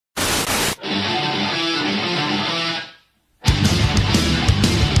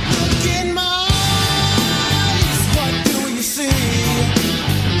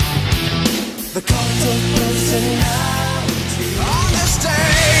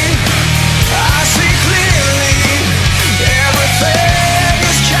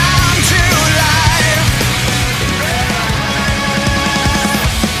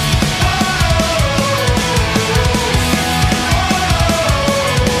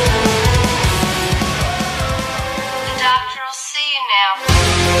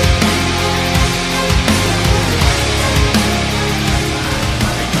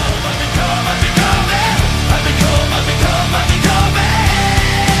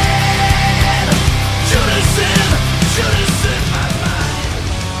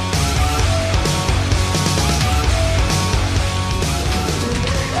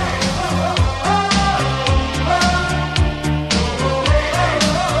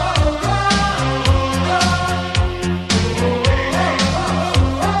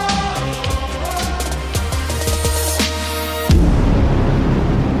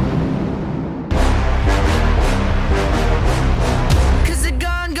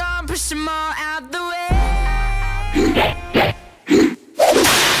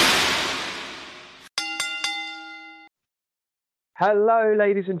Hello,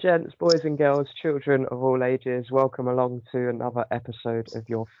 ladies and gents, boys and girls, children of all ages. Welcome along to another episode of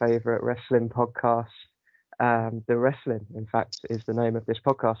your favourite wrestling podcast. The Wrestling, in fact, is the name of this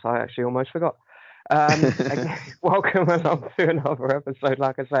podcast. I actually almost forgot. Again, welcome along to another episode.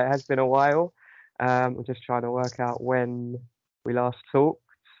 Like I say, it has been a while. We're just trying to work out when we last talked.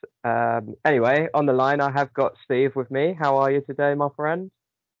 Anyway, on the line, I have got Steve with me. How are you today, my friend?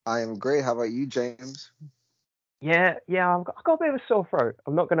 I am great. How about you, James? Yeah, I've got a bit of a sore throat.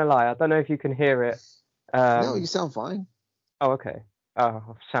 I'm not going to lie. I don't know if you can hear it. No, you sound fine. Oh, okay. I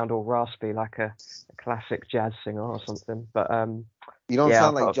sound all raspy like a classic jazz singer or something. But you don't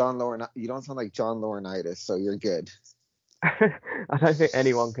sound like John Laurinaitis. You don't sound like John Laurinaitis, so you're good. I don't think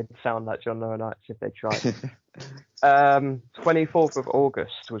anyone could sound like John Laurinaitis if they tried. 24th of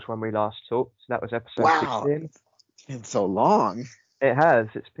August was when we last talked. That was episode 16. It's been so long. It has.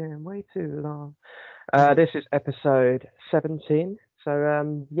 It's been way too long. This is episode 17.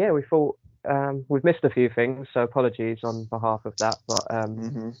 So, we thought we've missed a few things, so apologies on behalf of that. But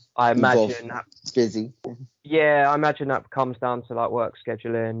I imagine that busy. Yeah, I imagine that comes down to like work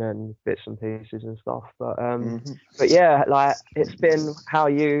scheduling and bits and pieces and stuff. But yeah, like it's been how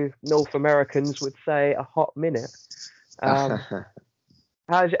you North Americans would say a hot minute. How's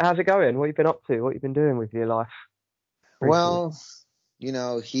it going? What have you been up to? What have you been doing with your life recently? Well,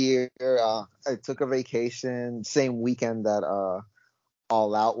 here I took a vacation same weekend that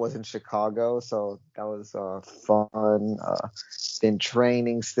All Out was in Chicago, so that was fun. Been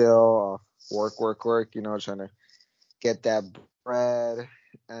training still, work, trying to get that bread.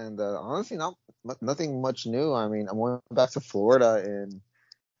 And honestly, nothing much new. I mean, I'm going back to Florida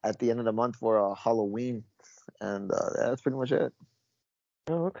at the end of the month for Halloween, and that's pretty much it.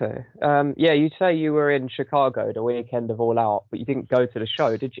 Oh, okay. You'd say you were in Chicago the weekend of All Out, but you didn't go to the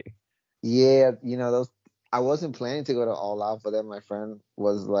show, did you? Yeah, I wasn't planning to go to All Out, but then my friend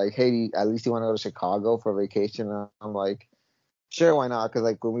was like, "Hey, at least you want to go to Chicago for vacation?" And I'm like, "Sure, why not?" Because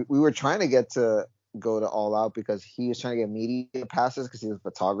like when we were trying to get to go to All Out because he was trying to get media passes because he was a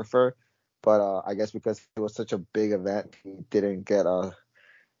photographer, but I guess because it was such a big event, he didn't get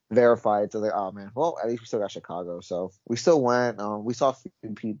verified. So like, oh man, well at least we still got Chicago, so we still went. We saw a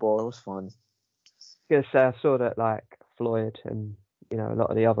few people. It was fun. Yes, I saw that like Floyd and a lot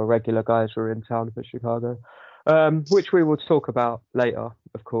of the other regular guys were in town for Chicago, which we will talk about later,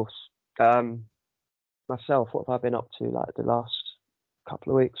 of course. Myself, what have I been up to like the last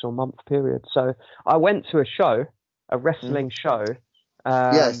couple of weeks or month period? So I went to a wrestling show.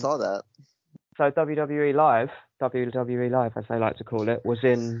 Yeah, I saw that. So WWE Live, as they like to call it, was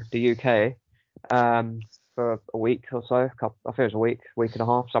in the UK for a week or so. I think it was a week and a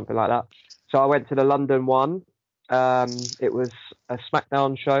half, something like that. So I went to the London one. It was a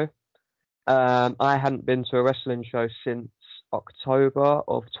SmackDown show. I hadn't been to a wrestling show since October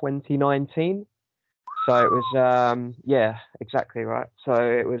of 2019. So it was, exactly right. So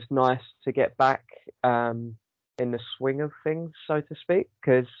it was nice to get back in the swing of things, so to speak,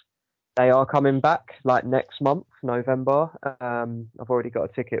 because they are coming back like next month, November. I've already got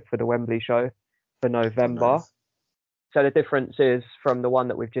a ticket for the Wembley show for November. Nice. So the difference is from the one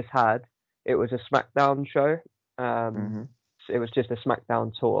that we've just had, it was a SmackDown show. It was just a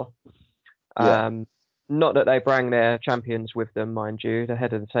SmackDown tour. Not that they bring their champions with them, mind you. The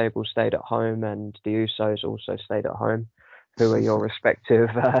head of the table stayed at home and the Usos also stayed at home, who are your respective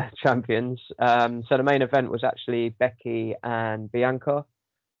champions. So the main event was actually Becky and Bianca,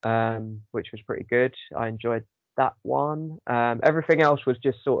 which was pretty good. I enjoyed that one. Everything else was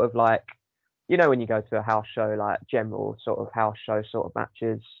just sort of like, when you go to a house show, like general sort of house show sort of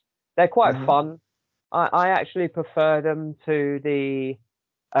matches. They're quite fun. I actually prefer them to the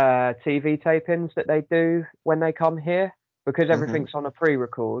TV tapings that they do when they come here, because everything's on a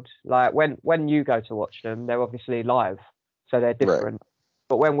pre-record. Like when you go to watch them, they're obviously live, so they're different. Right.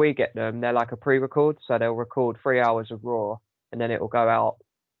 But when we get them, they're like a pre-record, so they'll record 3 hours of Raw, and then it will go out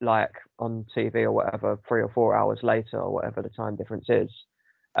like on TV or whatever 3 or 4 hours later, or whatever the time difference is.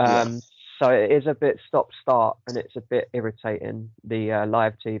 So it is a bit stop-start, and it's a bit irritating, the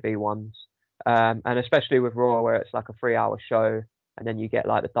live TV ones. And especially with Raw, where it's like a 3-hour show, and then you get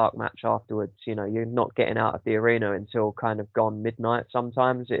like the dark match afterwards. You're not getting out of the arena until kind of gone midnight.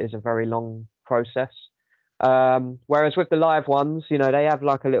 Sometimes it is a very long process. Whereas with the live ones, they have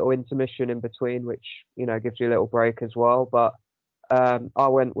like a little intermission in between, which gives you a little break as well. But I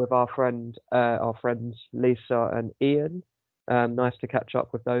went with our friends Lisa and Ian. Nice to catch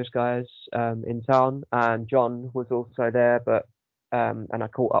up with those guys in town, and John was also there, but and I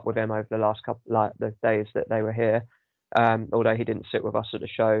caught up with him over the last couple the days that they were here. Although he didn't sit with us at the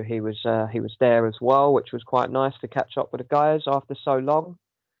show, he was there as well, which was quite nice to catch up with the guys after so long.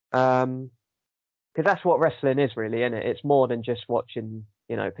 Because that's what wrestling is, really, isn't it? It's more than just watching,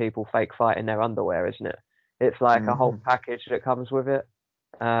 people fake fight in their underwear, isn't it? It's like a whole package that comes with it.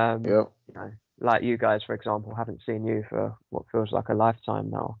 Yep. Like you guys, for example, haven't seen you for what feels like a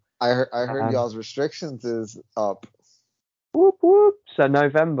lifetime now. I heard y'all's restrictions is up. Whoop whoop. So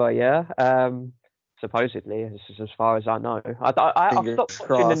November, yeah. Supposedly, this is as far as I know. I've stopped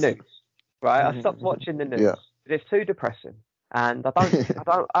watching the news, right? I stopped watching the news. Yeah. It's too depressing. And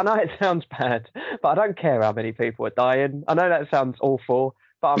I know it sounds bad, but I don't care how many people are dying. I know that sounds awful,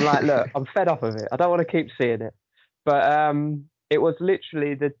 but I'm like, look, I'm fed up of it. I don't want to keep seeing it. But it was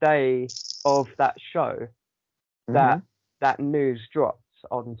literally the day of that show that news dropped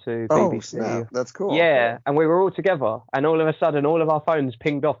onto BBC. Oh, snap. That's cool. Yeah, and we were all together, and all of a sudden, all of our phones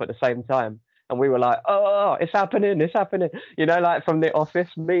pinged off at the same time, and we were like, "Oh, it's happening! It's happening!" Like from the Office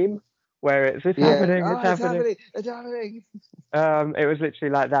meme, where it's happening, it's happening. It's happening. It was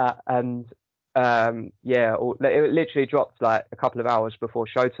literally like that, and it literally dropped like a couple of hours before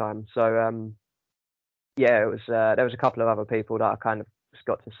showtime. So it was there was a couple of other people that I kind of just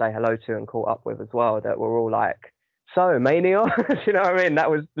got to say hello to and caught up with as well, that were all like, "So Mania?" Do you know what I mean?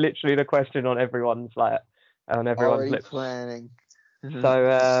 That was literally the question on everyone's lips. Planning. So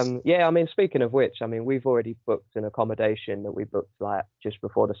I mean, speaking of which, I mean, we've already booked an accommodation that we booked like just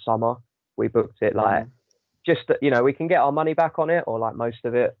before the summer. We booked it like just we can get our money back on it, or like most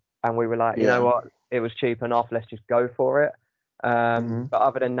of it, and we were like, you know what, it was cheap enough, let's just go for it. But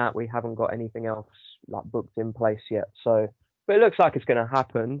other than that, we haven't got anything else like booked in place yet. So, but it looks like it's going to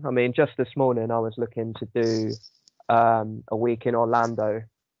happen. I mean, just this morning I was looking to do a week in Orlando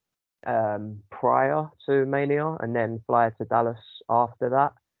prior to Mania, and then fly to Dallas after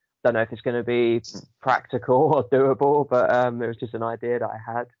that. Don't know if it's going to be practical or doable, but it was just an idea that I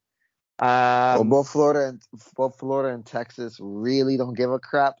had. Well, both Florida and Texas really don't give a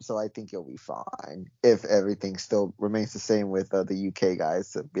crap, so I think you'll be fine if everything still remains the same with the UK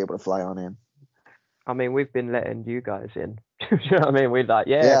guys to be able to fly on in. I mean, we've been letting you guys in. You know what I mean? We're like,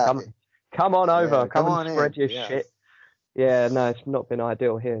 come on over, come and spread your shit. Yeah, no, it's not been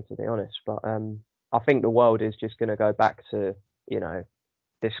ideal here, to be honest. But I think the world is just going to go back to,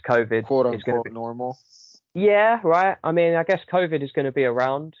 this COVID. Quote unquote normal. Yeah, right. I mean, I guess COVID is going to be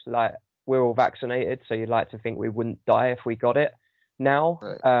around. Like, we're all vaccinated, so you'd like to think we wouldn't die if we got it now.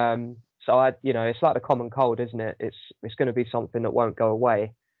 Right. So it's like the common cold, isn't it? It's going to be something that won't go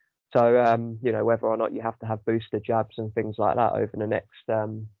away. So, whether or not you have to have booster jabs and things like that over the next,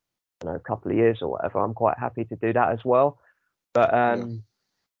 couple of years or whatever, I'm quite happy to do that as well. But I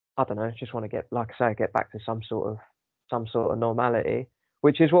don't know, just want to get back to some sort of normality,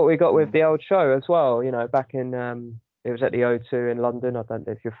 which is what we got with the old show as well. Back in it was at the O2 in London. I don't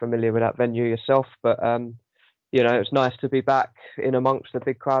know if you're familiar with that venue yourself, but it was nice to be back in amongst a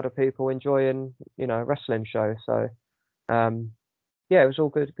big crowd of people enjoying a wrestling show. So it was all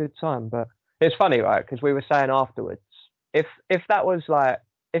good time. But it's funny, right? Because we were saying afterwards, if that was like,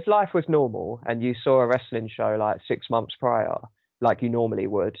 if life was normal and you saw a wrestling show like 6 months prior, like you normally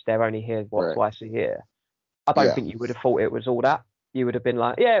would, they're only here twice a year. I don't think you would have thought it was all that. You would have been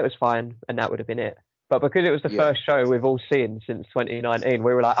like, yeah, it was fine, and that would have been it. But because it was the first show we've all seen since 2019,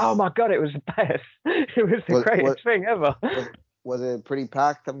 we were like, oh my God, it was the best. It was the greatest thing ever. Was it pretty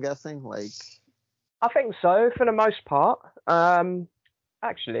packed, I'm guessing? I think so, for the most part.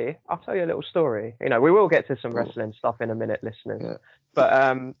 Actually, I'll tell you a little story. We will get to some wrestling stuff in a minute, listeners. Yeah. But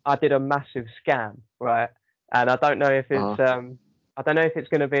I did a massive scam, right? And I don't know if it's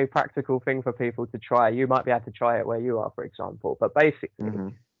going to be a practical thing for people to try. You might be able to try it where you are, for example. But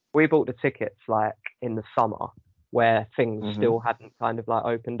basically, we bought the tickets like in the summer, where things still hadn't kind of like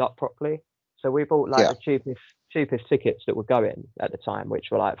opened up properly. So we bought like the cheapest tickets that were going at the time,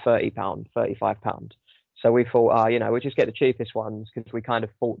 which were like £30, £35. So we thought, we'll just get the cheapest ones, because we kind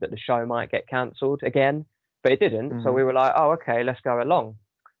of thought that the show might get cancelled again, but it didn't. So we were like, oh, okay, let's go along.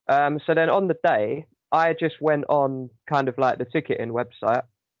 So then on the day, I just went on kind of like the ticketing website.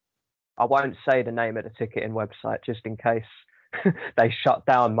 I won't say the name of the ticketing website just in case they shut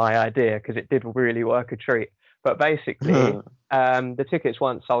down my idea, because it did really work a treat. But basically, the tickets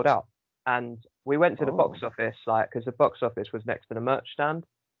weren't sold out. And we went to the box office, because the box office was next to the merch stand.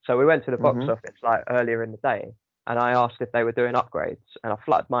 So we went to the box office earlier in the day, and I asked if they were doing upgrades, and I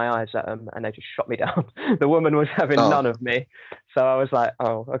fluttered my eyes at them, and they just shot me down. The woman was having none of me. So I was like,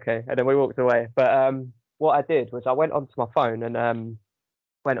 oh, okay. And then we walked away. But what I did was I went onto my phone and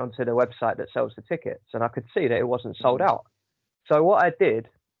went onto the website that sells the tickets, and I could see that it wasn't sold out. So what I did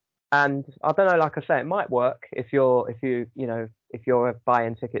And I don't know, like I say, it might work if you're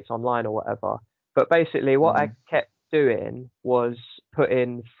buying tickets online or whatever. But basically, what I Mhm. kept doing was put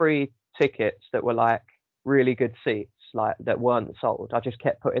in free tickets that were like really good seats, like that weren't sold. I just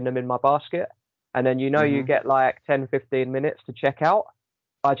kept putting them in my basket, and then you Mhm. get like 10, 15 minutes to check out.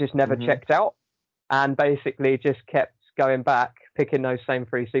 I just never Mhm. checked out, and basically just kept going back, picking those same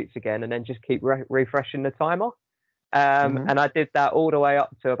free seats again, and then just keep refreshing the timer. Mhm. And I did that all the way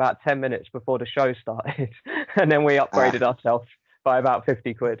up to about 10 minutes before the show started. And then we upgraded Ah. ourselves by about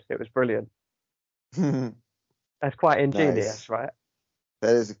 50 quid. It was brilliant. That's quite Nice. ingenious, right?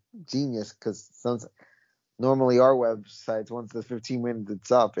 That is genius because normally our websites, once the 15 minutes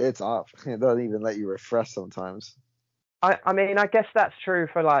it's up, it's up. It doesn't even let you refresh sometimes. I mean, I guess that's true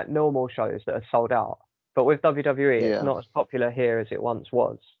for like normal shows that are sold out. But with WWE, it's Yeah. not as popular here as it once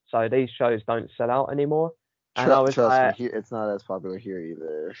was. So these shows don't sell out anymore. And Trust me, here it's not as popular here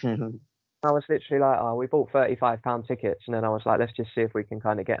either. I was literally like, oh, we bought £35 tickets. And then I was like, let's just see if we can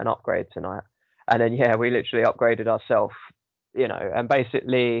kind of get an upgrade tonight. And then, yeah, we literally upgraded ourselves, and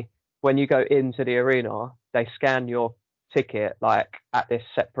basically when you go into the arena, they scan your ticket like at this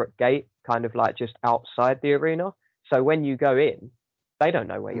separate gate, kind of like just outside the arena. So when you go in, they don't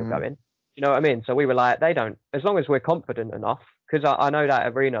know where you're Mhm. going. You know what I mean? So we were like, they don't, as long as we're confident enough, because I know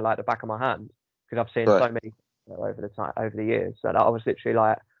that arena like the back of my hand, because I've seen Right. so many over the years that I was literally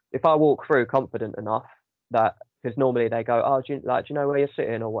like, if I walk through confident enough that, because normally they go, oh, do you know where you're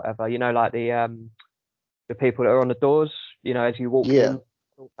sitting or whatever, like the people that are on the doors, as you walk Yeah. in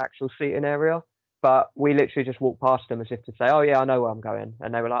the actual seating area. But we literally just walked past them as if to say, oh yeah, I know where I'm going,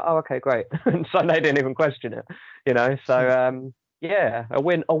 and they were like, oh okay, great, and so they didn't even question it. So yeah, a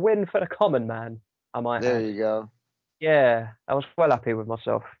win for the common man, I might There add. you go. Yeah, I was well happy with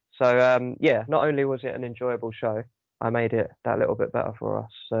myself. So yeah, not only was it an enjoyable show, I made it that little bit better for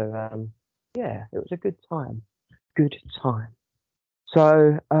us. So yeah, it was a good time. Good time.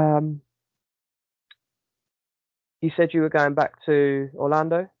 So you said you were going back to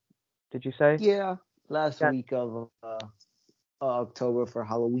Orlando, did you say? Yeah. Last Yeah. week of October for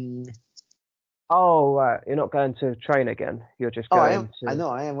Halloween. Oh, right. You're not going to train again. You're just Oh, I am. going I to. know.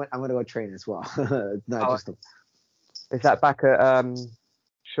 I am. I'm gonna go train as well. It's not Oh, just a is that back at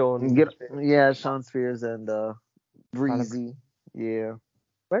Sean get. Spears? Yeah, Sean Spears and Talent? Breezy. Yeah.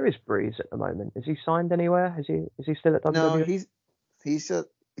 Where is Breeze at the moment? Is he signed anywhere? Is he still at No, WWE? he's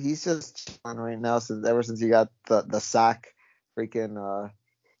just chilling right now since ever since he got the sack. Freaking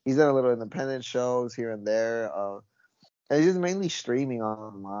he's done a little independent shows here and there. And he's just mainly streaming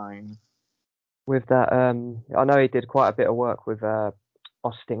online. With that, I know he did quite a bit of work with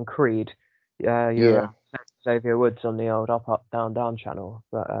Austin Creed. You were Yeah. Xavier Woods on the old Up Up Down Down channel,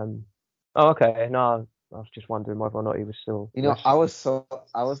 but oh okay, no, I was just wondering whether or not he was still You know, wrestling.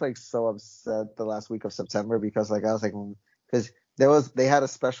 I was like so upset the last week of September because like I was like because they had a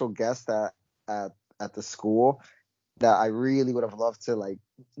special guest at at the school that I really would have loved to like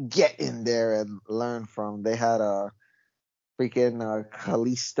get in there and learn from. They had a freaking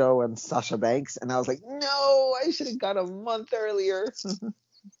Kalisto and Sasha Banks, and I was like, no, I should have gone a month earlier.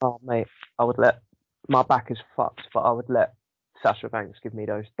 Oh mate, I would let my back is fucked, but I would let Sasha Banks give me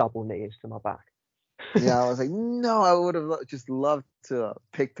those double knees to my back. Yeah, I was like, no, I would have just loved to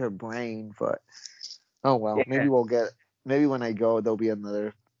pick their brain, but oh well, Yeah, maybe when I go, there'll be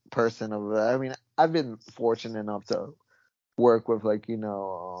another person of. I mean, I've been fortunate enough to work with like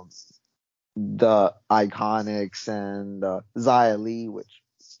the Iconics and Xia Li, which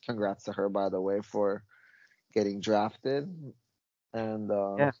congrats to her by the way for getting drafted. And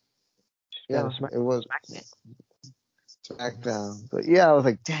yeah, just go to yeah, it was SmackDown. SmackDown. But yeah, I was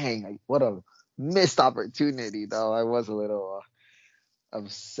like, dang, what a missed opportunity though. I was a little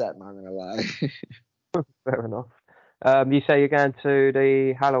upset, not gonna lie. Fair enough. You say you're going to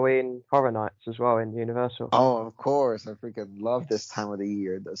the Halloween Horror Nights as well in Universal. Oh, of course. I freaking love this time of the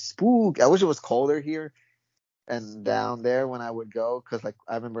year. The spook. I wish it was colder here and Yeah, down there when I would go. Cause like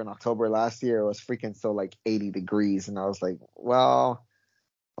I remember in October last year, it was freaking still like 80 degrees. And I was like, well,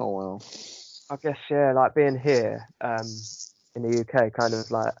 oh well. I guess yeah, like being here in the UK, kind of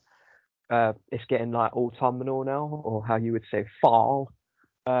like it's getting like autumnal now, or how you would say fall.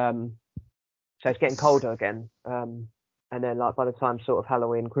 Um, so it's getting colder again. And then like by the time sort of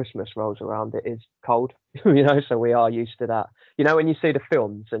Halloween, Christmas rolls around, it is cold. So we are used to that. When you see the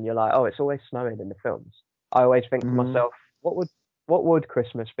films and you're like, oh, it's always snowing in the films. I always think to Mm-hmm. myself, what would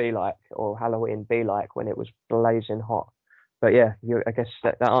Christmas be like or Halloween be like when it was blazing hot? But yeah, I guess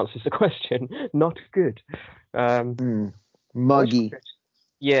that answers the question. Not good. Um, Mm. which Muggy.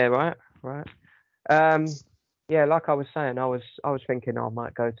 yeah, right, right. Um, yeah, like I was saying, I was thinking I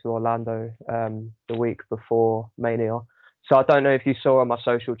might go to Orlando the week before Mania. So I don't know if you saw on my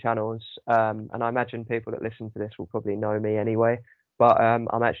social channels, and I imagine people that listen to this will probably know me anyway. But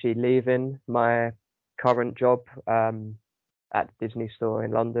I'm actually leaving my current job at the Disney store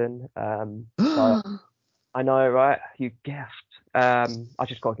in London. So I know, right? You guessed. I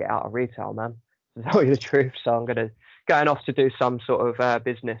just got to get out of retail, man. To tell you the truth, so I'm going off to do some sort of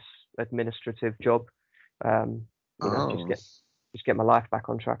business administrative job. Just Oh, get my life back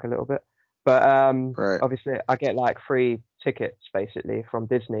on track a little bit. But right. obviously, I get like free tickets basically from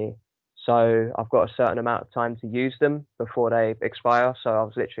Disney, so I've got a certain amount of time to use them before they expire. So I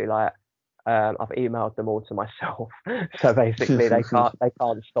was literally like, I've emailed them all to myself. So basically, they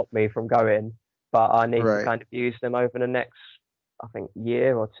can't stop me from going, but I need to Right. kind of use them over the next, I think,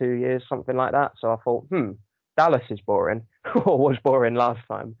 year or 2 years, something like that. So I thought, Dallas is boring, or was boring last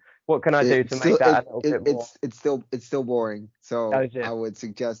time. What can I do It's to make still that a little bit more? it's still boring. That So was it. I would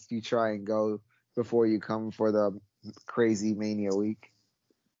suggest you try and go before you come for the crazy Mania week.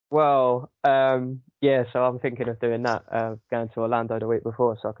 Well, yeah, so I'm thinking of doing that, going to Orlando the week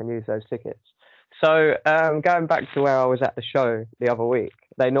before so I can use those tickets. So, going back to where I was at the show the other week,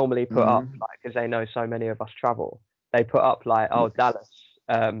 they normally put up, Hmm. like, because they know so many of us travel, they put up, like, oh, Dallas,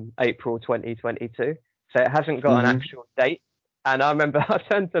 April 2022. So it hasn't got an Hmm. actual date. And I remember I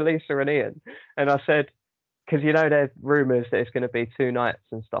turned to Lisa and Ian and I said, because there's rumors that it's going to be 2 nights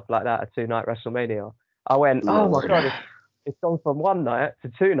and stuff like that, a 2 night WrestleMania. I went, oh my Lord. God, it's gone from 1 night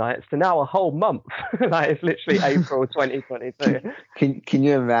to 2 nights to now a whole month. Like it's literally April 2022. Can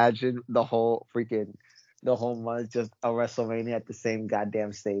you imagine the whole month just a WrestleMania at the same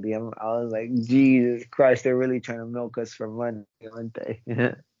goddamn stadium? I was like, Jesus Christ, they're really trying to milk us for money, aren't they?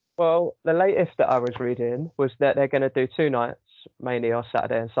 Well, the latest that I was reading was that they're going to do 2 nights, mainly on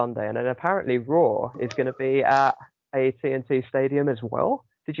Saturday and Sunday, and then apparently Raw is going to be at AT&T Stadium as well.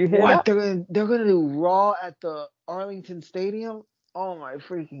 Did you hear What that? they're gonna do Raw at the Arlington Stadium? Oh my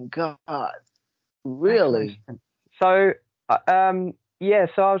freaking God! Makes no Really? sense. So, yeah,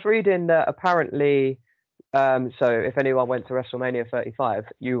 so I was reading that apparently, so if anyone went to WrestleMania 35,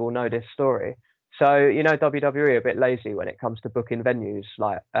 you will know this story. So, WWE are a bit lazy when it comes to booking venues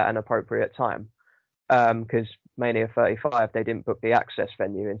like at an appropriate time. Because Mania 35, they didn't book the access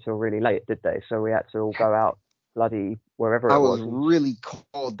venue until really late, did they? So we had to all go out bloody wherever I it was was. really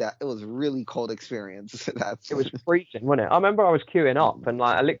cold. It was really cold experience. That's It was freezing, wasn't it? I remember I was queuing up and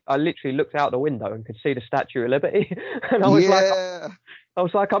like I literally looked out the window and could see the Statue of Liberty, and yeah. I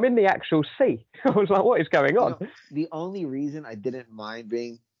was like, I'm in the actual sea. I was like, what is going You on? know, the only reason I didn't mind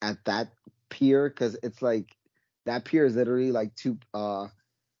being at that pier because it's like that pier is literally like two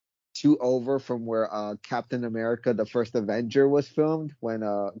over from where Captain America: The First Avenger was filmed when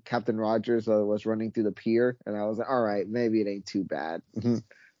Captain Rogers was running through the pier, and I was like, all right, maybe it ain't too bad.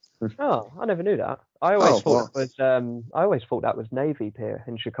 Oh, I never knew that. Oh well, I always thought that was Navy Pier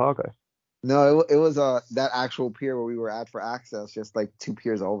in Chicago. no, it was that actual pier where we were at for access, just like two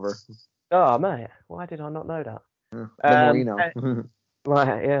piers over. Oh mate, why did I not know that? The more you know.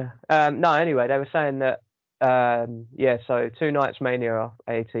 Right, yeah. No, anyway, they were saying that, yeah, so 2 nights Mania,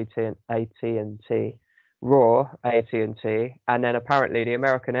 AT&T, Raw, AT&T, and then apparently the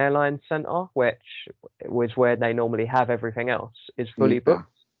American Airlines Center, which was where they normally have everything else, is fully Yeah. booked.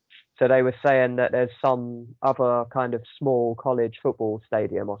 So they were saying that there's some other kind of small college football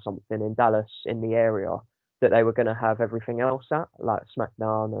stadium or something in Dallas in the area that they were going to have everything else at, like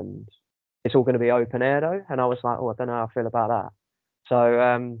SmackDown, and it's all going to be open air though. And I was like, oh, I don't know how I feel about that.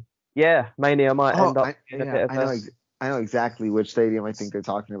 So yeah, Mania might Oh, end up being a bit of a. I know exactly which stadium I think they're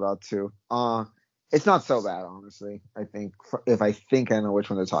talking about too. It's not so bad, honestly. I think if I think I know which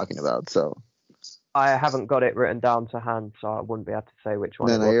one they're talking about, so I haven't got it written down to hand, so I wouldn't be able to say which one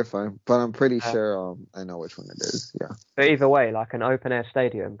no, it no, was. you're fine. But I'm pretty Uh, sure I know which one it is. Yeah, but either way, like an open air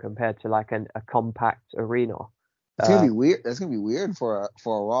stadium compared to like a compact arena, it's gonna uh, be weird. That's gonna be weird for a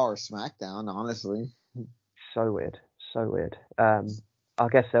Raw or SmackDown, honestly. so weird, so weird. I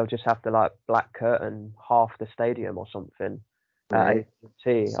guess they'll just have to like black curtain half the stadium or something at Right.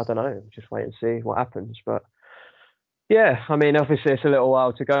 AT&T. I don't know. Just wait and see what happens. But yeah, I mean, obviously it's a little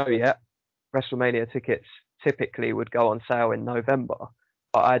while to go yet. WrestleMania tickets typically would go on sale in November,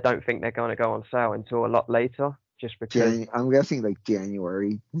 but I don't think they're going to go on sale until a lot later, just because, I'm guessing like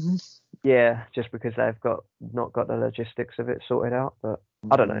January. yeah, just because they've not got the logistics of it sorted out. But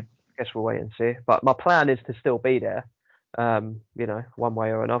I don't know. Mhm. I guess we'll wait and see. But my plan is to still be there, one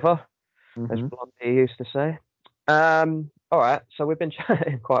way or another, as Mhm. Blondie used to say. All right, so we've been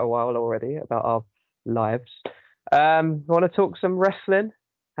chatting quite a while already about our lives. Want to talk some wrestling?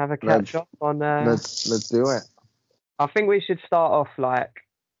 Have a catch Let's up on let's do it. I think we should start off like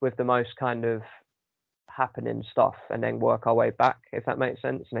with the most kind of happening stuff and then work our way back, if that makes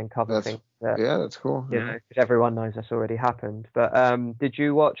sense, and then cover things that, that's cool. you know, because everyone knows that's already happened. But did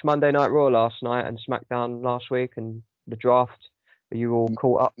you watch Monday Night Raw last night and SmackDown last week and the draft? Are you all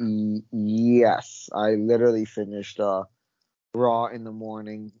caught up? Yes, I literally finished Raw in the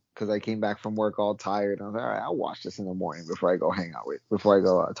morning because I came back from work all tired. I was like, all right, I'll watch this in the morning before I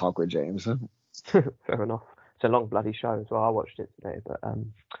go talk with James. Fair enough. It's a long bloody show as well. I watched it today, but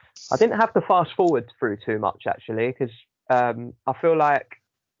I didn't have to fast forward through too much actually, because I feel like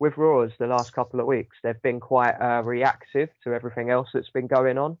with Raws the last couple of weeks they've been quite reactive to everything else that's been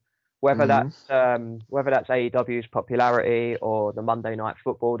going on, whether that's AEW's popularity or the Monday Night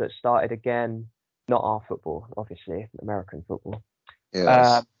Football that started again. Not our football, obviously, American football.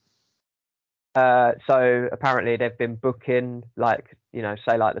 Yes. So apparently they've been booking, like, you know,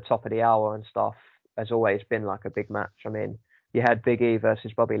 say like the top of the hour and stuff has always been like a big match. I mean, you had Big E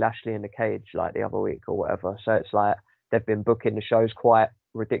versus Bobby Lashley in the cage like the other week or whatever. So it's like they've been booking the shows quite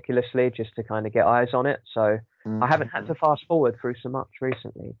ridiculously just to kind of get eyes on it. So I haven't had to fast forward through so much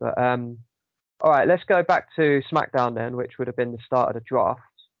recently. But all right, let's go back to SmackDown then, which would have been the start of the draft.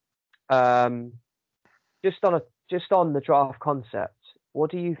 Just on the draft concept,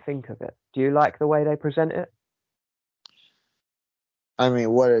 what do you think of it? Do you like the way they present it? I mean,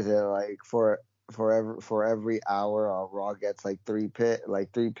 what is it like for every hour? Raw gets like three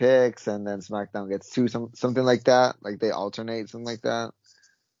picks, and then SmackDown gets two, something like that. Like they alternate, something like that.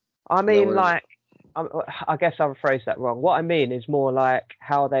 I mean, like, I guess I've phrased that wrong. What I mean is more like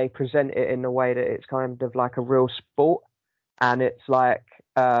how they present it in the way that it's kind of like a real sport, and it's like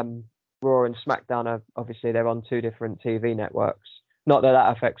Raw and SmackDown are obviously they're on two different TV networks. Not that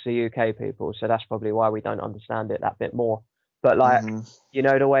affects the UK people, so that's probably why we don't understand it that bit more. But like, you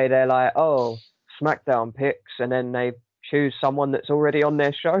know, the way they're like, oh, SmackDown picks, and then they choose someone that's already on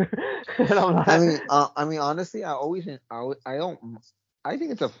their show. And I'm like, I mean, honestly, I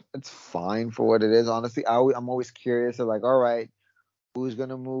think it's fine for what it is. Honestly, I'm always curious of like, all right, who's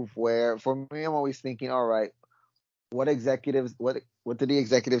gonna move where? For me, I'm always thinking, all right, what did the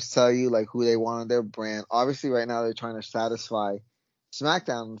executives tell you, like who they want on their brand? Obviously, right now they're trying to satisfy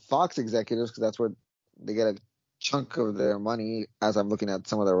SmackDown, Fox executives, because that's where they get a chunk of their money. As I'm looking at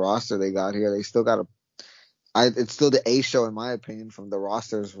some of the roster they got here, they still got it's still the A show in my opinion from the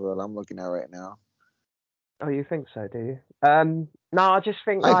rosters that I'm looking at right now. Oh, you think so, do you? No, I just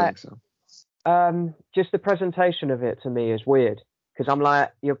think I think so. Just the presentation of it to me is weird, because I'm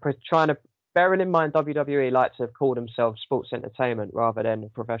like, you're trying to, bearing in mind WWE like to call themselves sports entertainment rather than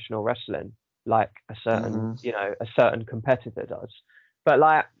professional wrestling, like a certain you know, a certain competitor does. But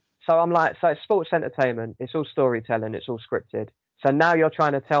like, so I'm like, so it's sports entertainment, it's all storytelling, it's all scripted. So now you're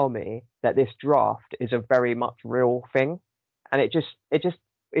trying to tell me that this draft is a very much real thing, and it's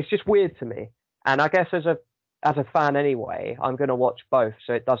just weird to me. And I guess as a fan anyway, I'm going to watch both,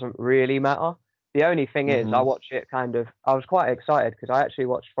 so it doesn't really matter. The only thing is, I watch it I was quite excited because I actually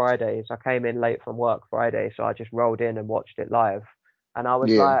watched Fridays. I came in late from work Friday, so I just rolled in and watched it live. And I was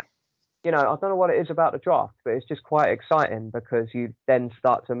like, you know, I don't know what it is about the draft, but it's just quite exciting because you then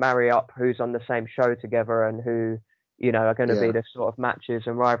start to marry up who's on the same show together and who, you know, are going to be the sort of matches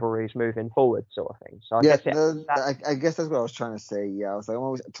and rivalries moving forward sort of thing. So I guess that's what I was trying to say. Yeah, I was like,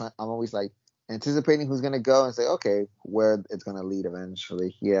 I'm always like anticipating who's going to go and say, okay, where it's going to lead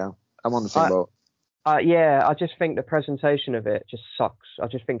eventually. Yeah, I'm on the same boat. Yeah, I just think the presentation of it just sucks. I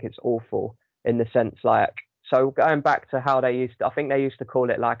just think it's awful in the sense like, so going back to how I think they used to call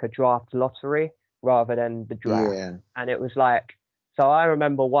it like a draft lottery rather than the draft. Yeah. And it was like, so I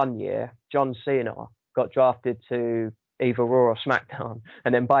remember one year, John Cena got drafted to either Raw or SmackDown,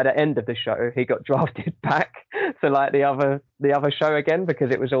 and then by the end of the show, he got drafted back to like the other show again because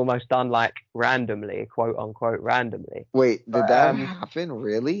it was almost done like randomly, quote unquote randomly. Wait, did that happen?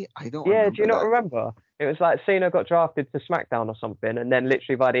 Really? I don't. Yeah, do you not remember? It was like Cena got drafted to SmackDown or something, and then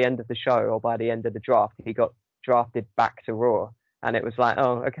literally by the end of the show or by the end of the draft, he got drafted back to Raw. And it was like,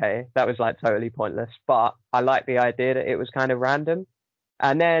 oh, okay, that was like totally pointless. But I like the idea that it was kind of random.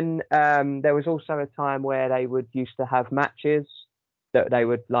 And then there was also a time where they used to have matches that they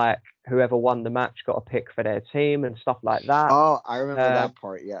would like, whoever won the match got a pick for their team and stuff like that. Oh, I remember that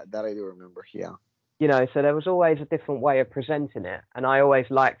part. Yeah, that I do remember. Yeah. You know, so there was always a different way of presenting it. And I always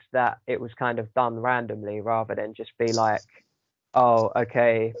liked that it was kind of done randomly rather than just be like, oh,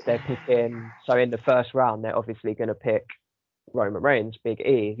 okay, they're picking. So in the first round, they're obviously going to pick Roman Reigns, Big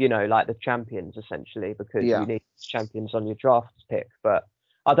E, you know, like the champions essentially, because you need champions on your draft pick. But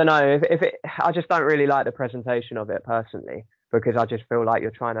I don't know if I just don't really like the presentation of it personally. because I just feel like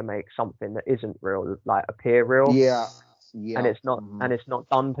you're trying to make something that isn't real, like, appear real. Yeah. And Yeah. it's not, and it's not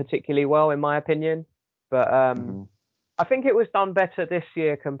done particularly well, in my opinion. But Mm-hmm. I think it was done better this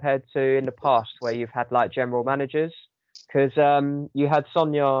year compared to in the past, where you've had like general managers, because you had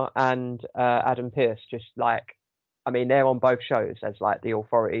Sonya and Adam Pearce, just like, I mean, they're on both shows as like the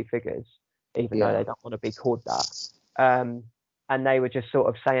authority figures, even though they don't want to be called that. And they were just sort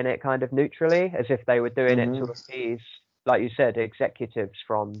of saying it kind of neutrally, as if they were doing it to appease, like you said, executives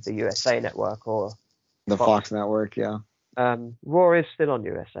from the USA Network or The Fox Network, yeah. Raw is still on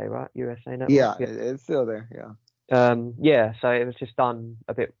USA, right? USA Network. Yeah, it's still there, yeah. Yeah, so it was just done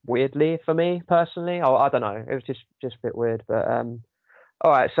a bit weirdly for me personally. Oh, I don't know. It was just a bit weird. But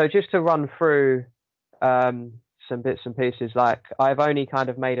all right. So just to run through some bits and pieces, like I've only kind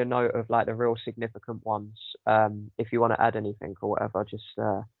of made a note of like the real significant ones. If you want to add anything or whatever, just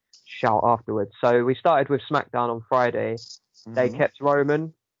shout afterwards. So we started with SmackDown on Friday. They kept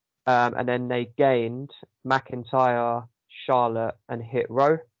Roman, and then they gained McIntyre, Charlotte, and Hit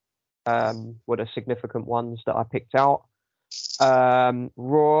Row. Were the significant ones that I picked out.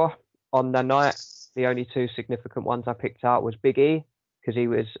 Raw on the night, the only two significant ones I picked out was Big E, because he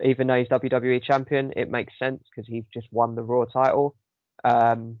was, even though he's WWE champion, it makes sense because he just won the Raw title.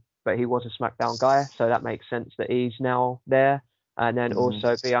 But he was a SmackDown guy, so that makes sense that he's now there. And then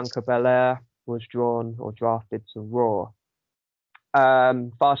also Bianca Belair was drawn or drafted to Raw.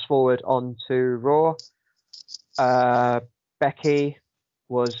 Fast forward on to Raw. Becky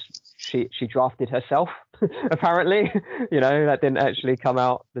was she drafted herself apparently. That didn't actually come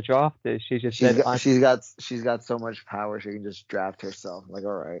out the draft. She just said she's got so much power she can just draft herself. Like,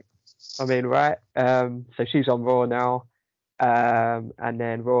 all right. I mean, right. So she's on Raw now. And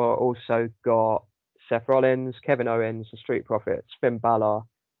then Raw also got Seth Rollins, Kevin Owens, the Street Profits, Finn Balor,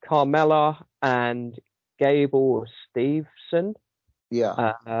 Carmella, and Gable Steveson.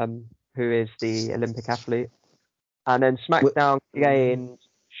 Yeah. Who is the Olympic athlete. And then SmackDown gained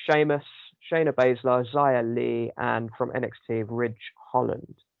Sheamus, Shayna Baszler, Xia Li, and from NXT, Ridge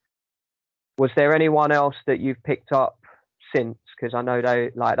Holland. Was there anyone else that you've picked up since? Because I know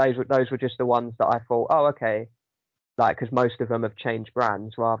those were just the ones that I thought, oh, okay, like, because most of them have changed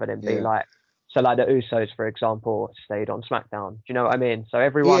brands rather than be like, so like the Usos, for example, stayed on SmackDown. Do you know what I mean? So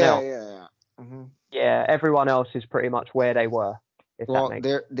everyone else, everyone else is pretty much where they were. Well,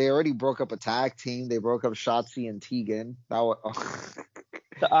 they already broke up a tag team. They broke up Shotzi and Tegan. That was.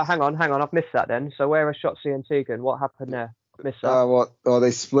 So, hang on, I've missed that then. So where are Shotzi and Tegan? What happened there? I missed that. Well, they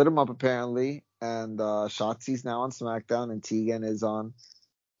split them up apparently, and Shotzi's now on SmackDown, and Tegan is on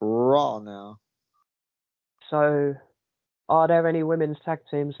Raw now. So, are there any women's tag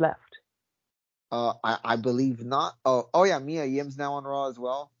teams left? I believe not. Oh yeah, Mia Yim's now on Raw as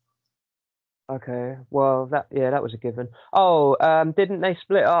well. Okay, well that was a given. Oh, didn't they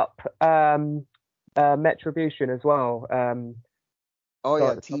split up Metribution as well?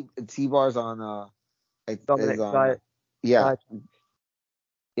 T-Bar's on Dominic is on yeah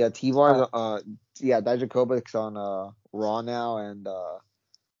T-Bar's Dijakovic's on Raw now, and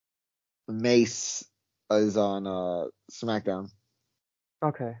Mace is on SmackDown.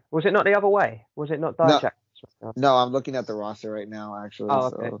 Okay, was it not the other way? Was it not Dijak? No, I'm looking at the roster right now actually. Oh,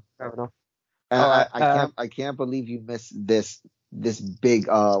 okay, fair enough. And I can't believe you missed this big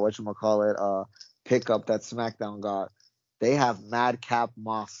whatchamacallit pickup that SmackDown got. They have Madcap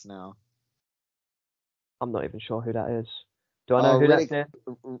Moss now. I'm not even sure who that is. Do I know who that is?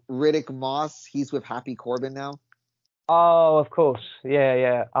 Riddick Moss. He's with Happy Corbin now. Oh, of course.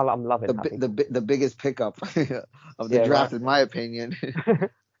 Yeah. I'm loving the biggest pickup of the draft, in my opinion.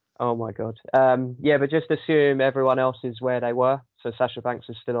 Oh my god. But just assume everyone else is where they were. So Sasha Banks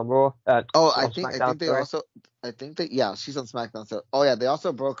is still on Raw. I think she's on SmackDown. So they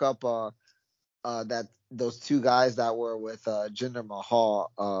also broke up those two guys that were with Jinder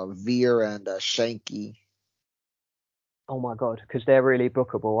Mahal, Veer and Shanky. Oh my god, because they're really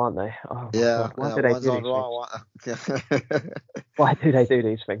bookable, aren't they? Oh yeah. God. Why do they do these things? Why do they do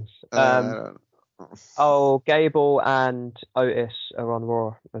these things? Gable and Otis are on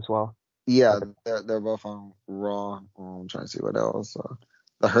Raw as well. Yeah, they're both on Raw. I'm trying to see what else.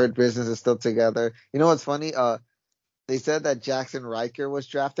 The Hurt Business is still together. You know what's funny? They said that Jackson Riker was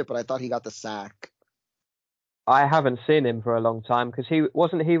drafted, but I thought he got the sack. I haven't seen him for a long time because he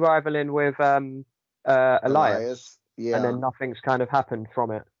wasn't rivaling with Elias. Yeah. And then nothing's kind of happened from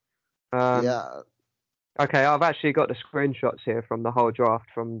it. Yeah. Okay, I've actually got the screenshots here from the whole draft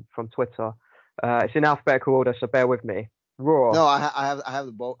from Twitter. It's in alphabetical order, so bear with me. Raw. No, I have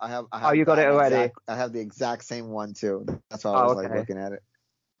the both. I have. Oh, you got it already. I have the exact same one too. That's why I was like looking at it.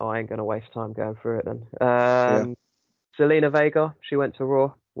 Oh, I ain't gonna waste time going through it then. Selena Vega, she went to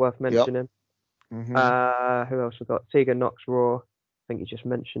Raw, worth Yep. mentioning. Mhm. Who else we got? Tegan Knox Raw. I think you just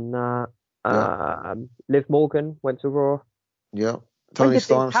mentioned that. Yep. Liv Morgan went to Raw. Yep. When Tony did these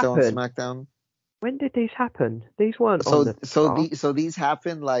Storm still on happen? SmackDown. When did these happen? These weren't on So the so card. the so these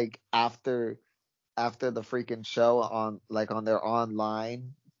happened like after the freaking show on like on their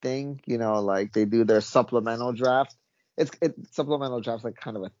online thing, like they do their supplemental draft. Supplemental draft's like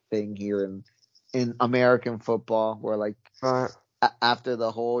kind of a thing here in American football where like Right. after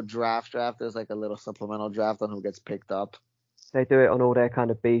the whole draft, there's like a little supplemental draft on who gets picked up. They do it on all their kind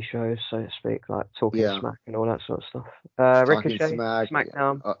of B shows, so to speak, like Talking Yeah, Smack and all that sort of stuff. talking Ricochet, smack.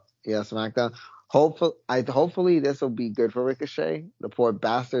 SmackDown. Yeah, SmackDown. Hopefully this will be good for Ricochet. The poor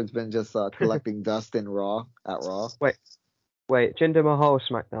bastard's been just collecting dust in Raw at Raw. Wait, wait, Jinder Mahal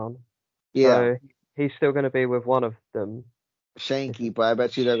SmackDown. Yeah, So he's still going to be with one of them. Shanky, but I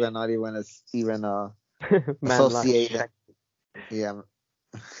bet you they're gonna not even Man like associate it. Shaq. Yeah,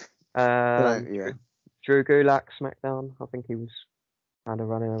 Um, yeah, Drew Gulak SmackDown. I think he was kind of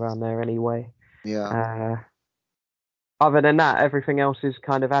running around there anyway. yeah. Uh, other than that, everything else is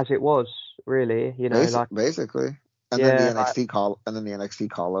kind of as it was, really. Basically, and then the Yeah, NXT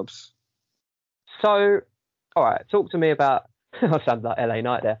call ups. so. All right, talk to me about. I sound like LA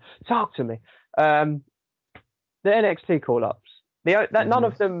Knight there. Talk to me. Um, the NXT call-ups.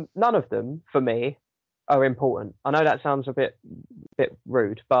 Hmm. None of them for me are important. I know that sounds a bit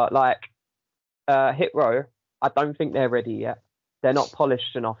rude, but like Hit Row, I don't think they're ready yet. They're not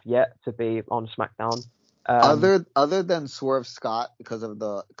polished enough yet to be on SmackDown. Um, Other than Swerve Scott because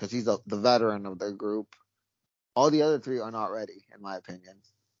he's the veteran of their group, all the other three are not ready in my opinion.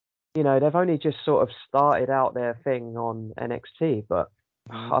 they've only just sort of started out their thing on NXT, but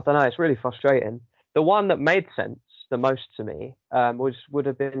Hmm. I don't know. It's really frustrating. The one that made sense the most to me would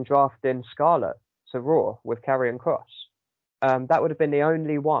have been drafting Scarlett to Raw with Karrion Cross. That would have been the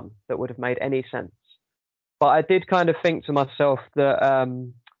only one that would have made any sense. But I did kind of think to myself that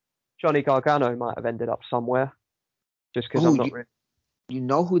Johnny Gargano might have ended up somewhere, just because Oh, I'm not really. you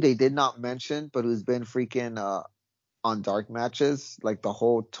know who they did not mention, but who's been freaking on dark matches like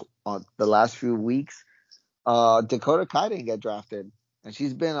the last few weeks. Dakota Kai didn't get drafted, and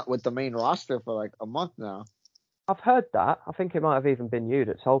she's been with the main roster for like a month now. I've heard that. I think it might have even been you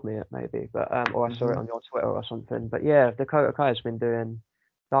that told me it, maybe, but or I saw it Hmm. on your Twitter or something. But yeah, Dakota Kai has been doing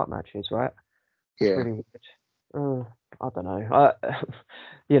dark matches, right? It's Yeah. really weird. I don't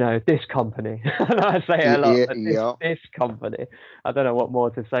know. This company. And I say it a lot, Yeah. but this Yeah. this company. I don't know what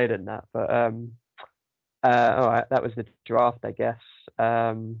more to say than that. But all right, that was the draft, I guess.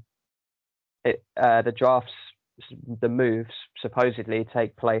 The drafts, the moves supposedly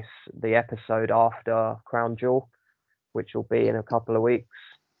take place the episode after Crown Jewel, which will be in a couple of weeks.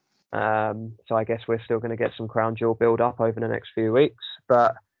 So I guess we're still going to get some Crown Jewel build up over the next few weeks.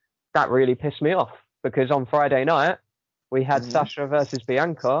 But that really pissed me off because on Friday night we had Hmm. Sasha versus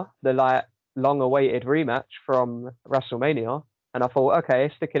Bianca, the like long-awaited rematch from WrestleMania, and I thought,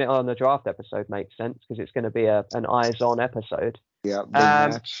 okay, sticking it on the draft episode makes sense because it's going to be an eyes-on episode. Yeah. Big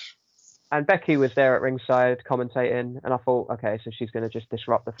Um, match. and Becky was there at ringside commentating, and I thought, okay, so she's going to just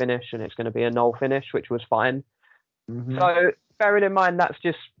disrupt the finish, and it's going to be a null finish, which was fine. Hmm. So bearing in mind that's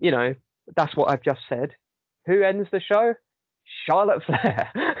just, that's what I've just said. Who ends the show? Charlotte Flair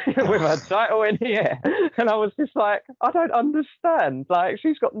with her title in the air. And I was just like, I don't understand. Like,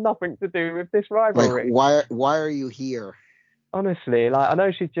 she's got nothing to do with this Like, rivalry. why are you here? Honestly, like I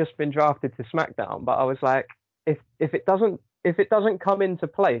know she's just been drafted to SmackDown, but I was like, if it doesn't come into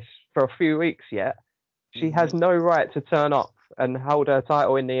place for a few weeks yet, she Hmm. has no right to turn up and hold her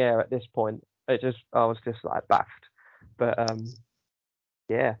title in the air at this point. I was just like baffed. But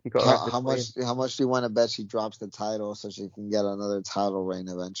yeah, you got to have the How queen. much do you want to bet she drops the title so she can get another title reign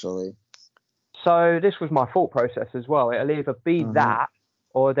eventually? So this was my thought process as well. It'll either be Hmm. that,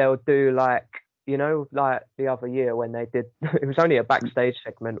 or they'll do like like the other year when they did. It was only a backstage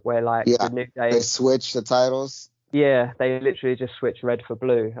segment where like Yeah, the New they Day. switch the titles. Yeah, they literally just switched red for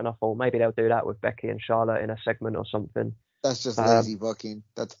blue, and I thought maybe they'll do that with Becky and Charlotte in a segment or something. That's just Um, lazy booking.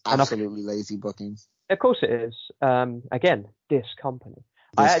 That's and absolutely lazy booking. of course it is. Again, this company.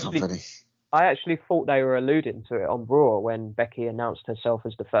 I This actually company. I actually thought they were alluding to it on Raw when Becky announced herself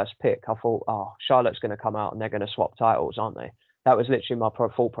as the first pick. I thought, oh, Charlotte's going to come out and they're going to swap titles, aren't they? That was literally my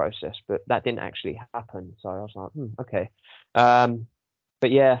thought process, but that didn't actually happen. So I was like, okay.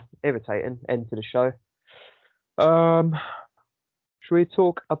 But yeah, irritating end to the show. Um, should we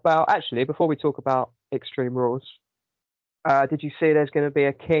talk about actually before we talk about Extreme Rules? Did you see there's going to be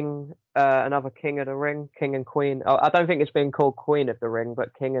a king, another King of the Ring, King and Queen? Oh, I don't think it's been called Queen of the Ring,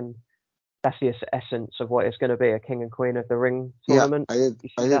 but King and that's the essence of what it's going to be, a King and Queen of the Ring Yeah, tournament. I did. You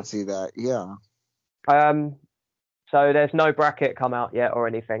I see did that? see that. Yeah. So there's no bracket come out yet or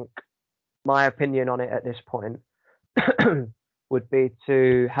anything. My opinion on it at this point would be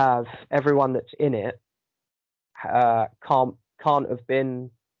to have everyone that's in it can't have been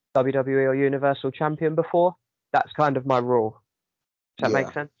WWE or Universal Champion before. That's kind of my rule. Does that Yeah.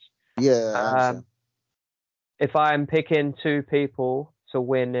 make sense? Yeah, I understand. If I'm picking two people to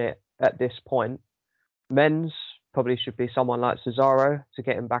win it at this point, men's probably should be someone like Cesaro to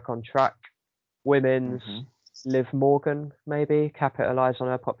get him back on track. Women's, Liv Morgan, maybe capitalize on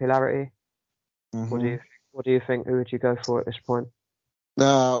her popularity. What do you think? Who would you go for at this point?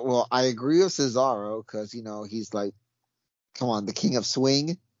 Well, I agree with Cesaro because he's like, come on, the king of swing.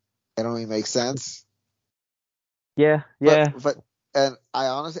 It don't even make sense. Yeah. But and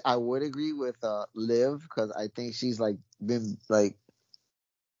I would agree with Liv because I think she's like been like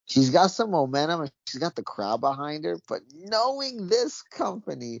she's got some momentum and she's got the crowd behind her. But knowing this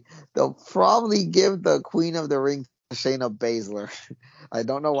company, they'll probably give the Queen of the Ring to Shayna Baszler. I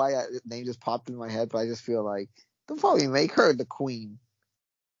don't know why that name just popped in my head, but I just feel like they'll probably make her the queen.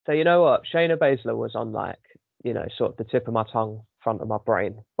 So you know what? Shayna Baszler was on sort of the tip of my tongue, front of my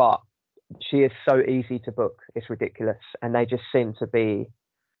brain. But she is so easy to book. It's ridiculous. And they just seem to be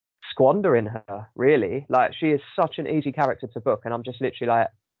squandering her, really. Like, she is such an easy character to book. And I'm just literally like,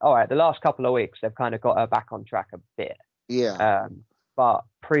 all right, the last couple of weeks, they've kind of got her back on track a bit. Yeah. But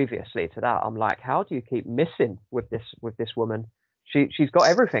previously to that, I'm like, how do you keep missing with this woman? She's got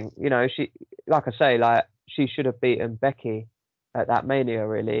everything. She, like I say, like, she should have beaten Becky at that Mania,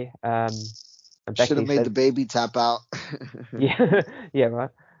 really. And Becky should have made the baby tap out. yeah, right.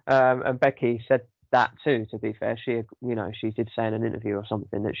 And Becky said that too. To be fair, she did say in an interview or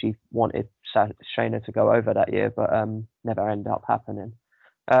something that she wanted Shayna to go over that year, but never ended up happening.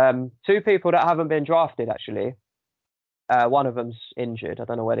 Two people that haven't been drafted actually. One of them's injured. I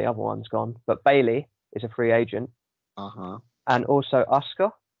don't know where the other one's gone, but Bailey is a free agent. And also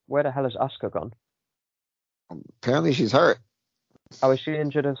Asuka. Where the hell has Asuka gone? Apparently she's hurt. Oh, is she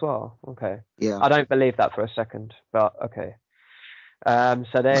injured as well? Okay. Yeah. I don't believe that for a second, but okay.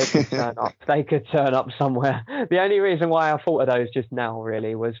 So they could turn up. They could turn up somewhere. The only reason why I thought of those just now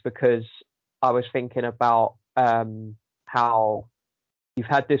really was because I was thinking about how you've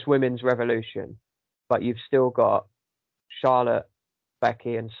had this women's revolution, but you've still got Charlotte,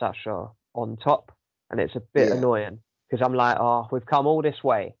 Becky, and Sasha on top, and it's a bit annoying because I'm like, oh, we've come all this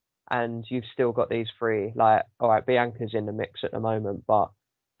way, and you've still got these three. Like, all right, Bianca's in the mix at the moment, but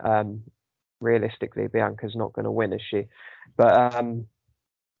realistically, Bianca's not going to win, is she? But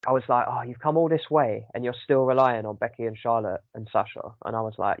I was like, oh, you've come all this way, and you're still relying on Becky and Charlotte and Sasha, and I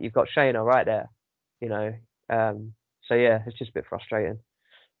was like, you've got Shayna right there, So yeah, it's just a bit frustrating.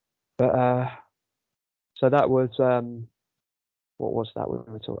 But so that was what was that? We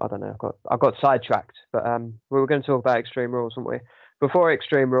were talking, I don't know. I got sidetracked, but we were going to talk about Extreme Rules, weren't we? Before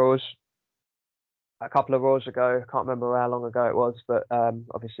Extreme Rules, a couple of Raws ago, I can't remember how long ago it was, but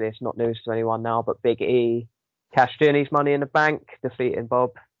obviously it's not news to anyone now. But Big E cashed in his Money in the Bank, defeating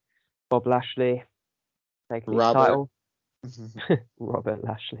Bob Lashley, taking his title. Robert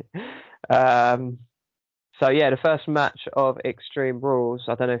Lashley. So yeah, the first match of Extreme Rules.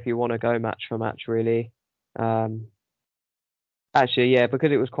 I don't know if you want to go match for match, really. Actually, yeah,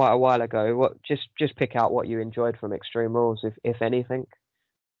 because it was quite a while ago. Just pick out what you enjoyed from Extreme Rules, if anything.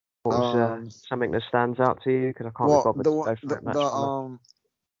 What was something that stands out to you? Because I can't be bothered to go for it match.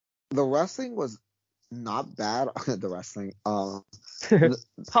 The wrestling was not bad. The wrestling,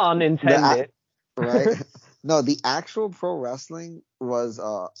 pun intended, right? No, the actual pro wrestling was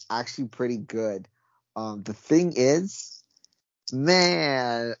actually pretty good. The thing is,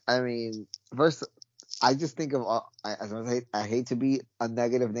 man, I mean, first, I just think of I hate to be a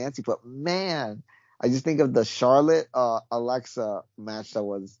negative Nancy, but man, I just think of the Charlotte Alexa match that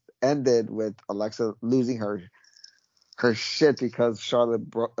was ended with Alexa losing her shit because Charlotte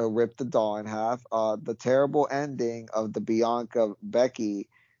ripped the doll in half. The terrible ending of the Bianca Becky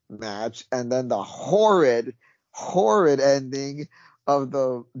match, and then the horrid ending of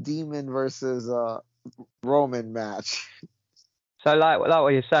the Demon versus Roman match. So like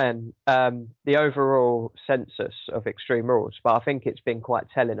what you're saying, the overall census of Extreme Rules, but I think it's been quite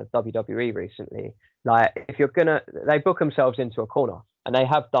telling of WWE recently. Like, if they book themselves into a corner, and they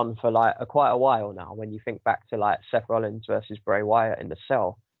have done for quite a while now. When you think back to like Seth Rollins versus Bray Wyatt in the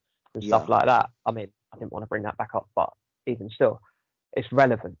Cell and stuff like that. I mean, I didn't want to bring that back up, but even still, it's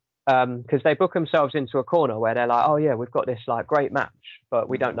relevant because they book themselves into a corner where they're like, oh yeah, we've got this like great match, but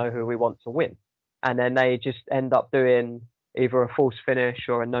we don't know who we want to win, and then they just end up doing either a false finish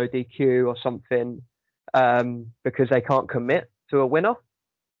or a no DQ or something, because they can't commit to a winner.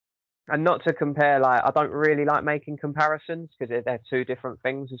 And not to compare, like, I don't really like making comparisons because they're two different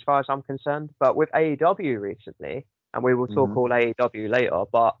things as far as I'm concerned. But with AEW recently, and we will talk all AEW later,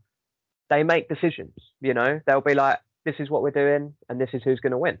 but they make decisions, you know, they'll be like, this is what we're doing and this is who's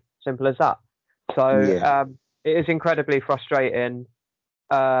going to win. Simple as that. So it is incredibly frustrating.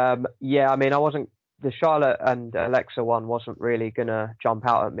 I mean, the Charlotte and Alexa one wasn't really going to jump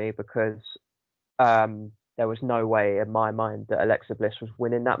out at me because there was no way in my mind that Alexa Bliss was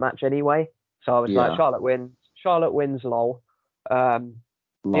winning that match anyway. So I was like, Charlotte wins, lol.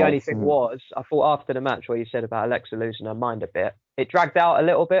 The only thing was, I thought after the match where you said about Alexa losing her mind a bit, it dragged out a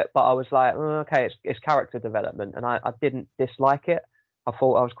little bit, but I was like, okay, it's character development, and I didn't dislike it. I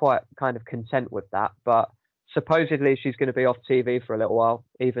thought I was quite kind of content with that, but supposedly she's going to be off TV for a little while,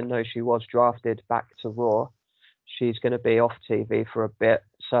 even though she was drafted back to Raw. She's going to be off TV for a bit,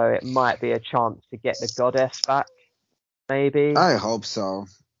 so it might be a chance to get the goddess back, maybe. I hope so.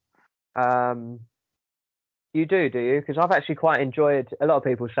 You do you? Because I've actually quite enjoyed, a lot of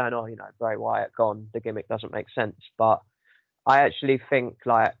people saying, oh, you know, Bray Wyatt gone, the gimmick doesn't make sense, but I actually think,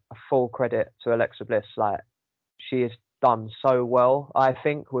 like, a full credit to Alexa Bliss, like, she has done so well, I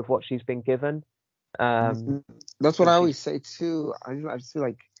think, with what she's been given. That's what I always say too. I just feel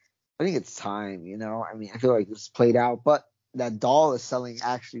like, I think it's time, you know. I mean, I feel like it's played out, but that doll is selling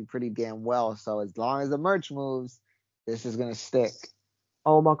actually pretty damn well. So as long as the merch moves, this is gonna stick.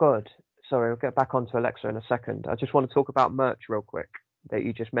 Oh my god! Sorry, we'll get back onto Alexa in a second. I just want to talk about merch real quick. That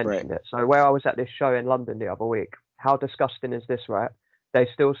you just mentioned it. So where I was at this show in London the other week, how disgusting is this, right? They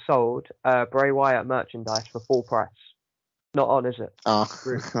still sold Bray Wyatt merchandise for full price. Not on, is it? Oh,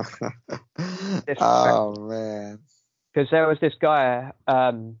 oh man. Because there was this guy,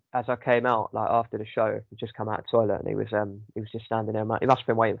 as I came out, like after the show, he just come out of the toilet and he was just standing there. He must have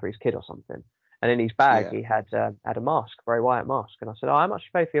been waiting for his kid or something. And in his bag, he had a mask, Bray Wyatt mask. And I said, oh, how much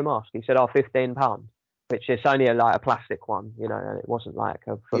you pay for your mask? He said, oh, £15, which is only a plastic one, you know, and it wasn't like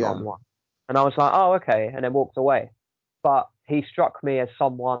a full-on one. And I was like, oh, okay, and then walked away. But he struck me as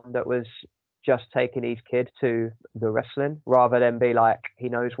someone that was just taking his kid to the wrestling rather than be like, he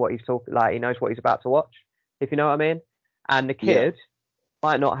knows what he's talking, like he knows what he's about to watch, if you know what I mean. And the kid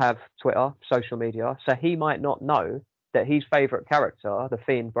might not have Twitter, social media, so he might not know that his favorite character, the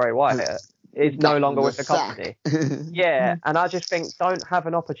Fiend Bray Wyatt, is no longer with the company. And I just think, don't have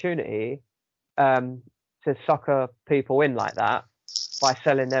an opportunity to sucker people in like that by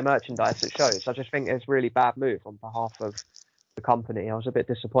selling their merchandise at shows. I just think it's a really bad move on behalf of the company. I was a bit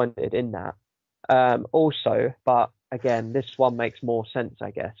disappointed in that. Also, but again, this one makes more sense,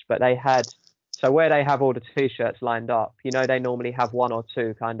 I guess. But they had, so where they have all the t-shirts lined up, you know, they normally have one or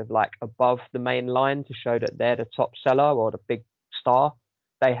two kind of like above the main line to show that they're the top seller or the big star.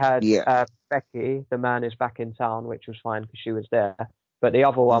 They had Becky, the man is back in town, which was fine because she was there. But the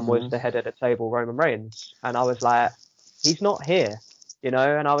other one was the head of the table, Roman Reigns. And I was like, he's not here, you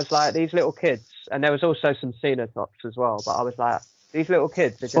know? And I was like, these little kids. And there was also some Cena tops as well. But I was like, these little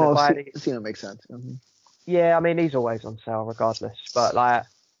kids are going to buy these. Cena makes sense. Yeah, I mean, he's always on sale regardless. But like,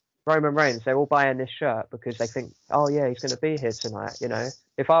 Roman Reigns, they're all buying this shirt because they think, oh yeah, he's going to be here tonight, you know?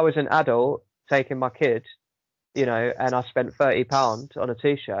 If I was an adult taking my kid, you know, and I spent £30 on a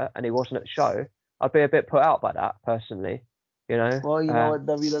t-shirt and he wasn't at the show, I'd be a bit put out by that personally, you know. Well, you know what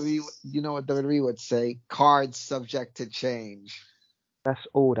WWE would say, cards subject to change. That's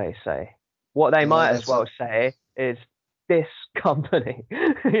all they say. What they might as well say is this company.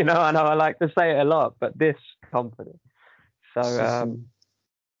 You know, I know I like to say it a lot, but this company. So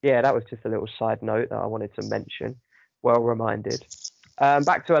yeah, that was just a little side note that I wanted to mention. Well reminded.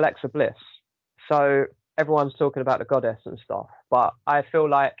 Back to Alexa Bliss. So everyone's talking about the goddess and stuff, but I feel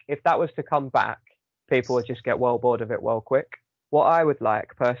like if that was to come back, people would just get well bored of it well quick. What I would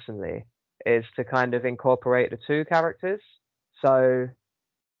like personally is to kind of incorporate the two characters. So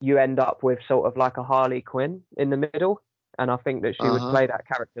you end up with sort of like a Harley Quinn in the middle. And I think that she would play that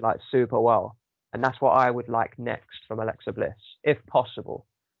character like super well. And that's what I would like next from Alexa Bliss, if possible.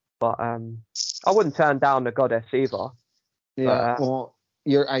 But I wouldn't turn down the goddess either. Yeah, well,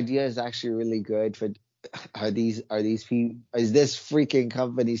 your idea is actually really good. For is this freaking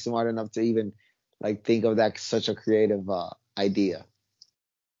company smart enough to even like think of that such a creative idea?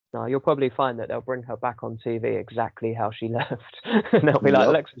 No, you'll probably find that they'll bring her back on TV exactly how she left. And they'll be like,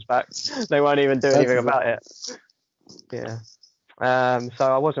 Alexa's back. They won't even do anything about it. Yeah.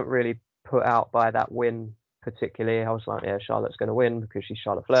 So I wasn't really put out by that win particularly. I was like, yeah, Charlotte's going to win because she's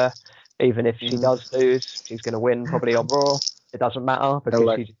Charlotte Flair. Even if she does lose, she's going to win probably on Raw. It doesn't matter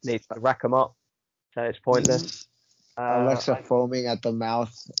because she just needs to rack them up. So it's pointless. Alexa I, foaming at the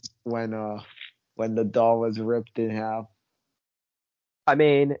mouth when the doll was ripped in half. I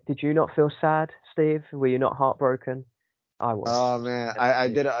mean, did you not feel sad, Steve? Were you not heartbroken? I was. Oh man, I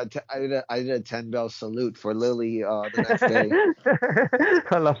did a 10 bell salute for Lily the next day.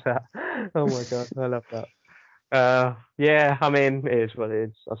 I love that. Oh my god, I love that. Yeah, I mean, it is what it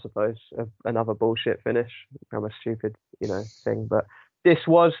is, I suppose. Another bullshit finish from a stupid, thing. But this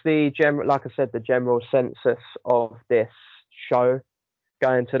was the general, like I said, the general census of this show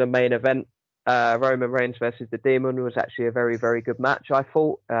going to the main event. Roman Reigns versus the Demon was actually a very, very good match, I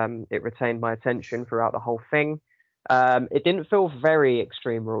thought. It retained my attention throughout the whole thing. It didn't feel very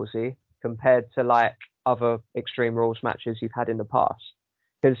Extreme Rulesy compared to like other Extreme Rules matches you've had in the past,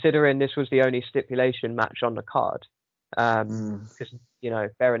 considering this was the only stipulation match on the card. Because,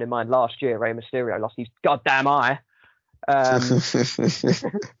 bearing in mind last year, Rey Mysterio lost his goddamn eye. I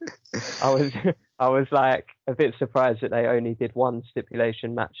was like a bit surprised that they only did one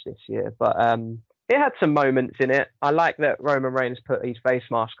stipulation match this year, but it had some moments in it. I like that Roman Reigns put his face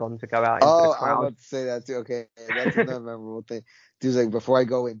mask on to go out into the Oh, I was crowd. about to say that too. Okay, that's another memorable thing. Dude's like, before I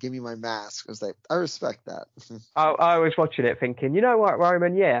go in, give me my mask. I was like, I respect that. I was watching it thinking, you know what,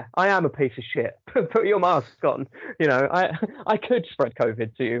 Roman? Yeah, I am a piece of shit. Put your mask on. I could spread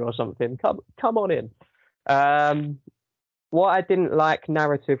COVID to you or something. Come on in. What I didn't like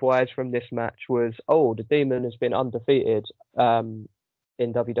narrative-wise from this match was, the Demon has been undefeated in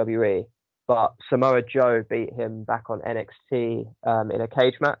WWE, but Samoa Joe beat him back on NXT in a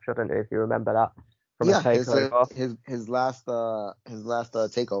cage match. I don't know if you remember that from a takeover. His last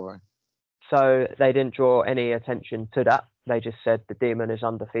takeover. So they didn't draw any attention to that. They just said the Demon is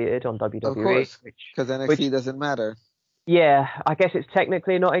undefeated on WWE. Of course, because NXT doesn't matter. Yeah, I guess it's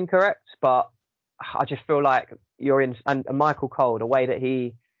technically not incorrect, but I just feel like you're in, and Michael Cole, the way that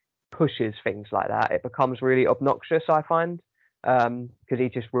he pushes things like that, it becomes really obnoxious, I find, because he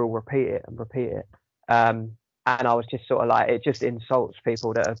just will repeat it and repeat it. And I was just sort of like, it just insults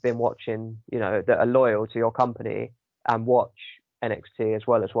people that have been watching, that are loyal to your company and watch NXT as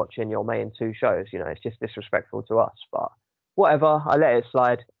well as watching your main two shows. It's just disrespectful to us, but whatever, I let it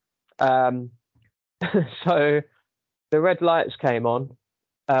slide. So the red lights came on,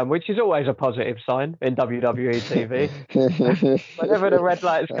 which is always a positive sign in WWE TV. Whenever the red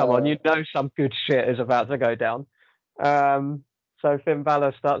lights come on, some good shit is about to go down. So Finn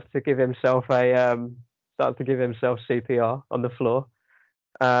Balor starts to give himself CPR on the floor.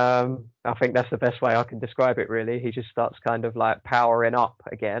 I think that's the best way I can describe it, really. He just starts kind of like powering up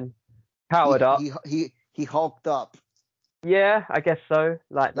again. Powered up. He hulked up. Yeah, I guess so.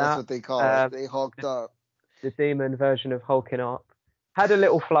 Like that's that. what they call it. They hulked up. The Demon version of hulking up. Had a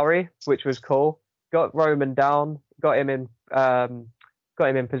little flurry, which was cool. Got Roman down. Got him in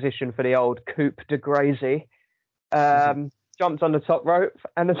position for the old coup de grace. Jumped on the top rope,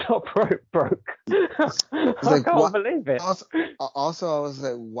 and the top rope broke. I can't believe it. Also, I was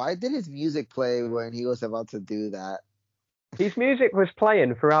like, why did his music play when he was about to do that? His music was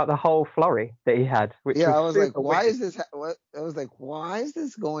playing throughout the whole flurry that he had. I was like, why is this? I was like, why is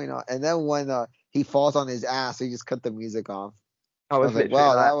this going on? And then when he falls on his ass, he just cut the music off. I was like,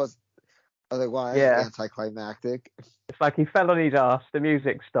 wow, that's anticlimactic. It's like he fell on his ass, the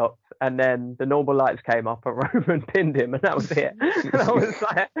music stopped, and then the normal lights came up, and Roman pinned him, and that was it. And I was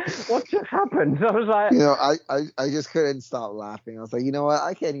like, what just happened? I was like, I just couldn't stop laughing. I was like, you know what?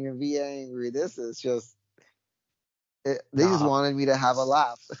 I can't even be angry. This is just, they just wanted me to have a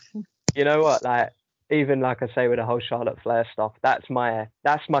laugh. You know what? Like, even like I say with the whole Charlotte Flair stuff, that's my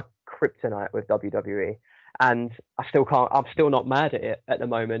kryptonite with WWE. And I'm still not mad at it at the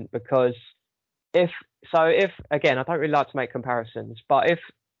moment, because if again, I don't really like to make comparisons, but if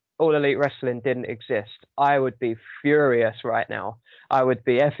All Elite Wrestling didn't exist, I would be furious right now. I would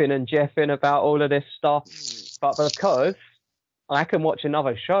be effing and jeffing about all of this stuff. But because I can watch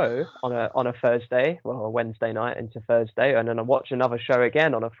another show on a Thursday, well, a Wednesday night into Thursday, and then I watch another show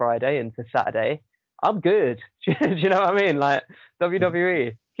again on a Friday into Saturday, I'm good. Do you know what I mean? Like,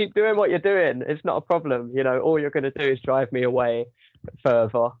 WWE, keep doing what you're doing. It's not a problem. All you're going to do is drive me away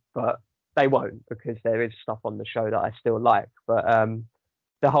further, but they won't, because there is stuff on the show that I still like. But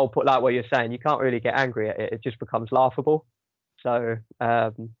the whole point, like what you're saying, you can't really get angry at it. It just becomes laughable. So,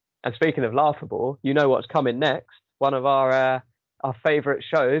 and speaking of laughable, what's coming next? One of our favorite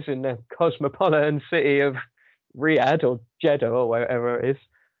shows in the cosmopolitan city of Riyadh or Jeddah or wherever it is.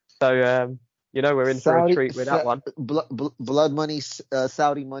 So, we're in for a treat with that one. Blood Money,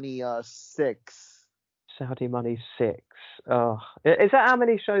 Saudi Money 6. Saudi Money 6. Oh, is that how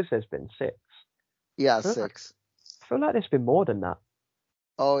many shows there's been? 6? Yeah, 6. I feel like there's been more than that.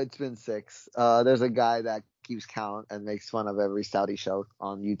 Oh, it's been 6. There's a guy that keeps count and makes fun of every Saudi show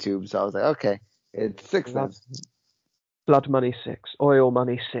on YouTube. So I was like, okay, it's 6 then. Blood Money 6, Oil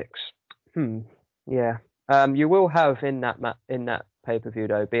Money 6. Yeah. You will have in that pay-per-view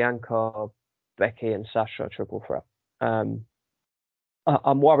though, Bianca, Becky, and Sasha triple threat. I'm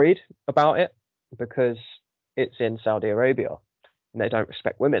worried about it because it's in Saudi Arabia and they don't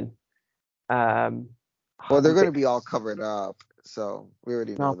respect women. Well, they're going to be all covered up, so we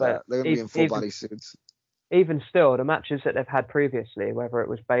already know that. They're going to be in full body suits. Even still, the matches that they've had previously, whether it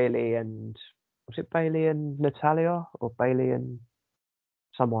was Bayley and Natalia or Bayley and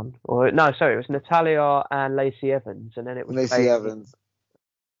someone, or no, sorry, it was Natalia and Lacey Evans, and then it was Lacey Evans.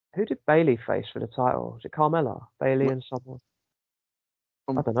 Who did Bayley face for the title? Was it Carmella? Bayley and someone?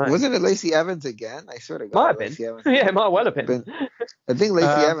 I don't know. Wasn't it Lacey Evans again? I swear to God. Might have been. Lacey Evans. Yeah, it might well have been. I think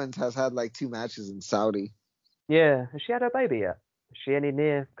Lacey Evans has had like 2 matches in Saudi. Yeah. Has she had her baby yet? Is she any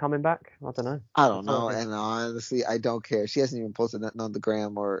near coming back? I don't know. I don't know. And honestly, I don't care. She hasn't even posted nothing on the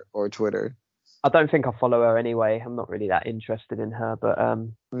gram or Twitter. I don't think I follow her anyway. I'm not really that interested in her, but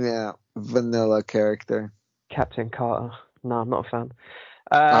yeah, vanilla character. Captain Carter. No, I'm not a fan.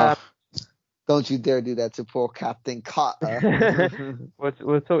 Don't you dare do that to poor Captain Carter.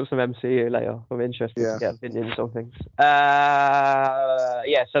 We'll talk some MCU later. I'm interested to get opinions on things. So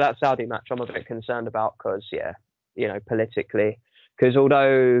that Saudi match I'm a bit concerned about because, politically. Because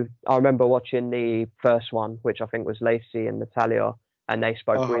although I remember watching the first one, which I think was Lacey and Natalia, and they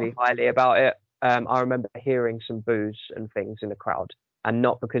spoke really highly about it, I remember hearing some boos and things in the crowd. And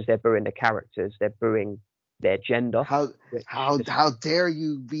not because they're booing the characters, they're booing their gender. How dare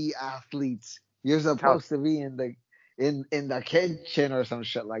you be athletes? You're supposed to be in the kitchen or some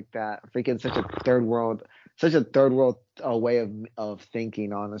shit like that. Freaking such a third world way of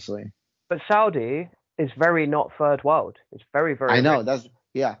thinking, honestly. But Saudi is very not third world. It's very, very. I know rich.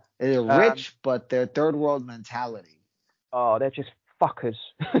 They're rich, but they're third world mentality. Oh, they're just fuckers.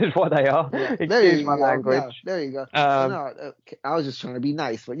 Is what they are. Yeah, Excuse my language. Yeah, there you go. I was just trying to be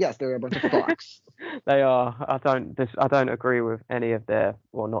nice, but yes, they're a bunch of fucks. They are. I don't agree with any of their,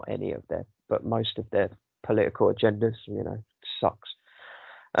 well, not any of their, but most of their political agendas. Sucks.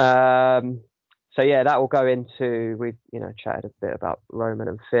 So yeah, that will go into, we chatted a bit about Roman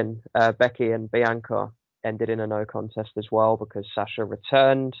and Finn. Becky and Bianca ended in a no contest as well because Sasha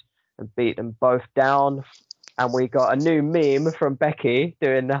returned and beat them both down. And we got a new meme from Becky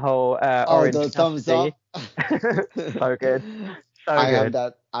doing the whole orange the thumbs up. So good. I have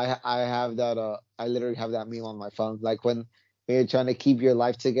that. I literally have that meme on my phone. Like when you're trying to keep your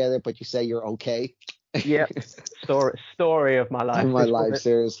life together, but you say you're okay. Yep. Story of my life.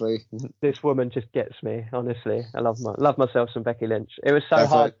 Seriously. This woman just gets me. Honestly, I love myself some Becky Lynch. It was so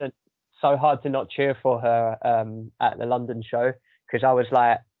hard to not cheer for her at the London show because I was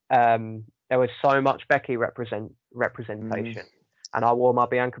like, there was so much Becky representation, and I wore my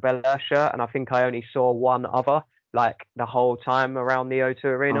Bianca Belair shirt, and I think I only saw one other like the whole time around the O2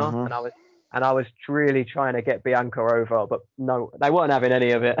 Arena, and I was really trying to get Bianca over, but no, they weren't having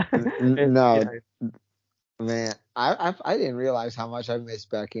any of it. No. Man, I didn't realize how much I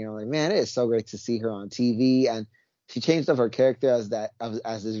missed Becky. I'm like, man, it is so great to see her on TV, and she changed up her character as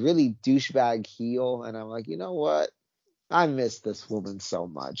this really douchebag heel, and I'm like, you know what? I miss this woman so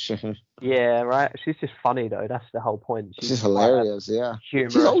much. Yeah, right. She's just funny though. That's the whole point. She's hilarious. Yeah,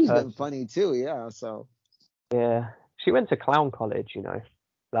 she's always been funny too. Yeah, so. Yeah, she went to clown college.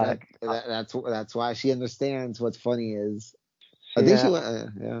 That's why she understands what funny is. I think she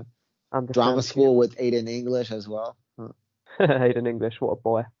went. Drama school with Aiden English as well. Aiden English, what a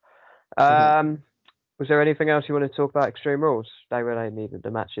boy. Was there anything else you wanted to talk about Extreme Rules? They really needed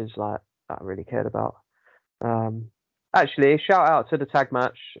the matches that I really cared about. Actually, shout out to the tag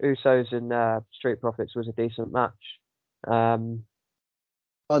match. Usos and Street Profits was a decent match. There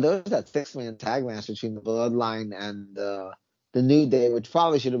was that 6-man tag match between the Bloodline and the New Day, which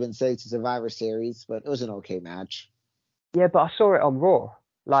probably should have been saved to Survivor Series, but it was an okay match. Yeah, but I saw it on Raw.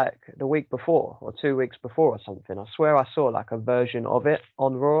 Like the week before or 2 weeks before or something. I swear I saw like a version of it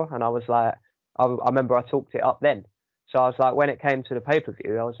on Raw, and I was like, I remember I talked it up then. So I was like, when it came to the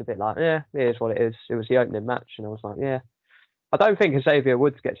pay-per-view, I was a bit like, yeah, it is what it is. It was the opening match, and I was like, yeah. I don't think Xavier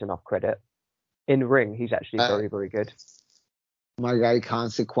Woods gets enough credit. In ring, he's actually very, very good. My guy,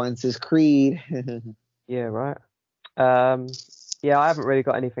 Consequences Creed. Yeah, right. I haven't really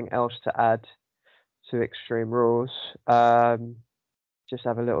got anything else to add to Extreme Rules. Just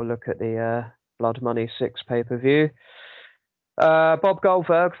have a little look at the Blood Money 6 pay-per-view. Bob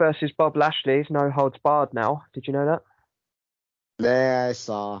Goldberg versus Bob Lashley's no holds barred now. Did you know that? Yeah, I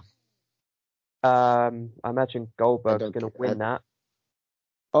saw. I imagine Goldberg's going to win that.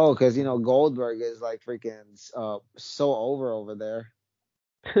 Oh, because Goldberg is like freaking so over there.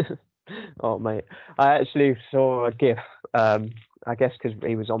 Oh mate, I actually saw a GIF. I guess because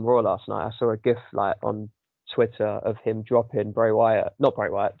he was on Raw last night, I saw a GIF like on Twitter of him dropping Bray Wyatt, not Bray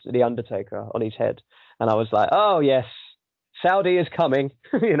Wyatt, the Undertaker on his head, and I was like, oh yes, Saudi is coming.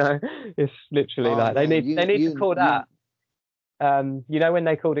 It's literally Oh like they man, need to call that. When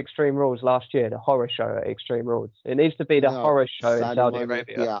they called Extreme Rules last year, the horror show at Extreme Rules, it needs to be the no horror show in Saudi Saudi money,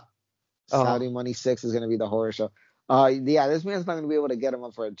 Arabia. yeah, Oh, Saudi Money 6 is gonna be the horror show. Yeah, this man's not gonna be able to get him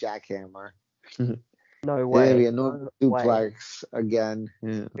up for a jackhammer. no It's gonna be way, a new no way. duplex again.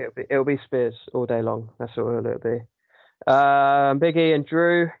 Yeah. It'll be Spears all day long. That's what it'll be. Big E and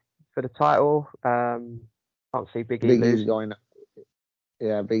Drew for the title. Can't see Big E Big E's losing going.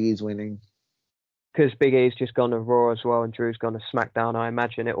 Yeah, Big E's winning. because Big E's just gone to Raw as well, and Drew's gone to SmackDown. I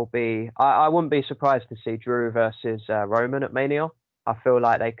imagine it'll be. I wouldn't be surprised to see Drew versus Roman at Mania. I feel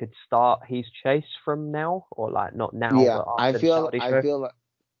like they could start his chase from now, or like not now, Yeah, but after the Saudi I show. feel like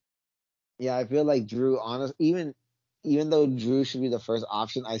yeah, I feel like Drew. Honest, even though Drew should be the first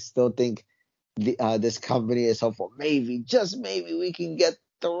option, I still think this company is hopeful. Maybe, just maybe, we can get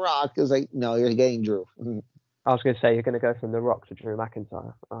The Rock. It's like, no, you're getting Drew. I was going to say you're going to go from The Rock to Drew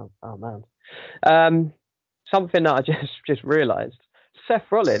McIntyre. Oh man. Something that I just realised. Seth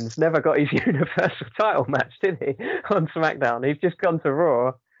Rollins never got his Universal title match, did he? On SmackDown. He's just gone to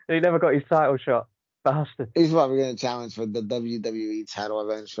Raw and he never got his title shot. Bastard. He's probably going to challenge for the WWE title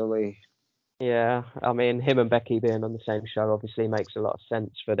eventually. Yeah, I mean, him and Becky being on the same show obviously makes a lot of sense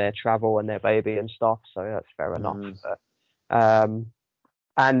for their travel and their baby and stuff, so that's fair enough. But,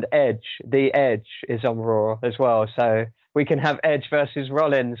 and the Edge is on Raw as well, so we can have Edge versus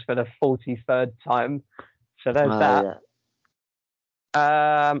Rollins for the 43rd time. So there's that.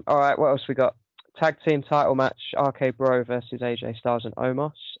 Yeah. All right, what else we got? Tag team title match: RK Bro versus AJ Styles and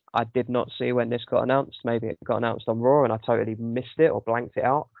Omos. I did not see when this got announced. Maybe it got announced on Raw and I totally missed it or blanked it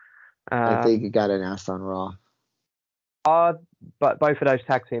out. I think it got announced on Raw. But both of those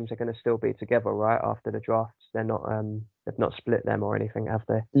tag teams are going to still be together, right? After the drafts, they're not. They've not split them or anything, have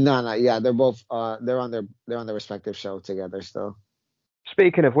they? No. Yeah, they're both. They're on their respective show together still.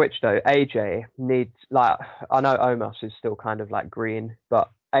 Speaking of which, though, AJ needs I know Omos is still kind of like green, but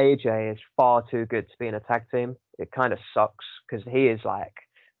AJ is far too good to be in a tag team. It kind of sucks because he is like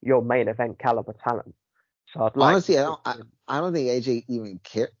your main event caliber talent. So I'd like. Honestly, I don't think AJ even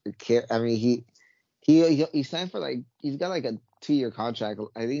care. I mean, he signed for he's got like a 2-year contract.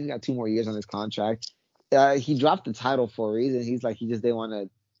 I think he's got 2 more years on his contract. He dropped the title for a reason. He just didn't want to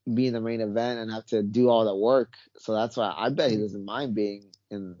be in the main event and have to do all the work. So that's why I bet he doesn't mind being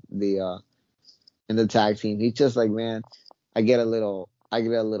in the tag team. He's just like, man, I get a little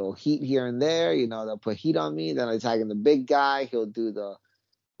heat here and there. They'll put heat on me. Then I tag in the big guy. He'll do the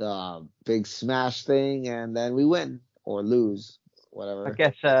big smash thing, and then we win or lose, whatever.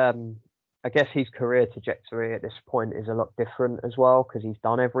 I guess his career trajectory at this point is a lot different as well because he's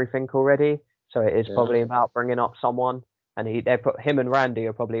done everything already. So it is probably about bringing up someone, and they put him and Randy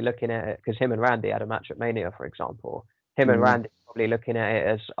are probably looking at it because him and Randy had a match at Mania, for example. Him and Randy are probably looking at it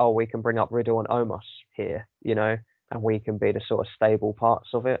as, oh, we can bring up Riddle and Omos here, and we can be the sort of stable parts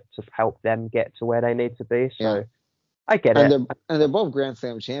of it to help them get to where they need to be. So. Yeah. I get it. They're both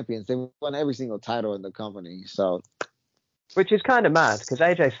Grandslam champions. They won every single title in the company. So, which is kind of mad because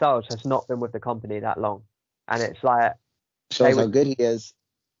AJ Styles has not been with the company that long, and it's like shows how good he is.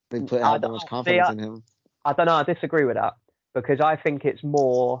 They have that much confidence in him. I don't know. I disagree with that because I think it's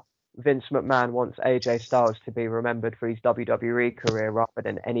more Vince McMahon wants AJ Styles to be remembered for his WWE career rather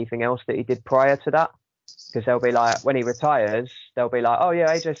than anything else that he did prior to that. Because they'll be like, when he retires, they'll be like, oh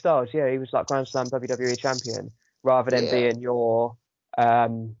yeah, AJ Styles, yeah, he was like Grand Slam WWE champion. Rather than being your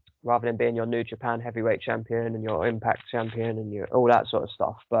New Japan heavyweight champion and your Impact champion and your all that sort of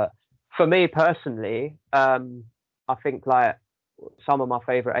stuff. But for me personally, I think like some of my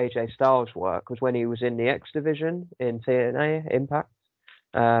favorite AJ Styles work was when he was in the X division in TNA Impact.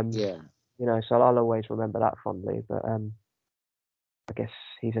 So I'll always remember that fondly. But I guess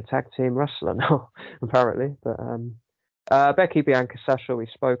he's a tag team wrestler now, apparently. But Becky, Bianca, Sasha, we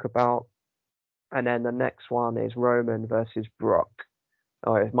spoke about. And then the next one is Roman versus Brock.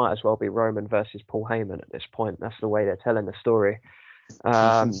 Oh, it might as well be Roman versus Paul Heyman at this point. That's the way they're telling the story.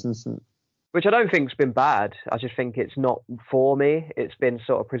 Which I don't think's been bad. I just think it's not for me. It's been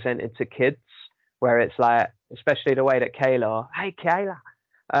sort of presented to kids where it's like, especially the way that Kayla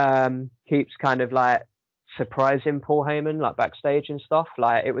keeps kind of like surprising Paul Heyman like backstage and stuff.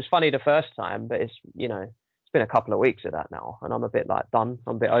 Like it was funny the first time, but it's been a couple of weeks of that now, and I'm a bit like done.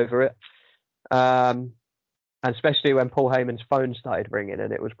 I'm a bit over it. And especially when Paul Heyman's phone started ringing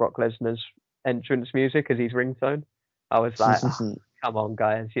and it was Brock Lesnar's entrance music as his ringtone. I was like, oh, come on,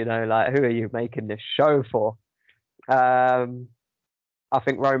 guys, you know, like, who are you making this show for? I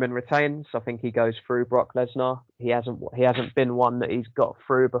think Roman retains. I think he goes through Brock Lesnar. He hasn't been one that he's got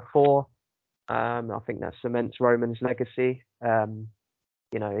through before. I think that cements Roman's legacy.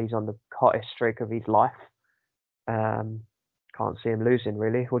 You know, he's on the hottest streak of his life. Can't see him losing,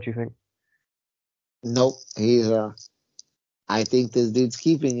 really. What do you think? Nope. I think this dude's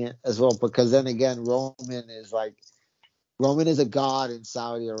keeping it as well, because then again, Roman is a god in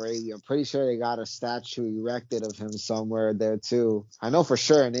Saudi Arabia. I'm pretty sure they got a statue erected of him somewhere there too. I know for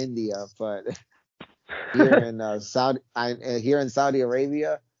sure in India, but here in Saudi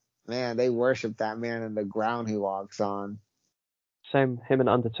Arabia, man, they worship that man in the ground he walks on. Same, him and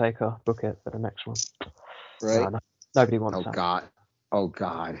Undertaker. Book it for the next one. Right? No, nobody wants that. God. Oh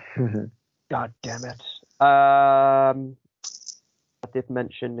God. God damn it. I did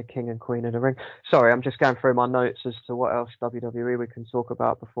mention the King and Queen of the Ring. Sorry, I'm just going through my notes as to what else WWE we can talk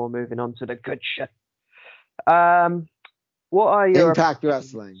about before moving on to the good shit. What are your Impact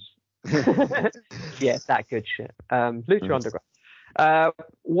Wrestling? Yeah, that good shit. Lucha Underground.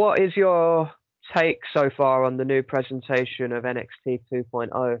 What is your take so far on the new presentation of NXT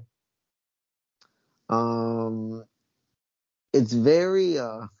 2.0? It's very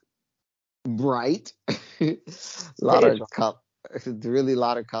bright. Really a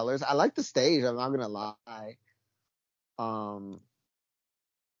lot of colors. I like the stage, I'm not gonna lie. I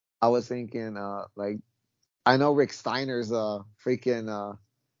was thinking like, I know Rick Steiner's freaking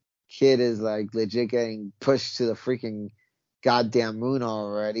kid is like legit getting pushed to the freaking goddamn moon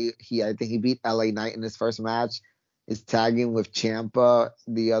already. I think he beat LA Knight in his first match. Is tagging with Ciampa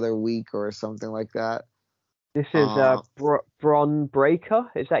the other week or something like that. This is Bron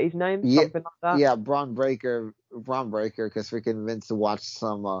Breakker. Is that his name? Yeah, something like that? Yeah, Bron Breakker, because freaking Vince watched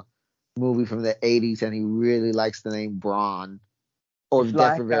some movie from the 80s and he really likes the name Braun, or it's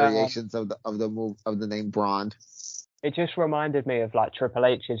different variations of the name Braun. It just reminded me of like Triple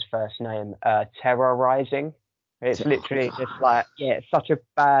H's first name, Terrorizing. It's literally just like, yeah, it's such a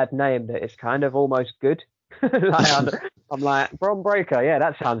bad name that it's kind of almost good. I'm like, Bron Breakker, yeah,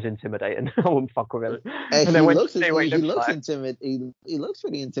 that sounds intimidating. I wouldn't fuck with him. And then he looks intimidating. He looks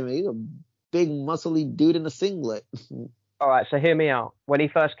pretty intimidating. He's a big, muscly dude in a singlet. All right, so hear me out. When he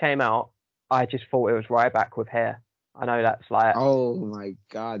first came out, I just thought it was Ryback with hair. I know that's like... Oh, my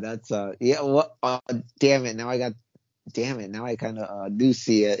God. That's... yeah, what? Damn it. Now I kind of do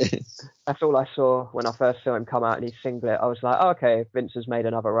see it. That's all I saw when I first saw him come out in his singlet. I was like, oh, okay, Vince has made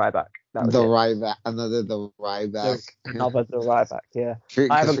another Ryback. Ryback. Another the Ryback. Another the Ryback, yeah.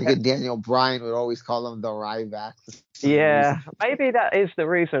 Freaking Daniel Bryan would always call him the Ryback. Yeah, maybe that is the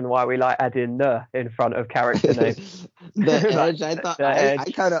reason why we like adding the in front of character names. The Edge, I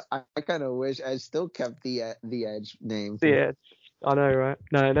kind of wish Edge still kept the Edge name. The Edge. I know, right?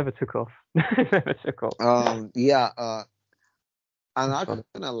 No, it never took off. Never took off. Yeah. I'm not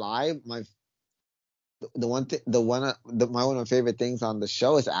gonna lie. One of my favorite things on the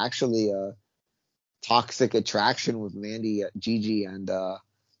show is actually Toxic Attraction with Mandy, Gigi, and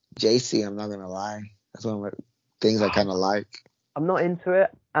JC. I'm not gonna lie. That's one of my things I kind of like. I'm not into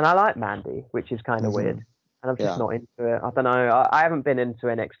it, and I like Mandy, which is kind of weird. And I'm just not into it. I don't know. I haven't been into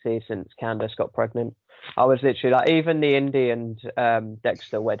NXT since Candice got pregnant. I was literally like, even the Indy and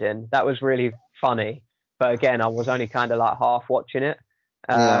Dexter wedding, that was really funny. But again, I was only kind of like half watching it.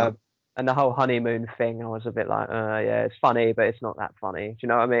 And the whole honeymoon thing, I was a bit like, yeah, it's funny, but it's not that funny. Do you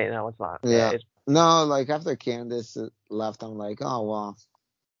know what I mean? And I was like, no, like after Candice left, I'm like, oh, well,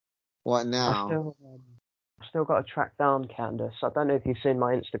 what now? I've still got to track down Candice. I don't know if you've seen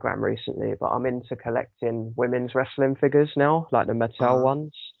my Instagram recently, but I'm into collecting women's wrestling figures now, like the Mattel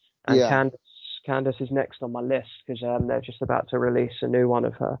ones. And Candice is next on my list because they're just about to release a new one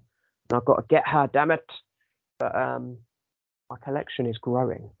of her. And I've got to get her, damn it. But my collection is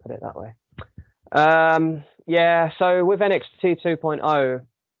growing, put it that way. So with NXT 2.0,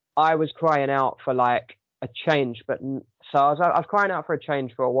 I was crying out for like a change. But so I was crying out for a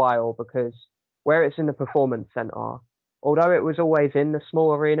change for a while because where it's in the Performance Center, although it was always in the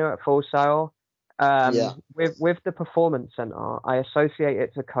small arena at Full Sail, with the Performance Center, I associate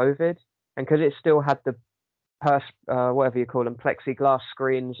it to COVID. And because it still had the whatever you call them, plexiglass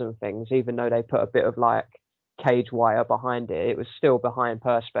screens and things, even though they put a bit of like cage wire behind it, it was still behind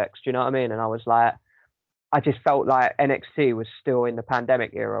perspex. Do you know what I mean? And I was like, I just felt like NXT was still in the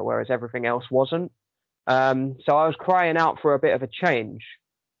pandemic era, whereas everything else wasn't. So I was crying out for a bit of a change,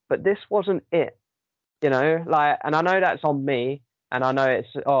 but this wasn't it, you know, like, and I know that's on me, and I know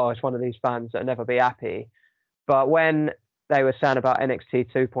it's one of these fans that'll never be happy, But when they were saying about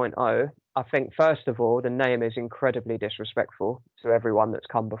NXT 2.0, I think first of all the name is incredibly disrespectful to everyone that's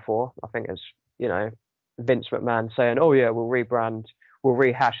come before. I think it's, you know, Vince McMahon saying, "Oh yeah, we'll rebrand, we'll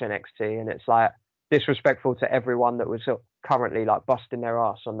rehash NXT," and it's like disrespectful to everyone that was currently like busting their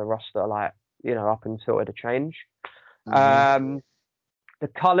ass on the roster, like, you know, up until the change. Mm-hmm. The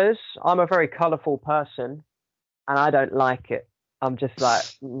colors, I'm a very colorful person, and I don't like it. I'm just like,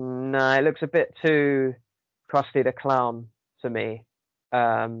 nah, it looks a bit too Krusty the Clown to me.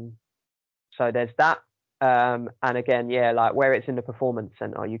 So there's that. And again, yeah, like where it's in the performance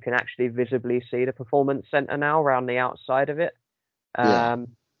center, you can actually visibly see the performance center now around the outside of it. Yeah.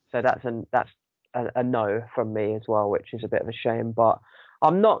 So that's a no from me as well, which is a bit of a shame. But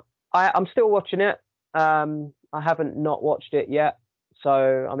I'm still watching it. I haven't not watched it yet, so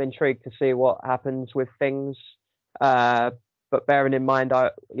I'm intrigued to see what happens with things. But bearing in mind,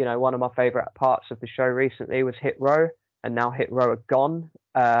 one of my favorite parts of the show recently was Hit Row, and now Hit Row are gone.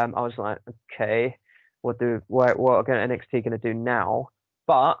 I was like, okay, what are NXT going to do now?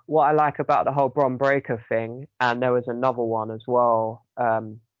 But what I like about the whole Bron Breakker thing, and there was another one as well,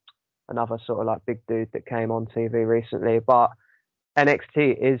 another sort of like big dude that came on TV recently, but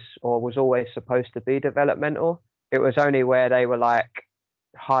NXT is or was always supposed to be developmental. It was only where they were like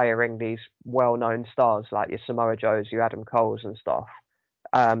hiring these well-known stars like your Samoa Joes, your Adam Coles and stuff,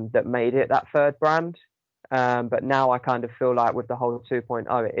 that made it that third brand. But now I kind of feel like with the whole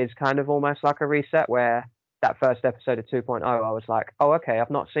 2.0, it is kind of almost like a reset where that first episode of 2.0, I was like, oh, okay, I've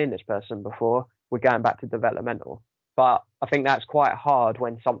not seen this person before. We're going back to developmental. But I think that's quite hard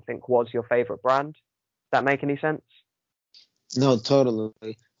when something was your favorite brand. Does that make any sense? No,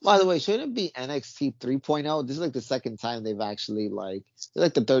 totally. By the way, shouldn't it be NXT 3.0? This is like the second time they've actually like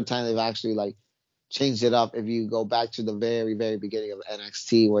the third time they've actually like changed it up. If you go back to the very, very beginning of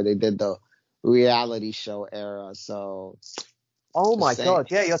NXT where they did the reality show era. So, Oh just my saying, God,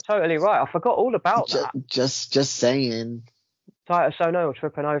 yeah, you're totally right. I forgot all about that. just saying. Titus O'Neil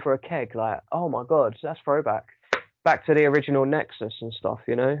tripping over a keg, like, oh my God, that's throwback. Back to the original Nexus and stuff,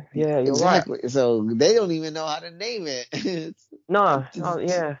 you know? Yeah, you're right. Exactly. So they don't even know how to name it. No, oh,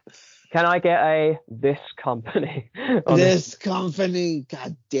 yeah. Can I get this company on this? This company,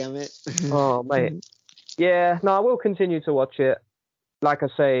 god damn it. Oh, mate. Yeah, no, I will continue to watch it. Like I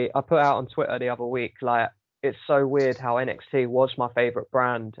say, I put out on Twitter the other week, like, it's so weird how NXT was my favorite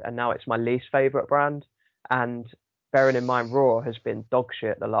brand and now it's my least favorite brand. And bearing in mind, Raw has been dog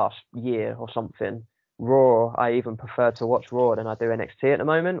shit the last year or something. Raw, I even prefer to watch Raw than I do NXT at the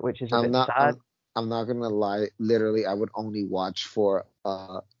moment, which is a bit sad. I'm not gonna lie. Literally, I would only watch for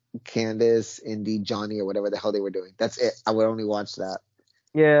Candace, Indy, Johnny, or whatever the hell they were doing. That's it. I would only watch that.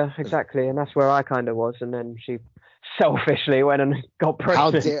 Yeah, exactly, and that's where I kind of was, and then she selfishly went and got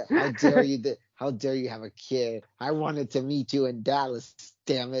pregnant. How dare you have a kid? I wanted to meet you in Dallas,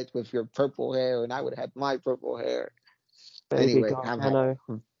 damn it, with your purple hair, and I would have had my purple hair. Baby Anyway, Gargano.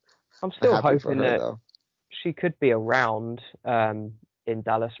 I'm I'm still happy for hoping her that though. she could be around in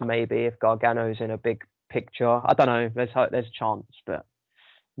Dallas, maybe if Gargano's in a big picture. I don't know. There's a chance, but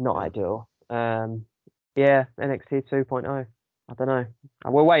not ideal. Yeah, NXT 2.0. I don't know.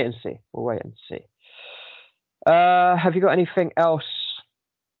 We'll wait and see. Have you got anything else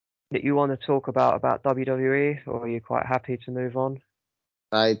that you want to talk about WWE, or are you quite happy to move on?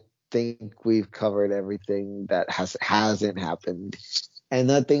 I think we've covered everything that hasn't happened, and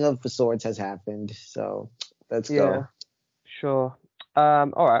nothing of the sorts has happened. So let's go. Sure.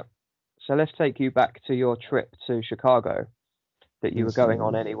 All right. So let's take you back to your trip to Chicago that you were going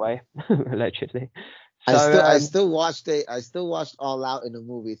on anyway, allegedly. So, I still watched it. I still watched All Out in a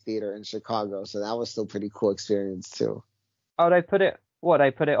movie theater in Chicago, so that was still pretty cool experience too. Oh, they put it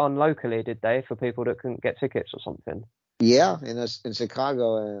on locally, did they, for people that couldn't get tickets or something? Yeah, in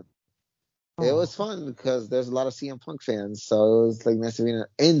Chicago, and it was fun because there's a lot of CM Punk fans, so it was like nice to be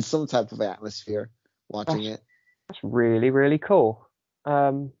in some type of atmosphere watching it. That's really, really cool.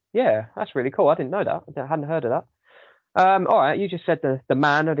 Yeah, that's really cool. I didn't know that. I hadn't heard of that. All right, you just said the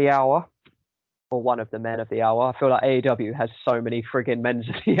man of the hour, or one of the men of the hour. I feel like AEW has so many friggin' men's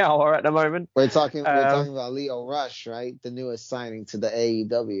of the hour at the moment. We're talking about Leo Rush, right? The newest signing to the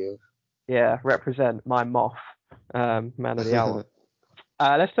AEW. Yeah, represent my moth, man of the hour.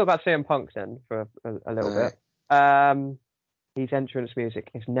 Let's talk about CM Punk then for a little bit. His entrance music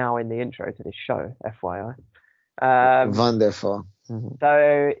is now in the intro to this show, FYI. Wonderful.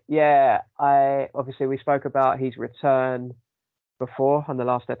 So yeah, we spoke about his return before on the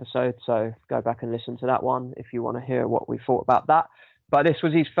last episode, so go back and listen to that one if you want to hear what we thought about that. But this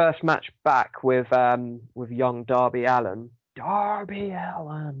was his first match back with young Darby Allin. At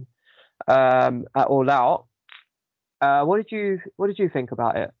All Out. What did you think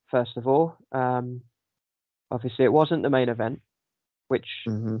about it? First of all, obviously it wasn't the main event, which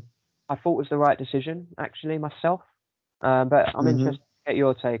Mm-hmm. I thought was the right decision actually myself. But I'm Mm-hmm. interested to get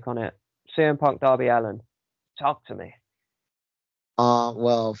your take on it. CM Punk, Darby Allin, talk to me.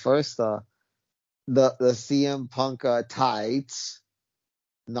 Well, first, the CM Punk tights.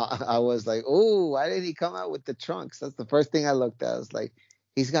 Not, I was like, oh, why did he come out with the trunks? That's the first thing I looked at. I was like,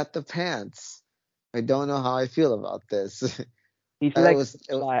 he's got the pants. I don't know how I feel about this. His it legs was,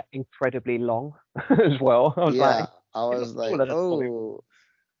 look like incredibly long as well. I was yeah. like, I he was looks like, taller than Bobby. oh,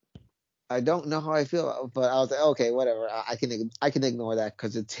 I don't know how I feel, but I was like, okay, whatever. I can ignore that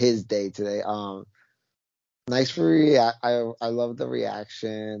because it's his day today. Nice for I love the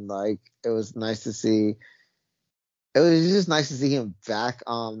reaction. Like it was nice to see. It was just nice to see him back.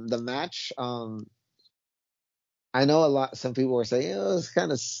 The match. I know a lot. Some people were saying it was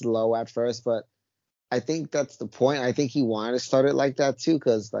kind of slow at first, but I think that's the point. I think he wanted to start it like that too,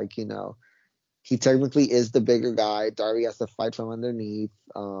 because like he technically is the bigger guy. Darby has to fight from underneath.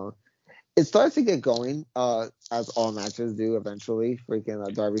 It starts to get going, as all matches do eventually.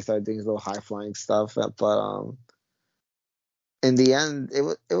 Freaking Darby started doing his little high flying stuff, but in the end, it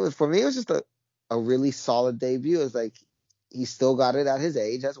was for me. It was just a really solid debut. It was like he still got it at his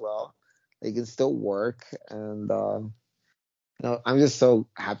age as well. He can still work, and I'm just so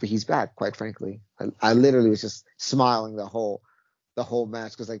happy he's back. Quite frankly, I literally was just smiling the whole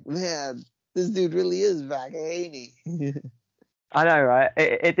match because like, man, this dude really is back, ain't he? I know, right?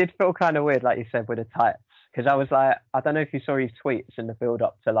 It did feel kind of weird, like you said, with the tights. Because I was like, I don't know if you saw his tweets in the build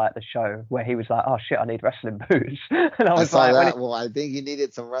up to like the show where he was like, "Oh shit, I need wrestling boots," and I I was saw like, that. Well, I think he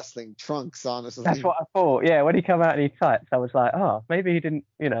needed some wrestling trunks, that's honestly. what I thought. Yeah, when he came out in his tights, I was like, oh, maybe he didn't,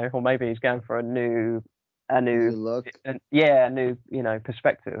 or maybe he's going for a new, New look. yeah, a new,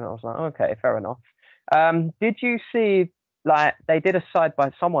 perspective. And I was like, okay, fair enough. Did you see like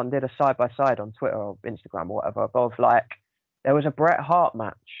someone did a side by side on Twitter or Instagram or whatever of like there was a Bret Hart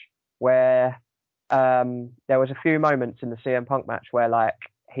match where there was a few moments in the CM Punk match where like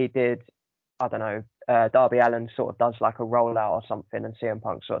he did, I don't know, Darby Allin sort of does like a rollout or something, and CM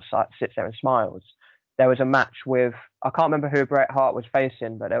Punk sort of sits there and smiles. There was a match with I can't remember who Bret Hart was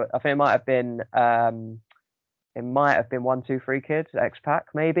facing, but I think it might have been 1, 2, 3 Kids X Pac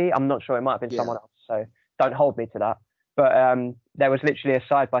maybe. I'm not sure. It might have been Yeah. someone else. So don't hold me to that. But there was literally a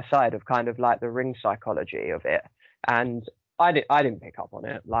side by side of kind of like the ring psychology of it, and I didn't pick up on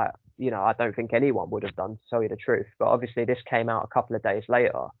it. Like I don't think anyone would have done, to tell you the truth. But obviously this came out a couple of days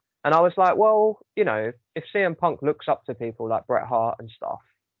later. And I was like, well, if CM Punk looks up to people like Bret Hart and stuff,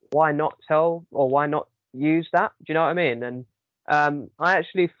 why not tell or why not use that? Do you know what I mean? And I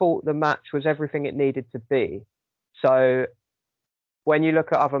actually thought the match was everything it needed to be. So when you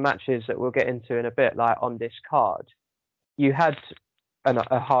look at other matches that we'll get into in a bit, like on this card, you had a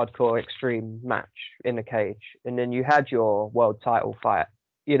hardcore extreme match in the cage, and then you had your world title fight,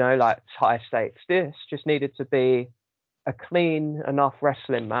 like high stakes. This just needed to be a clean enough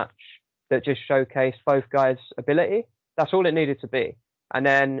wrestling match that just showcased both guys' ability. That's all it needed to be. And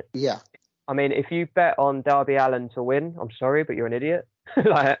then, Yeah. I mean, if you bet on Darby Allin to win, I'm sorry, but you're an idiot.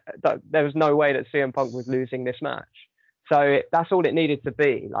 Like, there was no way that CM Punk was losing this match. So that's all it needed to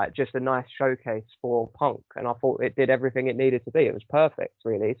be, like just a nice showcase for Punk. And I thought it did everything it needed to be. It was perfect,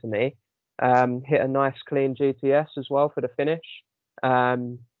 really, to me. Hit a nice clean GTS as well for the finish.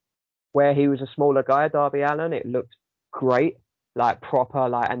 Where he was a smaller guy, Darby Allin, it looked great, like proper,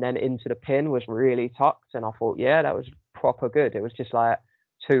 like, and then into the pin was really tucked. And I thought, yeah, that was proper good. It was just like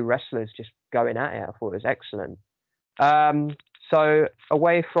two wrestlers just going at it. I thought it was excellent. So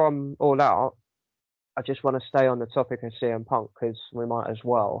away from All Out, I just want to stay on the topic of CM Punk because we might as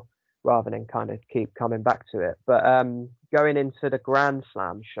well, rather than kind of keep coming back to it. But going into the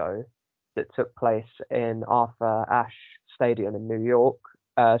Grandslam show that took place in Arthur Ashe Stadium in New York,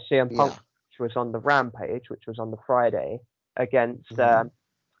 CM Punk was on the Rampage, which was on the Friday, against, I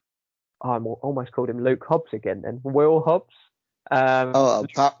almost called him Luke Hobbs again then, Will Hobbs.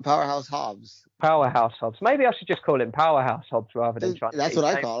 Powerhouse Hobbs. Powerhouse Hobbs. Maybe I should just call him Powerhouse Hobbs rather than trying to That's what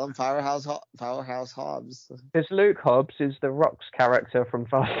I call him, Powerhouse Hobbs. Because Luke Hobbs is the Rock's character from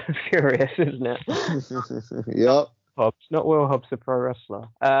Fast and Furious, isn't it? Yep. Hobbs, not Will Hobbs, the pro wrestler.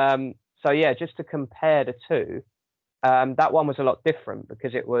 So yeah, just to compare the two, that one was a lot different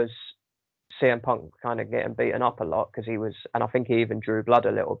because it was CM Punk kind of getting beaten up a lot because he was, and I think he even drew blood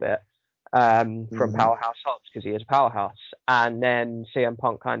a little bit from Powerhouse Hobbs because he is Powerhouse. And then CM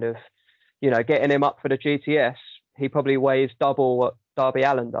Punk kind of, getting him up for the GTS. He probably weighs double what Darby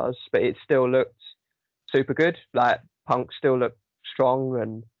Allin does, but it still looked super good. Like Punk still looked strong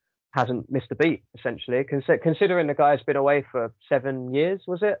and hasn't missed a beat, essentially, considering the guy's been away for 7 years,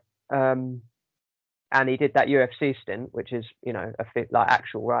 was it? And he did that UFC stint, which is, like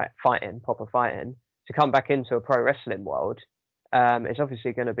actual proper fighting. To come back into a pro wrestling world, it's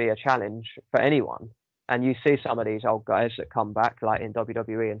obviously going to be a challenge for anyone. And you see some of these old guys that come back, like in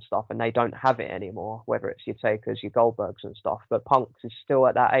WWE and stuff, and they don't have it anymore, whether it's your Takers, your Goldbergs and stuff. But Punk's is still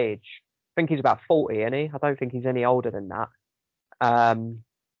at that age. I think he's about 40, isn't he? I don't think he's any older than that.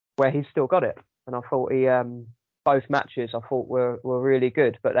 Where he's still got it. And I thought both matches I thought were really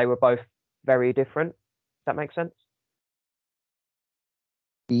good, but they were both very different. Does that make sense?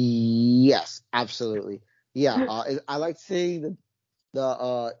 Yes, absolutely. Yeah, I like seeing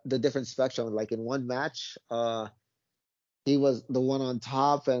the different spectrum. Like in one match, he was the one on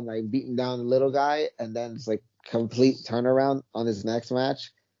top and like beating down the little guy, and then it's like complete turnaround on his next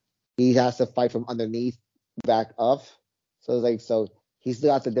match. He has to fight from underneath back up. So it's like, so he's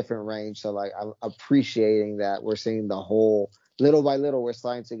still got the different range. So like I'm appreciating that we're seeing the whole, little by little, we're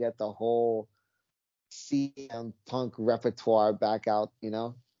starting to get the whole CM Punk repertoire back out,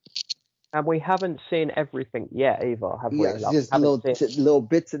 And we haven't seen everything yet either, have we? Yeah, it's just little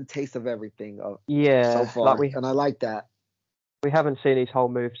bits and tastes of everything so far, and I like that. We haven't seen his whole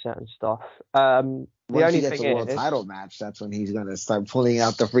moveset and stuff. Once he gets a world title match, that's when he's going to start pulling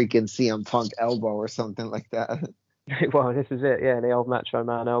out the freaking CM Punk elbow or something like that. Well, this is it, yeah, the old Macho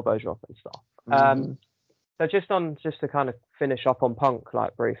Man elbow drop and stuff. Mm-hmm. So just to kind of finish up on Punk,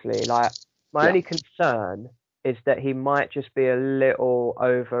 like briefly, like my only concern is that he might just be a little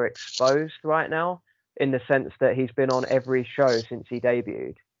overexposed right now, in the sense that he's been on every show since he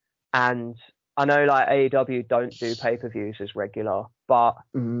debuted. And I know like AEW don't do pay-per-views as regular, but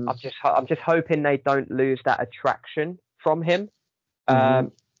I'm just hoping they don't lose that attraction from him.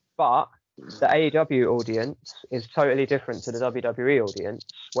 But the AEW audience is totally different to the WWE audience,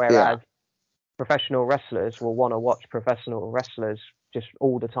 whereas professional wrestlers will want to watch professional wrestlers just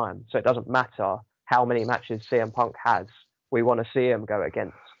all the time. So it doesn't matter how many matches CM Punk has. We want to see him go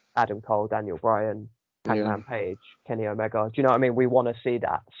against Adam Cole, Daniel Bryan, Hangman Page, Kenny Omega. Do you know what I mean? We want to see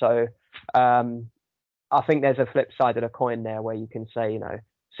that. So I think there's a flip side of the coin there, where you can say,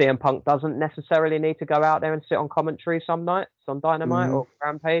 CM Punk doesn't necessarily need to go out there and sit on commentary some nights on Dynamite or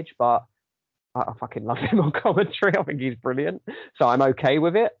Rampage, but I fucking love him on commentary. I think he's brilliant. So I'm okay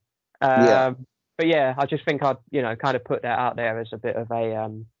with it. But yeah, I just think I'd, kind of put that out there as a bit of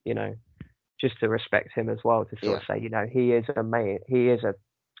a, just to respect him as well, to sort of say, he is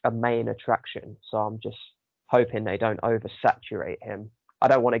a main attraction. So I'm just hoping they don't oversaturate him. I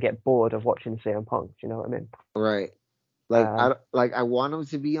don't want to get bored of watching CM Punk. Do you know what I mean? Right. I want him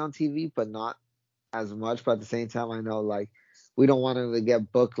to be on TV, but not as much. But at the same time, I know like we don't want him to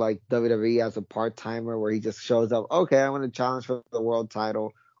get booked like WWE as a part timer, where he just shows up. Okay, I want to challenge for the world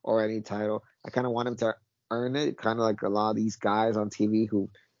title or any title. I kind of want him to earn it, kind of like a lot of these guys on TV who've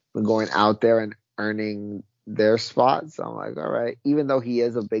been going out there and earning their spot. So I'm like, all right, even though he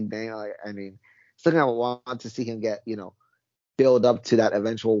is a big name, still gonna want to see him get, build up to that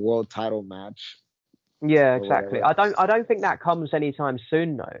eventual world title match. Yeah, exactly. I don't think that comes anytime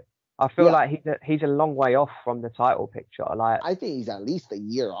soon, though. I feel like he's a long way off from the title picture. Like, I think he's at least a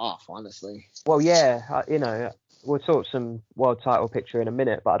year off, honestly. Well, yeah, we'll talk some world title picture in a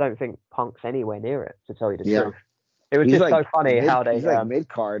minute, but I don't think Punk's anywhere near it, to tell you the truth. It was just so funny how they... He's like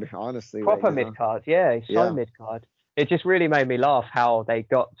mid-card, honestly. Proper right mid-card, yeah. He's so mid-card. It just really made me laugh how they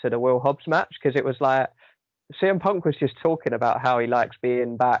got to the Will Hobbs match, because it was like CM Punk was just talking about how he likes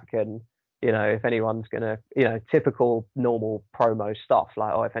being back, and, if anyone's going to, typical normal promo stuff,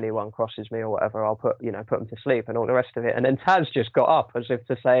 like, if anyone crosses me or whatever, I'll put them to sleep and all the rest of it. And then Taz just got up as if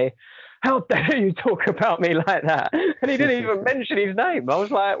to say, how dare you talk about me like that? And he didn't even mention his name. I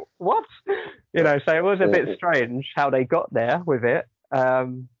was like, what? So it was a bit strange how they got there with it.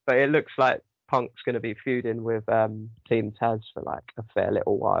 But it looks like Punk's going to be feuding with Team Taz for like a fair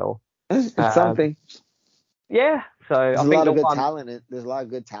little while. It's something. Yeah. So there's a lot of good talent. There's a lot of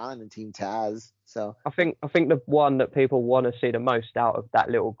good talent in Team Taz. So I think the one that people want to see the most out of that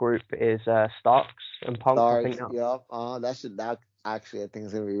little group is Starks and Punk. That actually, I think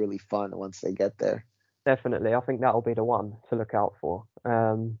is going to be really fun once they get there. Definitely. I think that'll be the one to look out for.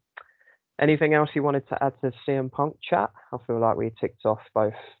 Anything else you wanted to add to CM Punk chat? I feel like we ticked off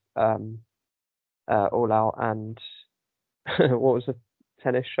both All Out and what was the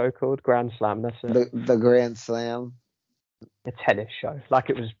tennis show called? Grandslam. That's it. The Grandslam. A tennis show.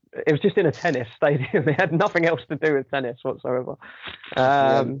 Like it was just in a tennis stadium. It had nothing else to do with tennis whatsoever.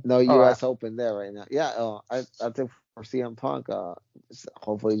 No US Open there right now. Yeah, I think for CM Punk,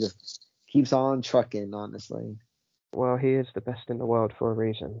 hopefully just keeps on trucking, honestly. Well, he is the best in the world for a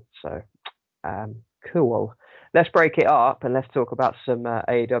reason. So, cool. Let's break it up and let's talk about some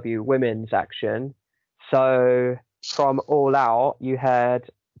AEW women's action. So, from All Out, you had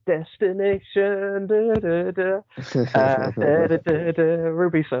Destination, da, da, da,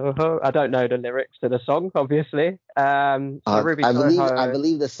 Ruby Soho. I don't know the lyrics to the song, obviously. So Ruby I Soho.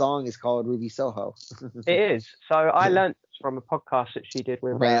 believe the song is called Ruby Soho. It is. So I learnt from a podcast that she did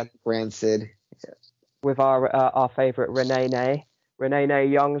Rancid. with our favorite Renee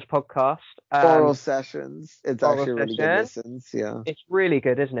Young's podcast. Oral Sessions. It's Oral actually really good listens. Yeah. It's really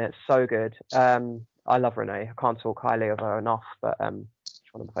good, isn't it? It's so good. I love Renee. I can't talk highly of her enough, but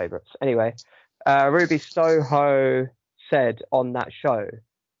she's one of my favorites. Anyway, Ruby Soho said on that show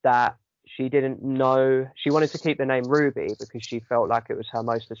that she didn't know, she wanted to keep the name Ruby because she felt like it was her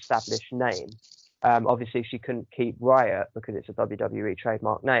most established name. Obviously, she couldn't keep Riot because it's a WWE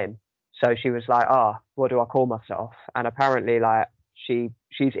trademark name. So she was like, what do I call myself? And apparently, like, she's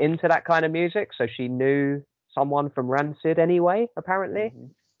into that kind of music, so she knew someone from Rancid anyway, apparently. Mm-hmm.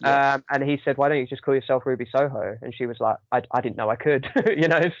 Yeah. And he said, why don't you just call yourself Ruby Soho? And she was like, I didn't know I could, you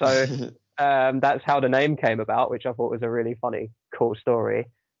know? So that's how the name came about, which I thought was a really funny, cool story.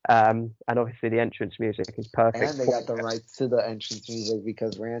 And obviously the entrance music is perfect. And they got the rights to the entrance music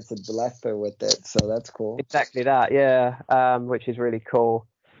because Rancid blessed her with it, so that's cool. Exactly that, yeah, which is really cool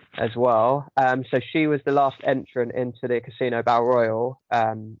as well. So she was the last entrant into the Casino Battle Royal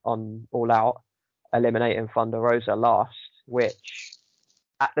on All Out, eliminating Thunder Rosa last, which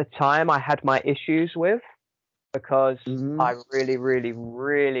at the time I had my issues with because I really, really,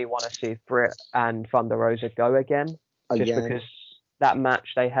 really want to see Britt and Thunder Rosa go again. Just because that match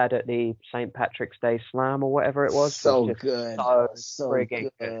they had at the St. Patrick's Day Slam or whatever it was. So was good. So frigging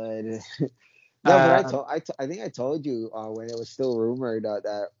good. No, but I think I told you when it was still rumored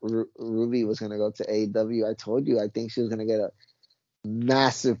that Ruby was going to go to AEW. I told you I think she was going to get a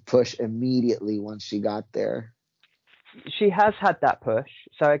massive push immediately once she got there. She has had that push.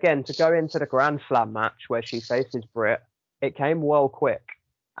 So again, to go into the Grand Slam match where she faces Britt, it came well quick.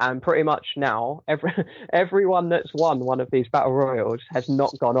 And pretty much now, everyone that's won one of these battle royals has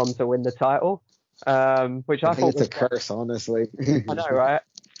not gone on to win the title, which I thought it's a curse, honestly. I know, right?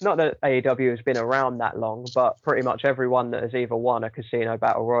 Not that AEW has been around that long, but pretty much everyone that has either won a casino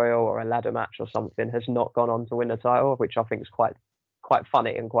battle royal or a ladder match or something has not gone on to win the title, which I think is quite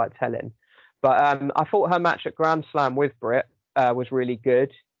funny and quite telling. But I thought her match at Grand Slam with Britt was really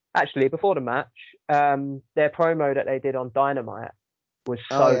good. Actually, before the match, their promo that they did on Dynamite was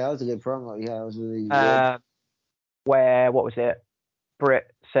so... that was a good promo. Yeah, it was really good. Where, what was it?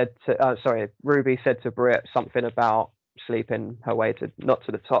 Ruby said to Britt something about sleeping her way to, not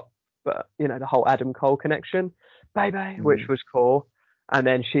to the top, but, you know, the whole Adam Cole connection, baby, which was cool. And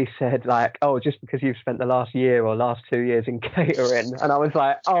then she said, like, just because you've spent the last year or last 2 years in catering. And I was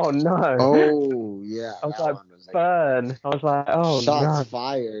like, oh, no. Oh, yeah. I was like, burn. I was like, oh, shots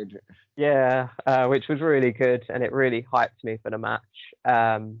fired. Yeah, which was really good. And it really hyped me for the match.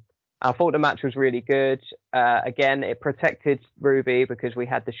 I thought the match was really good. Again, it protected Ruby because we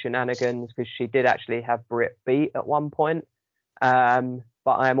had the shenanigans, because she did actually have Britt beat at one point. But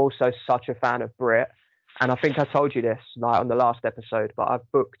I am also such a fan of Britt. And I think I told you this like on the last episode, but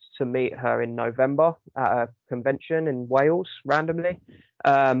I've booked to meet her in November at a convention in Wales randomly.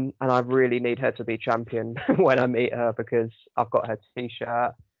 And I really need her to be champion when I meet her because I've got her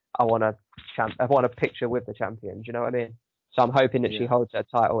t-shirt. I want a picture with the champion. Do you know what I mean? So I'm hoping that she holds her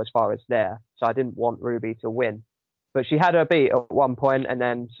title as far as there. So I didn't want Ruby to win. But she had her beat at one point, and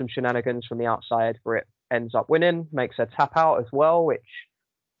then some shenanigans from the outside. Britt ends up winning, makes her tap out as well, which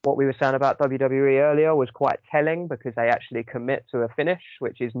what we were saying about WWE earlier was quite telling because they actually commit to a finish,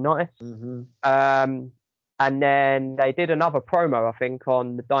 which is nice. And then they did another promo, I think,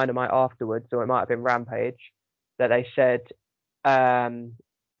 on the Dynamite afterwards, or it might have been Rampage, that they said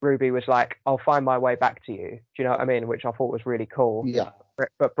Ruby was like, I'll find my way back to you. Do you know what I mean? Which I thought was really cool. Yeah.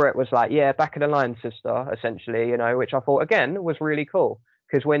 But Britt was like, yeah, back of the line, sister, essentially, you know, which I thought, again, was really cool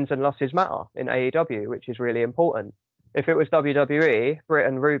because wins and losses matter in AEW, which is really important. If it was WWE, Britt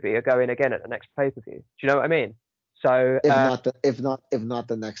and Ruby are going again at the next pay-per-view. Do you know what I mean? So if not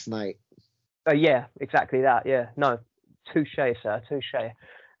the next night. Yeah, exactly that. Yeah, no, touche, sir, touche.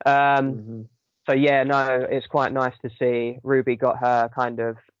 So yeah, no, it's quite nice to see Ruby got her kind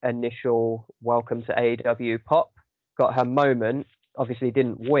of initial welcome to AEW pop, got her moment. Obviously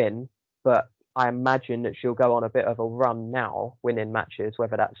didn't win, but I imagine that she'll go on a bit of a run now, winning matches,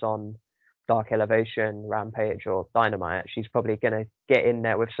 whether that's on Dark Elevation, Rampage, or Dynamite. She's probably going to get in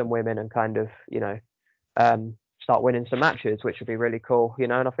there with some women and kind of, you know, start winning some matches, which would be really cool, you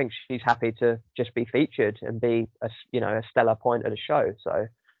know. And I think she's happy to just be featured and be a stellar point of the show. So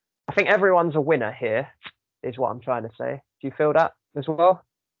I think everyone's a winner here, is what I'm trying to say. Do you feel that as well?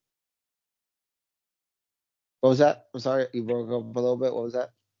 What was that? I'm sorry, you broke up a little bit. What was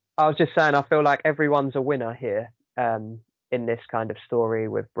that? I was just saying, I feel like everyone's a winner here, in this kind of story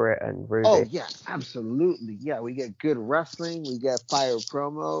with Britt and Ruby. Oh yeah, absolutely. Yeah, we get good wrestling, we get fire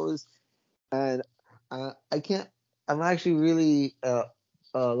promos, and I'm actually really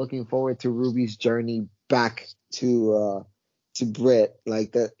looking forward to Ruby's journey back to Britt.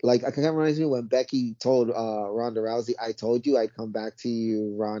 Like that, like I kind of reminds me when Becky told Ronda Rousey, "I told you I'd come back to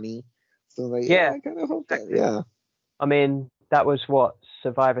you, Ronnie." So like, yeah, I kind of hope that. Yeah. I mean, that was what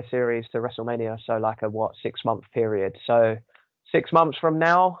Survivor Series to WrestleMania, so like a 6-month period. So 6 months from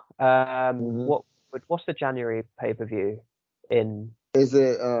now, what's the January pay-per-view in? Is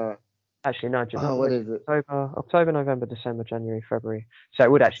it actually no? what is it? October, November, December, January, February. So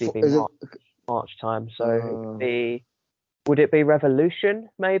it would actually be March time. So would it be Revolution?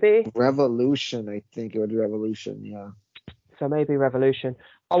 Maybe Revolution. I think it would be Revolution. Yeah. So maybe Revolution.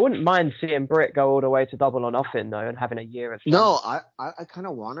 I wouldn't mind seeing Britt go all the way to Double or Nothing though, and having a year of. No, I kind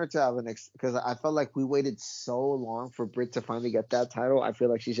of want her to have because I felt like we waited so long for Britt to finally get that title. I feel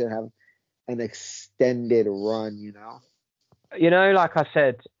like she should have an extended run, you know. You know, like I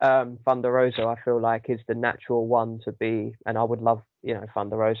said, Thunder Rosa, I feel like is the natural one to be, and I would love, you know,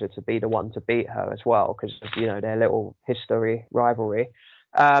 Thunder Rosa to be the one to beat her as well, because you know their little history rivalry.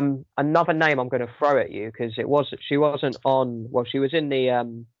 Another name I'm going to throw at you because she wasn't on. Well, she was in the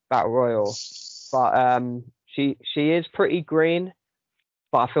Battle Royal, but she is pretty green.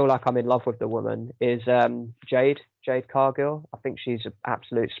 But I feel like I'm in love with the woman. Is Jade Cargill? I think she's an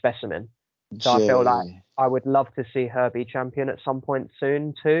absolute specimen. So I feel like I would love to see her be champion at some point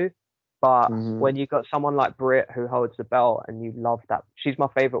soon too. But when you got someone like Britt who holds the belt and you love that, she's my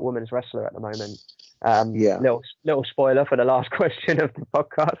favorite women's wrestler at the moment. Little spoiler for the last question of the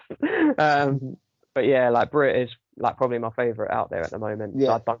podcast. But yeah, like Britt is like probably my favorite out there at the moment. Yeah,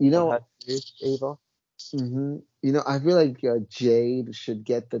 so I don't want her to either. You know, I feel like Jade should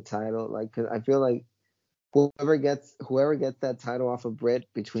get the title. Like, cause I feel like whoever gets that title off of Britt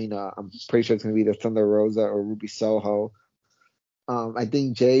between I'm pretty sure it's gonna be the Thunder Rosa or Ruby Soho. I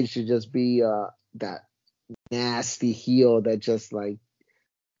think Jade should just be that nasty heel that just like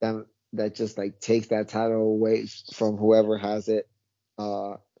takes that title away from whoever has it,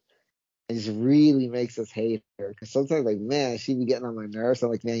 and just really makes us hate her. Because sometimes, like, man, she be getting on my nerves.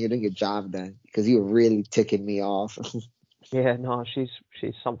 I'm like, man, you're doing your job then, because you were really ticking me off. Yeah, no, she's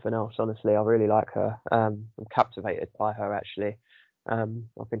something else. Honestly, I really like her. I'm captivated by her actually. I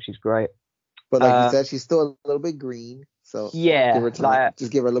think she's great. But like you said, she's still a little bit green. So yeah, give her time.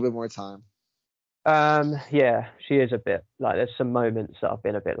 Just give her a little bit more time. Yeah, she is a bit like there's some moments that I've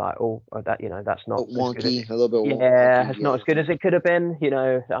been a bit like, oh, that that's not wonky, a little bit wonky. Yeah, it's not as good as it could have been,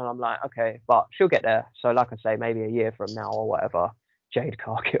 and I'm like, okay, but she'll get there. So like I say, maybe a year from now or whatever, Jade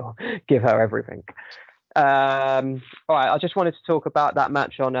Cargill, give her everything. All right, I just wanted to talk about that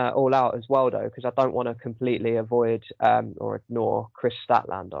match on All Out as well, though, because I don't want to completely avoid or ignore Chris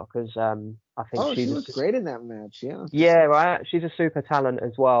Statlander, because I think she was great in that match. Yeah, right. She's a super talent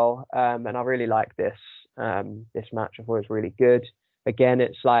as well, and I really like this match. I thought it was really good. Again,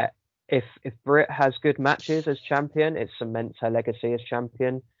 it's like if Britt has good matches as champion, it cements her legacy as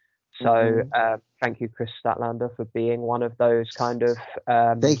champion. So thank you, Chris Statlander, for being one of those kind of.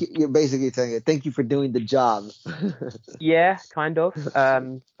 Thank you. You're basically saying it. Thank you for doing the job. Yeah, kind of.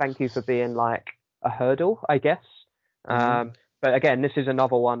 Thank you for being like a hurdle, I guess. But again, this is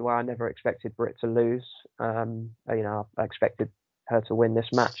another one where I never expected Britt to lose. I expected her to win this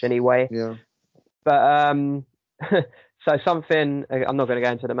match anyway. Yeah. But so something, I'm not going to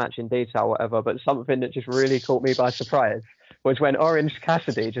go into the match in detail or whatever, but something that just really caught me by surprise was when Orange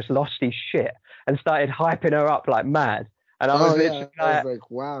Cassidy just lost his shit and started hyping her up like mad. And I was like,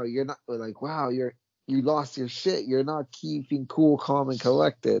 wow, you're not like, wow, you lost your shit. You're not keeping cool, calm, and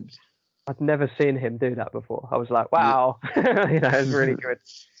collected. I'd never seen him do that before. I was like, wow, it was really good.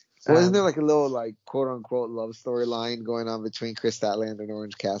 Wasn't there like a little like quote unquote love storyline going on between Chris Statlander and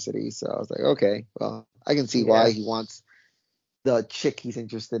Orange Cassidy? So I was like, okay, well, I can see why he wants the chick he's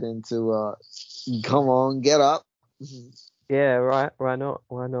interested in to come on, get up. Yeah, right. Why not?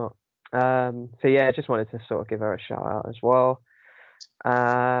 So yeah, I just wanted to sort of give her a shout out as well.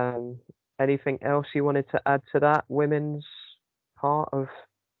 Anything else you wanted to add to that women's part of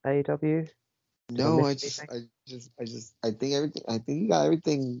AEW? No, I think you got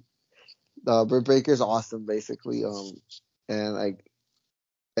everything. Britt Baker's awesome, basically.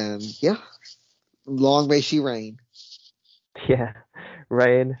 And yeah. Long may she reign. Yeah,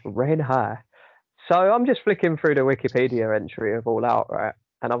 reign high. So I'm just flicking through the Wikipedia entry of All Out, right?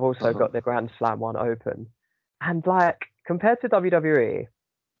 And I've also Uh-huh. got the Grand Slam one open. And like, compared to WWE,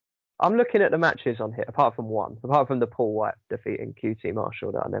 I'm looking at the matches on here, apart from the Paul White defeating QT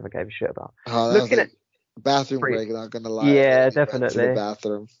Marshall that I never gave a shit about. Oh, that was Looking at like bathroom three, break, not gonna lie. I yeah, literally ran to the definitely.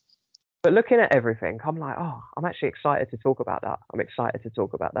 bathroom. But looking at everything, I'm like, oh, I'm actually excited to talk about that. I'm excited to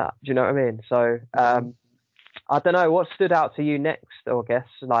talk about that. Do you know what I mean? So, Mm-hmm. I don't know what stood out to you next, or guess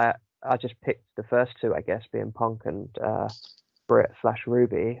like I just picked the first two, I guess, being Punk and Britt /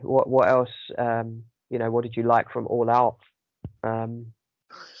 Ruby. What else? What did you like from All Out? You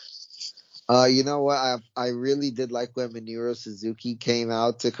know what? I really did like when Minoru Suzuki came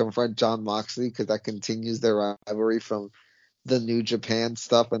out to confront Jon Moxley, because that continues their rivalry from the New Japan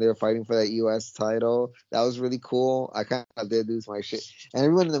stuff when they were fighting for that U.S. title. That was really cool. I kind of did lose my shit, and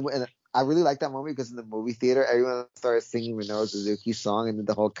and I really liked that moment because in the movie theater, everyone started singing Minoru Suzuki's song and then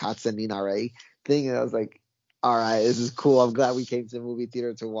the whole Katsa Ninare thing, and I was like, all right, this is cool. I'm glad we came to the movie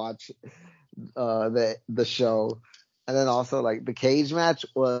theater to watch the show. And then also, like, the cage match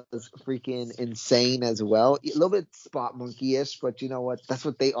was freaking insane as well. A little bit spot monkey-ish, but you know what? That's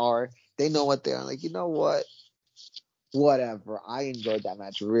what they are. They know what they are. Like, you know what? Whatever. I enjoyed that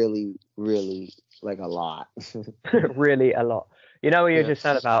match really, really, like, a lot. Really a lot. You know what you Yeah. just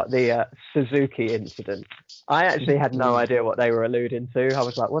said about the Suzuki incident? I actually had no idea what they were alluding to. I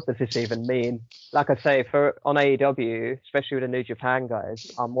was like, what does this even mean? Like I say, on AEW, especially with the New Japan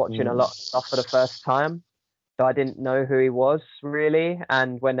guys, I'm watching a lot of stuff for the first time. So I didn't know who he was really.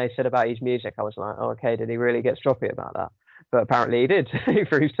 And when they said about his music, I was like, oh, okay, did he really get stroppy about that? But apparently he did. He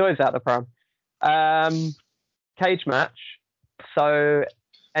threw his toys out the pram. Cage match. So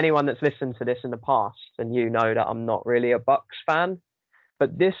anyone that's listened to this in the past, and you know that I'm not really a Bucks fan,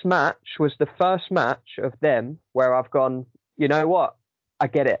 but this match was the first match of them where I've gone, you know what? I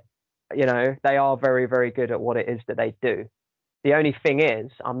get it. You know, they are very, very good at what it is that they do. The only thing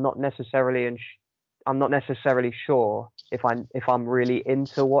is, I'm not necessarily sure if I'm really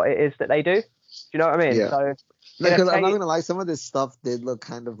into what it is that they do. Do you know what I mean? Yeah. So Because I'm not gonna lie, some of this stuff did look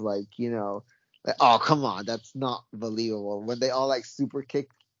kind of like, like, oh come on, that's not believable. When they all like super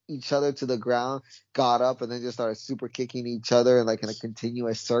kicked each other to the ground, got up, and then just started super kicking each other in like in a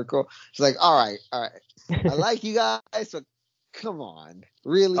continuous circle. It's like, all right, I like you guys, but come on,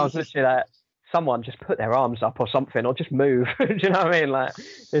 really? I was literally like, someone just put their arms up or something, or just move. Do you know what I mean? Like,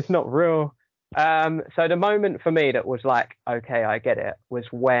 it's not real. So the moment for me that was like, okay, I get it, was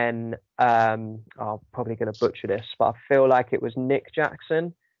when I'm probably going to butcher this, but I feel like it was Nick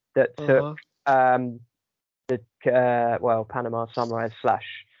Jackson that took the Panama Sunrise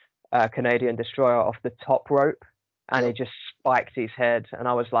 / Canadian Destroyer off the top rope, and he just spiked his head, and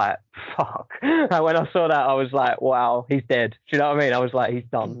I was like, fuck. And when I saw that, I was like, wow, he's dead. Do you know what I mean? I was like, he's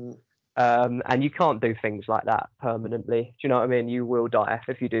done. And you can't do things like that permanently. Do you know what I mean? You will die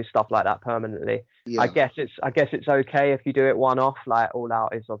if you do stuff like that permanently. Yeah. I guess it's okay if you do it one off. Like, All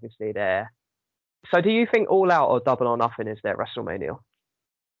Out is obviously there. So do you think All Out or Double or Nothing is their WrestleMania?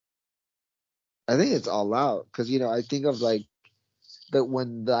 I think it's All Out because I think of like that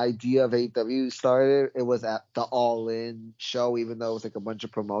when the idea of AEW started, it was at the All In show, even though it was like a bunch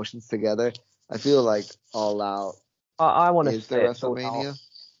of promotions together. I feel like All Out I want to is say their it's All Out. WrestleMania.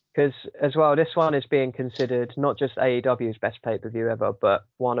 Because as well, this one is being considered not just AEW's best pay-per-view ever, but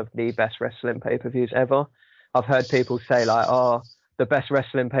one of the best wrestling pay-per-views ever. I've heard people say like, oh, the best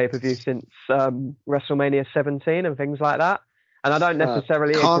wrestling pay-per-view since WrestleMania 17 and things like that. And I don't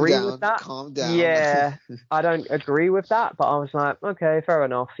necessarily agree with that. Calm down. Yeah, I don't agree with that, but I was like, okay, fair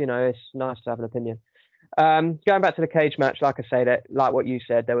enough. It's nice to have an opinion. Going back to the cage match, like I say, that like what you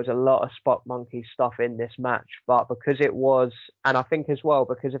said, there was a lot of spot monkey stuff in this match, but because it was, and I think as well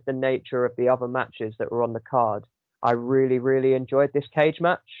because of the nature of the other matches that were on the card, I really, really enjoyed this cage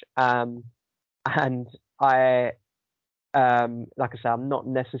match. And I, like I say, I'm not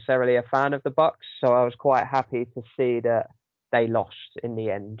necessarily a fan of the Bucks, so I was quite happy to see that they lost in the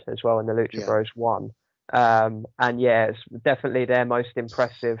end as well, and the Lucha Bros won. And yeah, it's definitely their most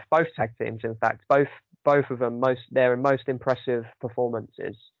impressive, both tag teams, in fact, both of them, their most impressive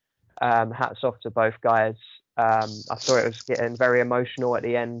performances. Hats off to both guys. I saw it was getting very emotional at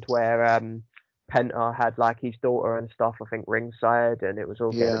the end where Penta had like his daughter and stuff, I think, ringside, and it was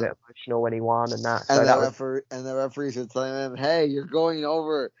all getting a bit emotional when he won and that. And the referees were telling him, "Hey, you're going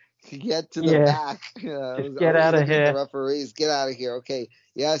over. Get to the back. Just get out of here." The referees, get out of here. Okay,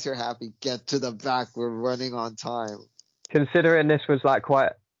 yes, you're happy. Get to the back. We're running on time. Considering this was like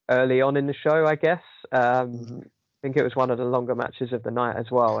quite early on in the show, I guess. think it was one of the longer matches of the night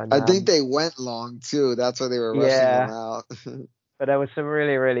as well. And I think they went long too. That's why they were rushing them out. But there was some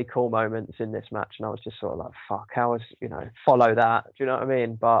really, really cool moments in this match, and I was just sort of like, fuck, how was, follow that? Do you know what I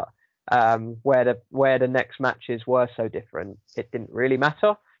mean? But where the next matches were so different, it didn't really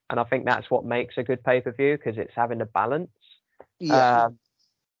matter. And I think that's what makes a good pay-per-view, because it's having a balance. Yeah.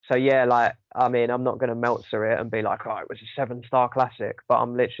 So yeah, like, I mean, I'm not going to Meltzer it and be like, oh, it was a 7-star classic, but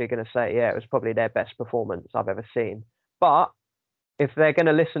I'm literally going to say, yeah, it was probably their best performance I've ever seen. But if they're going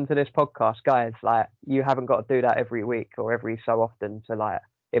to listen to this podcast, guys, like, you haven't got to do that every week or every so often to like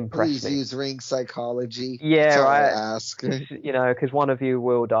impress Please me. use ring psychology. Yeah, that's all right. I ask. Because one of you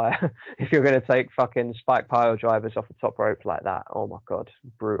will die if you're going to take fucking spike pile drivers off the top rope like that. Oh my god,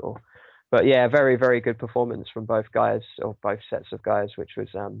 brutal. But yeah, very, very good performance from both guys, or both sets of guys, which was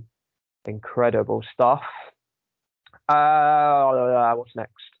incredible stuff. What's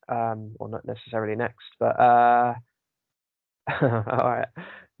next? Well, not necessarily next, but all right.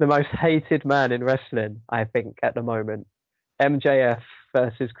 The most hated man in wrestling, I think, at the moment, MJF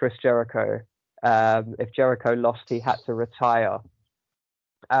versus Chris Jericho. If Jericho lost, he had to retire.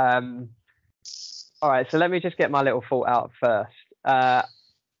 All right, so let me just get my little thought out first.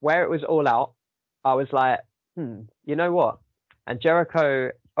 Where it was all out, I was like, you know what? And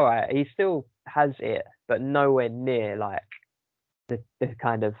Jericho, all right, he still has it, but nowhere near like the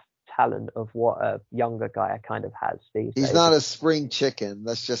kind of talent of what a younger guy kind of has these days. He's not a spring chicken.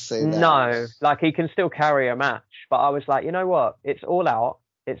 Let's just say that. No, like, he can still carry a match. But I was like, you know what? It's all out.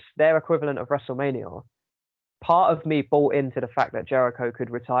 It's their equivalent of WrestleMania. Part of me bought into the fact that Jericho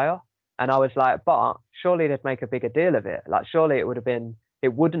could retire. And I was like, but surely they'd make a bigger deal of it. Like, surely it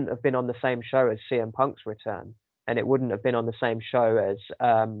wouldn't have been on the same show as CM Punk's return. And it wouldn't have been on the same show as,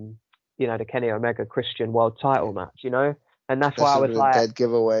 the Kenny Omega Christian world title match, And that's why I was like, dead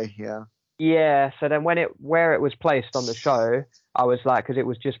giveaway, yeah. Yeah, so then where it was placed on the show, I was like, because it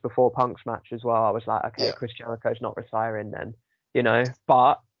was just before Punk's match as well, I was like, okay, yeah. Chris Jericho's not retiring then,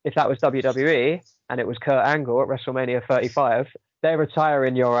 But if that was WWE and it was Kurt Angle at WrestleMania 35, they're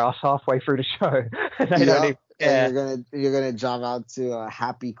retiring your ass halfway through the show. They don't even care. And you're gonna jump out to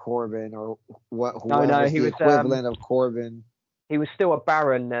Happy Corbin or whoever's the equivalent of Corbin. He was still a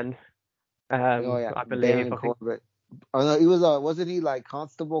Baron then. I believe. Corbin. Oh no, he was wasn't he like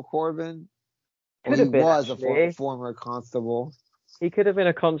Constable Corbin? Could have been, a former constable. He could have been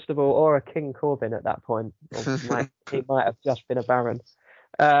a constable or a King Corbin at that point. He might have just been a Baron.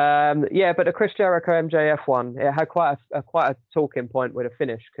 Yeah, but the Chris Jericho MJF one, it had quite a talking point with a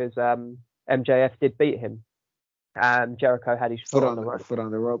finish, because MJF did beat him. Jericho had his foot on the rope. Foot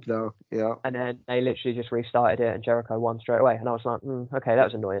on the rope though, yeah. And then they literally just restarted it, and Jericho won straight away. And I was like, okay, that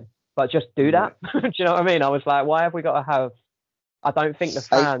was annoying. But just do that. Do you know what I mean? I was like, why have we got to have? I don't think the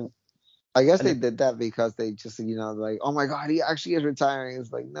fans. I guess they did that because they just, like, oh my God, he actually is retiring.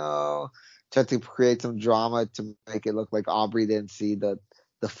 It's like, no, tried to create some drama to make it look like Aubrey didn't see the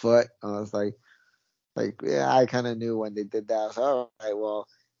foot. And I was like, yeah, I kind of knew when they did that. I was like, all right, well,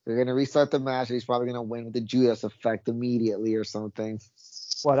 they're gonna restart the match. He's probably gonna win with the Judas effect immediately or something.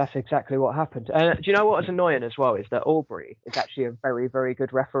 Well, that's exactly what happened. And do you know what is annoying as well is that Aubrey is actually a very, very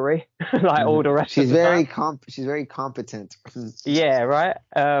good referee. All the rest. She's very she's very competent. Yeah, right.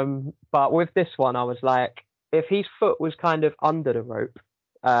 But with this one, I was like, if his foot was kind of under the rope,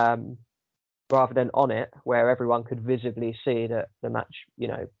 rather than on it, where everyone could visibly see that the match,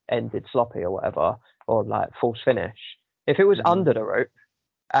 ended sloppy or whatever, or like false finish. If it was under the rope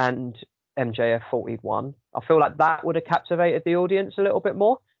and MJF thought he'd won, I feel like that would have captivated the audience a little bit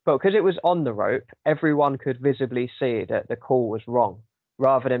more. But because it was on the rope, everyone could visibly see that the call was wrong,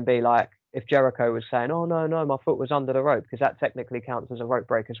 rather than be like, if Jericho was saying, oh no, my foot was under the rope, because that technically counts as a rope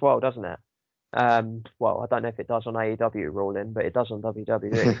break as well, doesn't it? Well, I don't know if it does on AEW ruling, but it does on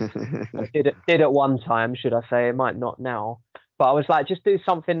WWE. It did at one time, should I say. It might not now. But I was like, just do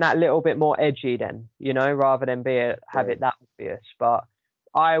something that little bit more edgy then, rather than have it that obvious. But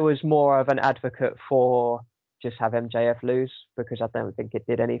I was more of an advocate for just have MJF lose, because I don't think it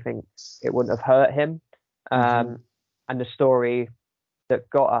did anything. It wouldn't have hurt him. And the story that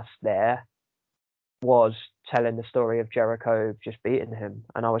got us there was telling the story of Jericho just beating him.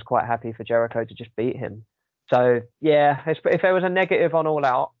 And I was quite happy for Jericho to just beat him. So, yeah, if there was a negative on All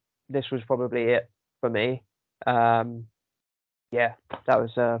Out, this was probably it for me. Yeah, that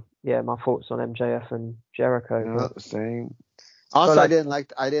was my thoughts on MJF and Jericho. No, same. Also, I didn't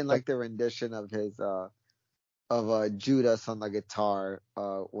like the rendition of his of Judas on the guitar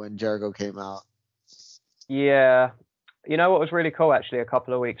when Jericho came out. Yeah, what was really cool actually a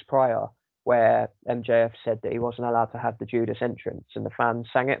couple of weeks prior, where MJF said that he wasn't allowed to have the Judas entrance, and the fans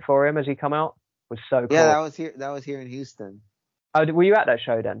sang it for him as he come out. was so Yeah, cool. that was here. That was here in Houston. Oh, were you at that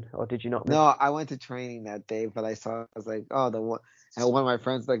show then, or did you not miss? No, I went to training that day, but I saw. I was like, oh, the one. And one of my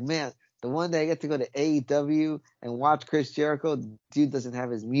friends was like, man, the one day I get to go to AEW and watch Chris Jericho, dude doesn't have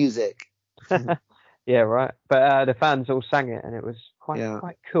his music. Yeah, right. But the fans all sang it, and it was quite Yeah.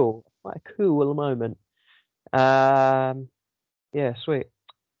 cool. Quite a cool moment. Yeah, sweet.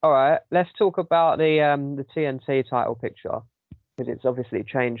 All right, let's talk about the TNT title picture because it's obviously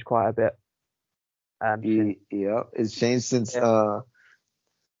changed quite a bit. Yeah, it's changed Yeah.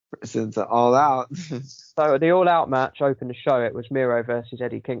 since All Out. So the All Out match opened the show. It was Miro versus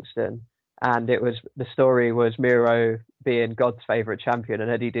Eddie Kingston, and the story was Miro being God's favorite champion,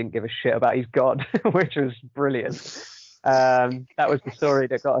 and Eddie didn't give a shit about his God, which was brilliant. That was the story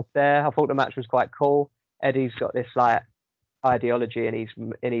that got us there. I thought the match was quite cool. Eddie's got this like ideology in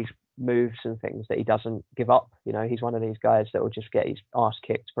his moves and things that he doesn't give up. You know, he's one of these guys that will just get his ass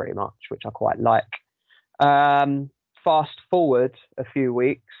kicked pretty much, which I quite like. Fast forward a few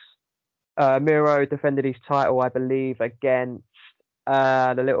weeks. Miro defended his title, I believe, against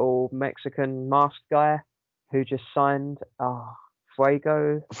the little Mexican masked guy who just signed.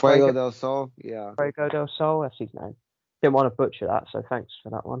 Fuego del Sol. Yeah. Fuego del Sol. That's his name. Didn't want to butcher that, so thanks for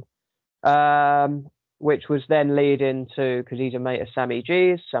that one. Which was then leading to, because he's a mate of Sammy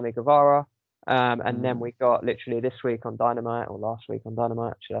Guevara. And then we got literally this week on Dynamite, or last week on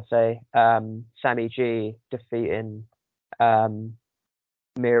Dynamite, should I say, Sammy G defeating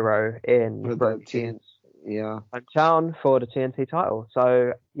Miro in hometown for the TNT title.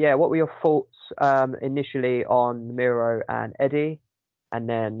 So yeah, what were your thoughts initially on Miro and Eddie, and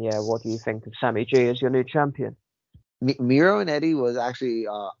then what do you think of Sammy G as your new champion? Miro and Eddie was actually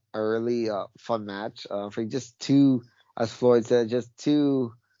a really fun match for just two, as Floyd said, just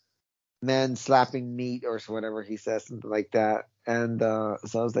two men slapping meat or whatever he says, something like that. And so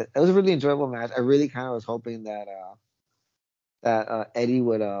I was like, it was a really enjoyable match. I really kind of was hoping that Eddie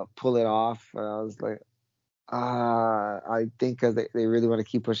would pull it off. And I was like, I think because they really want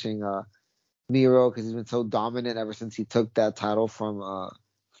to keep pushing Miro because he's been so dominant ever since he took that title from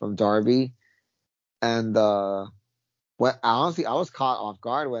Darby. And honestly, I was caught off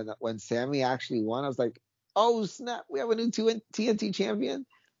guard when Sammy actually won. I was like, oh snap, we have a new TNT champion.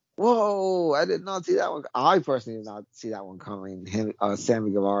 Whoa, I did not see that one. I personally did not see that one coming.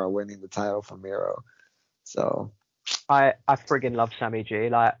 Sammy Guevara winning the title from Miro. So I friggin' love Sammy G.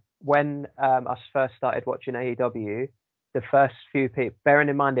 Like when I first started watching AEW, the first few people, bearing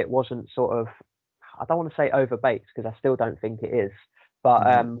in mind it wasn't sort of, I don't want to say overbaked because I still don't think it is,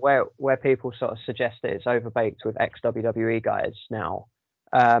 but where people sort of suggest that it's overbaked with ex-WWE guys now,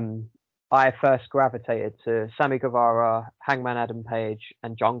 I first gravitated to Sammy Guevara, Hangman Adam Page,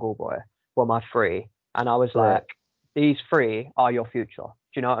 and Jungle Boy were my three. And I was like, these three are your future.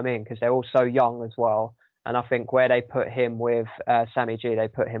 Do you know what I mean? Because they're all so young as well. And I think where they put him with Sammy G, they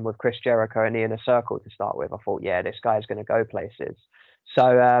put him with Chris Jericho in the Inner Circle to start with. I thought, yeah, this guy's going to go places.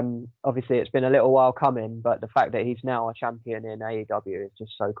 So obviously it's been a little while coming, but the fact that he's now a champion in AEW is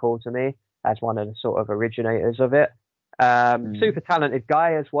just so cool to me as one of the sort of originators of it. Super talented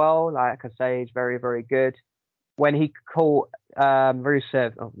guy as well. Like I say, he's very, very good. When he caught Miro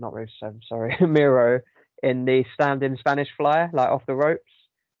in the standing Spanish fly, like off the ropes,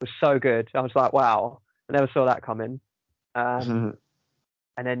 was so good. I was like, wow, I never saw that coming. And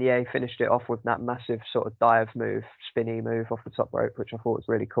then he finished it off with that massive sort of dive move, spinny move off the top rope, which I thought was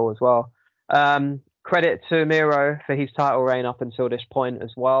really cool as well. Credit to Miro for his title reign up until this point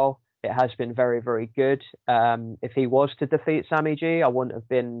as well. It has been very, very good. If he was to defeat Sammy G, I wouldn't have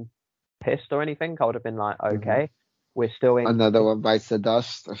been pissed or anything. I would have been like, okay, we're still in. Another one bites the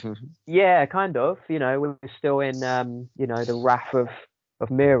dust. Yeah, kind of. You know, we're still in, the wrath of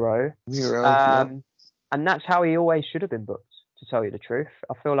Miro. And that's how he always should have been booked, to tell you the truth.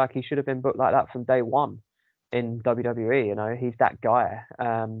 I feel like he should have been booked like that from day one in WWE. You know, he's that guy.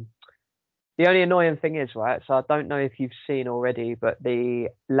 The only annoying thing is, right, so I don't know if you've seen already, but the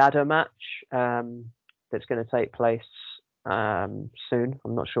ladder match that's going to take place soon,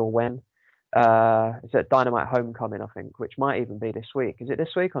 I'm not sure when, it's at Dynamite Homecoming, I think, which might even be this week. Is it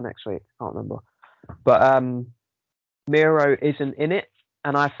this week or next week? I can't remember. But Miro isn't in it,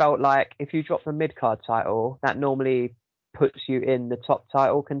 and I felt like if you drop the mid-card title, that normally puts you in the top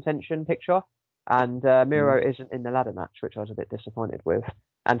title contention picture, and Miro isn't in the ladder match, which I was a bit disappointed with.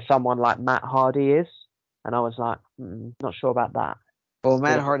 And someone like Matt Hardy is, and I was like, not sure about that. Well,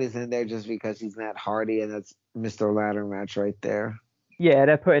 Matt Hardy's in there just because he's Matt Hardy, and that's Mr. Ladder match right there. Yeah,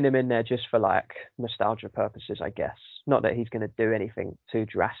 they're putting him in there just for like nostalgia purposes, I guess. Not that he's going to do anything too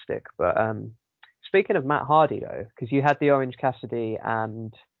drastic, but speaking of Matt Hardy though, because you had the Orange Cassidy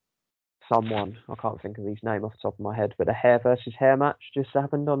and someone, I can't think of his name off the top of my head, but the hair versus hair match just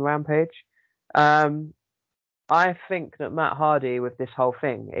happened on Rampage. I think that Matt Hardy with this whole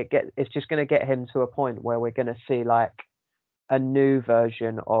thing, it's just going to get him to a point where we're going to see like a new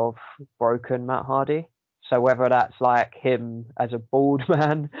version of broken Matt Hardy. So whether that's like him as a bald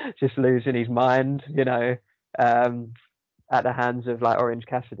man just losing his mind, at the hands of like Orange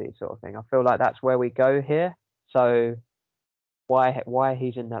Cassidy sort of thing. I feel like that's where we go here. So why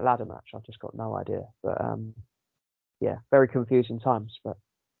he's in that ladder match, I've just got no idea. But yeah, very confusing times. But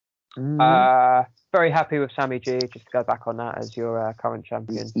very happy with Sammy G. Just to go back on that as your current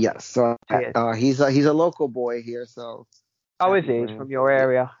champion. Yes, so he's a local boy here. So is he? He's from your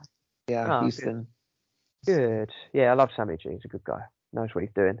area? Yeah, Houston. Good. Yeah, I love Sammy G. He's a good guy. Knows what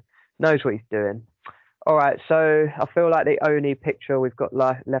he's doing. All right, so I feel like the only picture we've got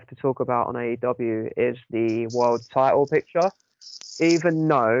left to talk about on AEW is the world title picture. Even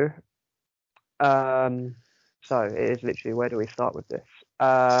though, so it is literally, where do we start with this?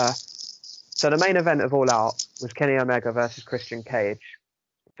 So the main event of All Out was Kenny Omega versus Christian Cage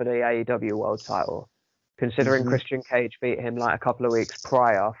for the AEW world title. Considering Christian Cage beat him like a couple of weeks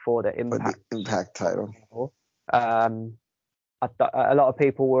prior for the Impact title. A lot of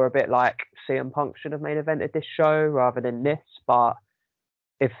people were a bit like CM Punk should have main evented this show rather than this, but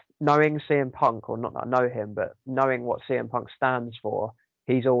if knowing CM Punk, or not that I know him, but knowing what CM Punk stands for,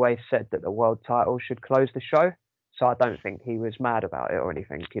 he's always said that the world title should close the show. So I don't think he was mad about it or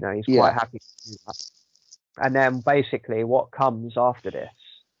anything. He's quite happy to do that. And then basically what comes after this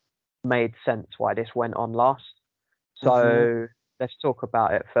made sense why this went on last. So let's talk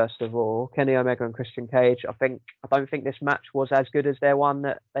about it first of all. Kenny Omega and Christian Cage. I don't think this match was as good as their one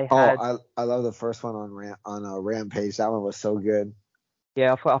that they had. I love the first one on Rampage. That one was so good.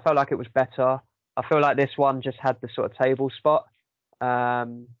 Yeah, I felt like it was better. I feel like this one just had the sort of table spot. But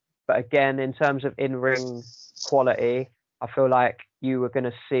again, in terms of in-ring quality, I feel like you were going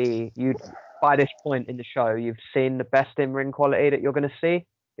to see, by this point in the show, you've seen the best in-ring quality that you're going to see,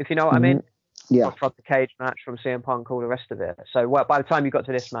 if you know what I mean. Yeah. From the cage match, from CM Punk, all the rest of it. So by the time you got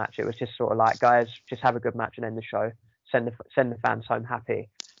to this match, it was just sort of like, guys, just have a good match and end the show. Send the fans home happy.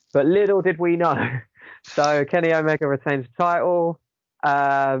 But little did we know. So Kenny Omega retains the title.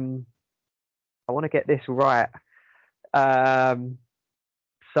 I want to get this right.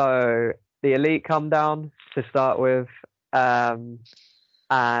 So the Elite come down to start with, and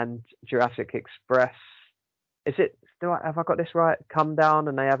Jurassic Express. Have I got this right? Come down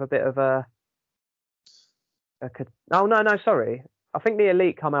and they have a bit of a no, sorry. I think the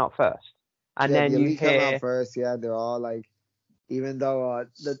Elite come out first, and then the you Elite hear come out first. Yeah, they're all like, even though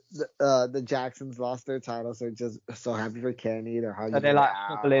the Jacksons lost their title, so just so happy for Kenny. They're like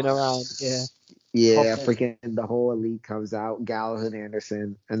hobbling around. Yeah, freaking the whole Elite comes out, Gallows and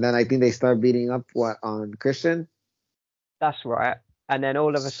Anderson, and then I think they start beating up on Christian. That's right. And then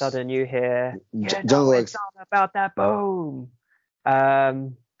all of a sudden you hear Jungle it's not about that boom.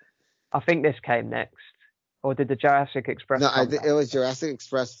 I think this came next. Or did the Jurassic Express? No, I think it was Jurassic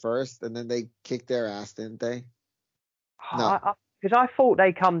Express first, and then they kicked their ass, didn't they? No, because I thought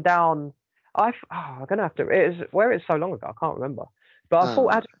they come down. I'm gonna have to. It's so long ago, I can't remember. But I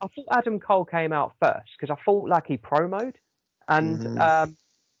thought Adam Cole came out first because I thought like he promoed, and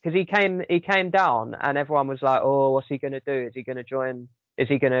because he came down, and everyone was like, "Oh, what's he gonna do? Is he gonna join? Is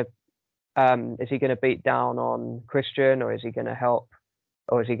he gonna beat down on Christian, or is he gonna help?"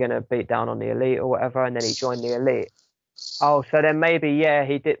 Or is he going to beat down on the Elite or whatever? And then he joined the Elite. Oh, so then maybe,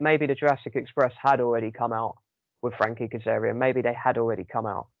 he did. Maybe the Jurassic Express had already come out with Frankie Kazarian. Maybe they had already come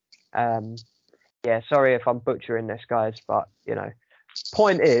out. Sorry if I'm butchering this, guys, but,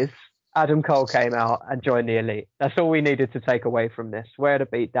 point is, Adam Cole came out and joined the Elite. That's all we needed to take away from this. Where the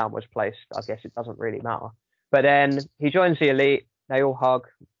beatdown was placed, I guess it doesn't really matter. But then he joins the Elite. They all hug,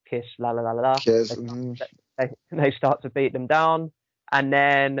 kiss, la la la la. Kiss. They start to beat them down. And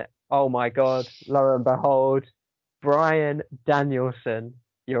then, oh my God, lo and behold, Bryan Danielson,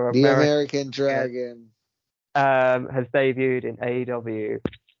 your American Dragon, has debuted in AEW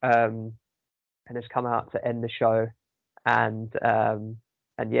and has come out to end the show, and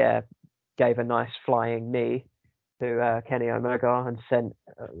gave a nice flying knee to Kenny Omega and sent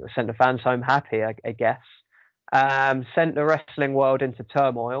the fans home happy, I guess. Sent the wrestling world into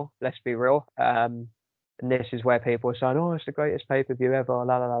turmoil. Let's be real. And this is where people are saying, "Oh, it's the greatest pay-per-view ever."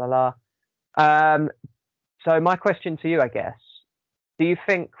 La la la la la. So my question to you, I guess, do you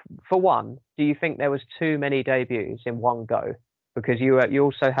think there was too many debuts in one go? Because you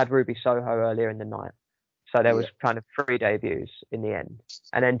also had Ruby Soho earlier in the night, so there was kind of 3 debuts in the end.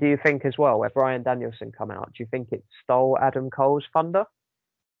 And then do you think as well, where Bryan Danielson come out, do you think it stole Adam Cole's thunder?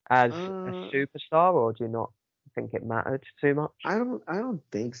 as a Uh, superstar, or do you not think it mattered too much? I don't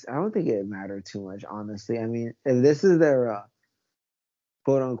think so. I don't think it mattered too much, honestly. I mean, if this is their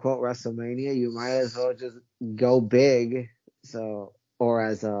quote unquote WrestleMania, you might as well just go big. So, or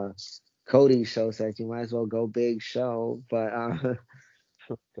as Cody's show said, you might as well go big show. But Oh,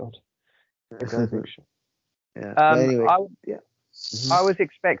 God, the go big show. yeah. But Um, anyway, I yeah. Mhm. I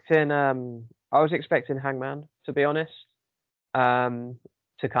was expecting Hangman, to be honest,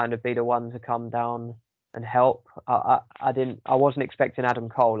 to kind of be the one to come down and help. I wasn't expecting Adam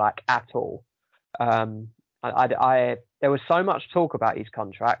Cole like at all. Um, there was so much talk about his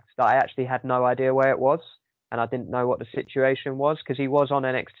contract that I actually had no idea where it was, and I didn't know what the situation was because he was on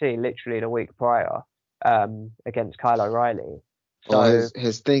NXT literally the week prior, against Kyle O'Reilly. Well, So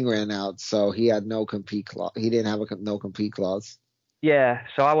his thing ran out, so he had no compete clause. He didn't have a no compete clause. yeah,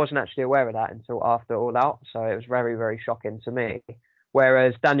 so I wasn't actually aware of that until after All Out, so it was very, very shocking to me.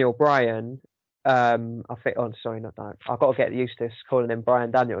 Whereas Daniel Bryan, I think, oh, sorry, not that. I've got to get used to calling him Bryan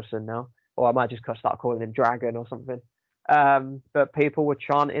Danielson now, or I might just start calling him Dragon or something. But people were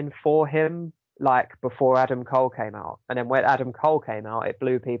chanting for him like before Adam Cole came out, and then when Adam Cole came out, it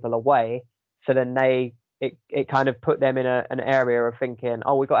blew people away. So then it kind of put them in an area of thinking,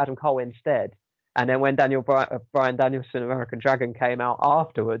 oh, we got Adam Cole instead. And then when Bryan Danielson, American Dragon, came out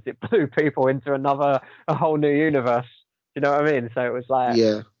afterwards, it blew people into a whole new universe. You know what I mean? So it was like,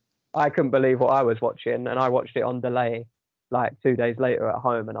 Yeah. I couldn't believe what I was watching, and I watched it on delay like 2 days later at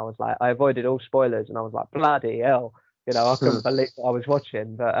home, and I was like, I avoided all spoilers, and I was like, bloody hell, I couldn't believe what I was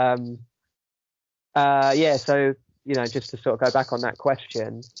watching. But yeah, so just to sort of go back on that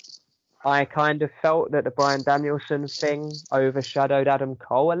question, I kind of felt that the Bryan Danielson thing overshadowed Adam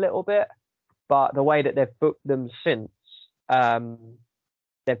Cole a little bit. But the way that they've booked them since, they're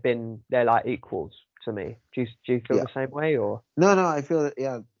like equals to me. Do you feel Yeah. the same way, or? No, I feel that.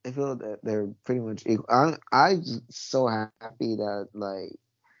 Yeah, I feel that they're pretty much equal. I'm so happy that like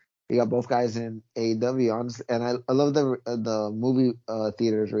we got both guys in AEW, honestly, and I love the movie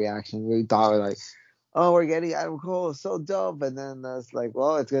theaters reaction. We thought like, oh, we're getting Adam Cole, so dope, and then that's like,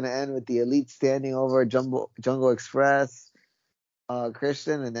 well, it's gonna end with the Elite standing over Jungle Express,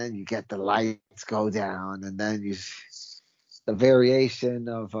 Christian, and then you get the lights go down, and then the variation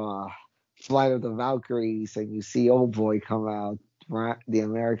of Flight of the Valkyries, and you see Old Boy come out, the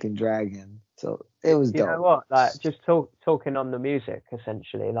American Dragon. So it was You know dope. what? Like, just talking on the music,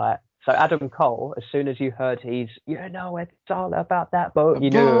 essentially. Like, so Adam Cole, as soon as you heard it's all about that boat,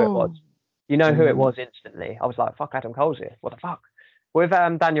 you knew who it was. Boom. You know who it Mm-hmm. was instantly. I was like, fuck, Adam Cole's here. What the fuck? With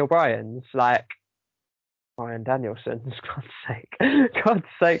Daniel Bryan's, like, Bryan Danielson's, God's sake. God's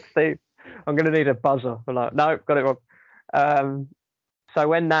sake, Steve. I'm going to need a buzzer. I'm like, no, got it wrong. So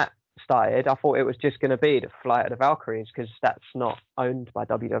when that started, I thought it was just going to be the Flight of the Valkyries because that's not owned by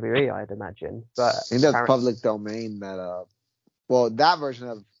WWE, I'd imagine. But I think that's apparently, public domain. Well, that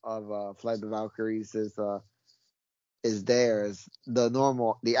version of Flight of the Valkyries is theirs.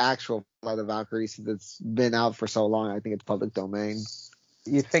 The actual Flight of the Valkyries that's been out for so long. I think it's public domain.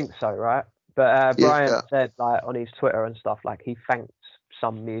 you'd think so, right? But Brian Yeah, said, like, on his Twitter and stuff, like, he thanked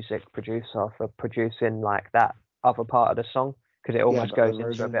some music producer for producing, like, that other part of the song because it yeah, almost the other goes into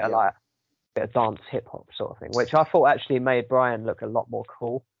a version. bit of, Yeah. like, bit of dance hip hop sort of thing, which I thought actually made Brian look a lot more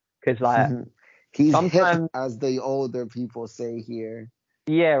cool because, like, He's hip, sometimes, as the older people say here.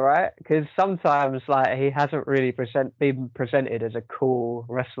 yeah, right? Because sometimes, like, he hasn't really been presented as a cool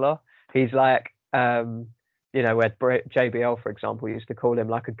wrestler. He's like, where JBL, for example, used to call him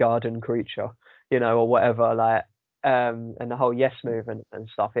like a garden creature, or whatever, like, and the whole yes movement and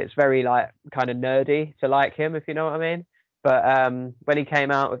stuff. It's very like kind of nerdy to like him, if you know what I mean. But when he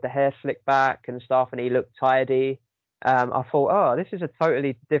came out with the hair slicked back and stuff, and he looked tidy, I thought, oh, this is a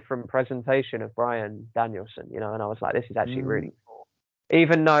totally different presentation of Bryan Danielson, and I was like, this is actually Mm. really cool.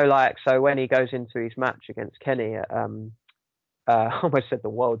 Even though, like, so when he goes into his match against Kenny at I almost said the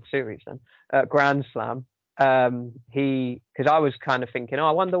World Series then, Grand Slam. Because I was kind of thinking, oh,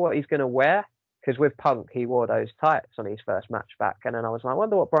 I wonder what he's going to wear. Because with Punk, he wore those tights on his first match back. And then I was like, I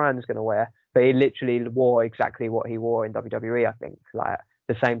wonder what Bryan's going to wear. But he literally wore exactly what he wore in WWE, I think. Like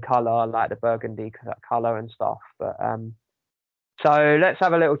the same color, like the burgundy color and stuff. But so let's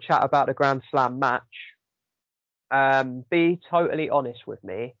have a little chat about the Grand Slam match. Be totally honest with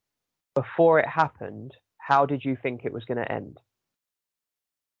me. Before it happened, how did you think it was going to end?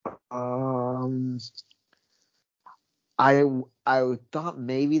 Um, I thought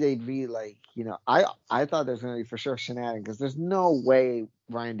maybe they'd be like, I thought there's gonna be for sure shenanigans because there's no way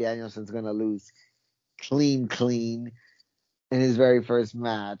Ryan Danielson's gonna lose clean in his very first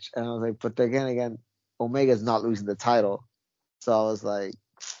match. And I was like, but again, Omega's not losing the title, so I was like,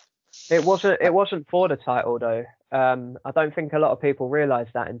 It wasn't for the title though. I don't think a lot of people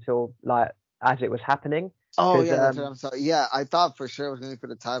realised that until like as it was happening. Oh 'Cause, yeah, that's what I'm sorry. Yeah, I thought for sure it was going to be for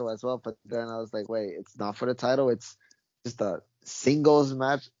the title as well, but then I was like, wait, it's not for the title. It's just a singles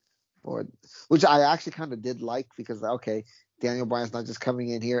match, for which I actually kind of did like because okay, Daniel Bryan's not just coming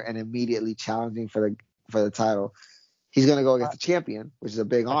in here and immediately challenging for the title. He's going to go against the champion, which is a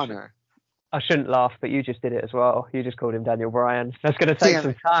big honor. I shouldn't laugh, but you just did it as well. You just called him Daniel Bryan. That's going to take Damn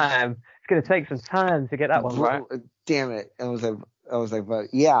some it. time. It's going to take some time to get that one right. Damn it! I was like, but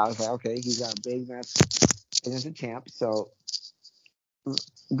yeah, I was like, okay, he's got a big match against the champ, so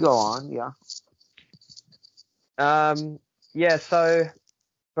go on, yeah. Yeah. So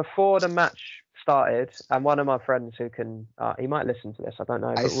before the match started, and one of my friends who can, he might listen to this. I don't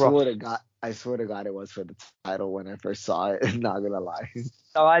know. I But swear Ross, to God, it was for the title when I first saw it. Not gonna lie.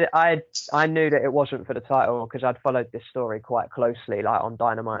 so I knew that it wasn't for the title because I'd followed this story quite closely, like on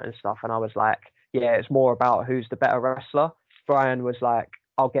Dynamite and stuff, and I was like, yeah, it's more about who's the better wrestler. Brian was like,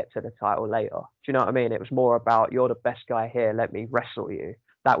 I'll get to the title later. Do you know what I mean? It was more about you're the best guy here. Let me wrestle you.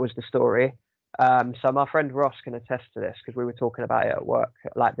 That was the story. So my friend Ross can attest to this because we were talking about it at work,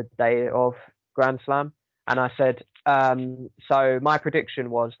 like the day of Grand Slam, and I said, so my prediction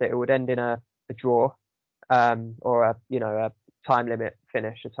was that it would end in a draw, or a time limit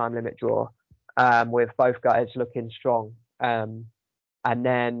finish, a time limit draw, with both guys looking strong. And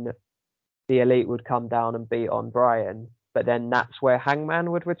then the Elite would come down and beat on Brian, but then that's where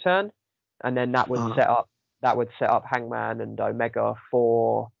Hangman would return, and then that would set up Hangman and Omega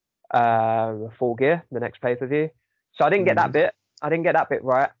for Full Gear, the next pay-per-view. So I didn't get that bit. I didn't get that bit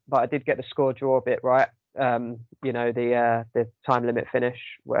right, but I did get the score draw bit right. The time limit finish,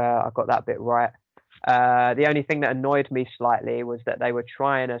 where I got that bit right. The only thing that annoyed me slightly was that they were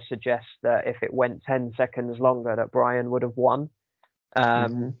trying to suggest that if it went 10 seconds longer, that Brian would have won,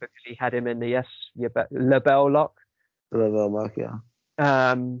 because he had him in the LeBell lock. LeBell lock, yeah.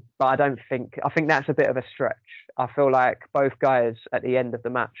 But I think that's a bit of a stretch. I feel like both guys at the end of the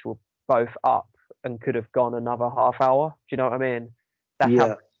match were both up and could have gone another half hour. Do you know what I mean? That's how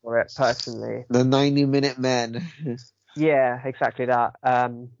I saw it personally. The 90-minute men. Yeah, exactly that.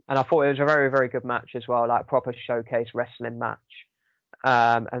 And I thought it was a very, very good match as well, like proper showcase wrestling match.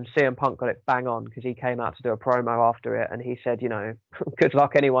 And CM Punk got it bang on because he came out to do a promo after it and he said, good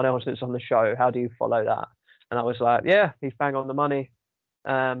luck anyone else that's on the show. How do you follow that? And I was like, yeah, he's bang on the money.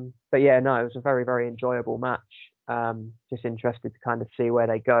 But yeah, no, it was a very, very enjoyable match. Just interested to kind of see where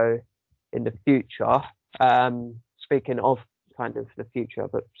they go in the future. Speaking of kind of the future,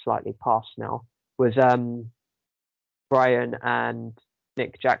 but slightly past now, was Brian and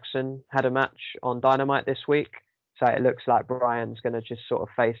Nick Jackson had a match on Dynamite this week. So it looks like Brian's going to just sort of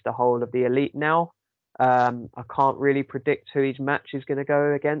face the whole of the Elite now. I can't really predict who his match is going to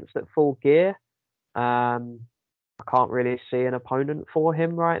go against at Full Gear. I can't really see an opponent for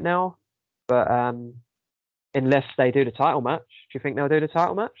him right now. But unless they do the title match, do you think they'll do the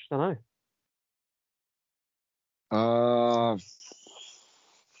title match? I don't know.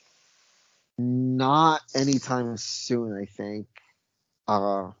 Not anytime soon, I think.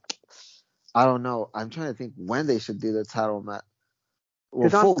 I don't know. I'm trying to think when they should do the title match.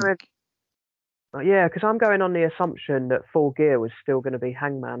 Because I'm going on the assumption that Full Gear was still going to be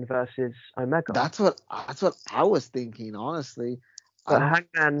Hangman versus Omega. That's what I was thinking, honestly. But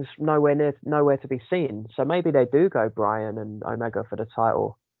Hangman's nowhere to be seen. So maybe they do go Brian and Omega for the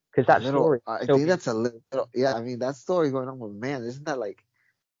title. Because that story. I think that's a little. Yeah, I mean that story going on with isn't that like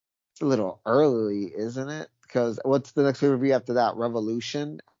it's a little early, isn't it? Because what's the next pay-per-view after that?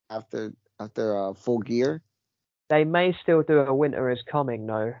 Revolution after Full Gear. They may still do a Winter is Coming,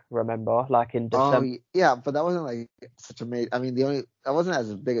 though. Remember, like in December. Oh yeah, but that wasn't like such a major. I mean, that wasn't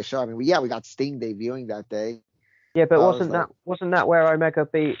as big a show. I mean, we got Sting debuting that day. Yeah, but wasn't that where Omega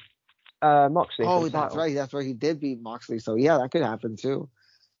beat Moxley? Oh, that's right. That's right. He did beat Moxley. So yeah, that could happen too.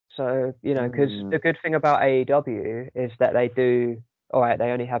 So because the good thing about AEW is that they do. All right,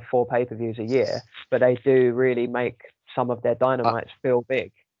 they only have 4 pay-per-views a year, but they do really make some of their Dynamites feel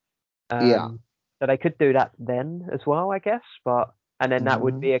big. So they could do that then as well, I guess. And then that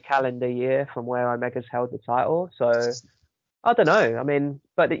would be a calendar year from where Omega's held the title. So I don't know. I mean,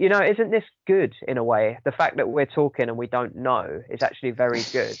 but isn't this good in a way? The fact that we're talking and we don't know is actually very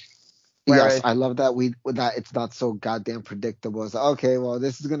good. Whereas, yes, I love that that it's not so goddamn predictable. It's like, okay, well,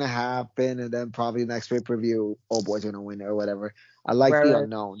 this is gonna happen, and then probably next pay-per-view, oh boy's gonna win or whatever. I like the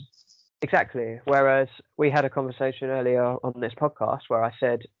unknown. Exactly. Whereas we had a conversation earlier on this podcast where I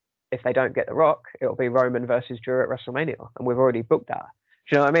said if they don't get The Rock, it'll be Roman versus Drew at WrestleMania, and we've already booked that.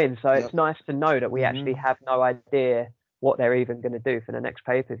 Do you know what I mean? So it's nice to know that we actually have no idea what they're even going to do for the next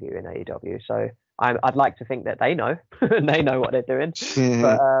pay-per-view in AEW. So I'd like to think that they know, and they know what they're doing.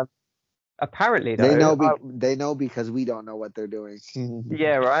 But apparently, though, they know because we don't know what they're doing.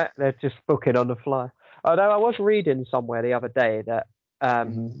 Yeah, right. They're just booking on the fly. Although I was reading somewhere the other day that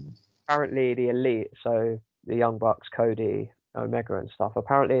apparently the Elite, so the Young Bucks, Cody, Omega, and stuff,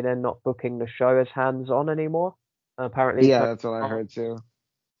 apparently they're not booking the show as hands-on anymore. Apparently, yeah, that's what I heard too.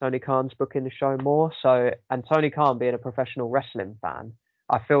 Tony Khan's booking the show more. So, and Tony Khan being a professional wrestling fan,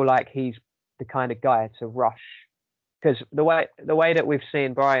 I feel like he's the kind of guy to rush. Because the way that we've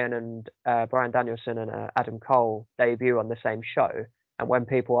seen Brian Danielson and Adam Cole debut on the same show, and when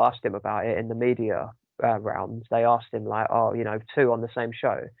people asked him about it in the media rounds, they asked him like, "Oh, you know, 2 on the same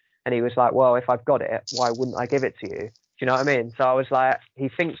show," and he was like, "Well, if I've got it, why wouldn't I give it to you?" Do you know what I mean? So I was like, he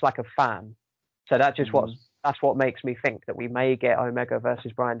thinks like a fan. So that's what makes me think that we may get Omega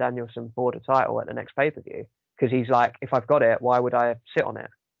versus Brian Danielson for the title at the next pay-per-view, because he's like, if I've got it, why would I sit on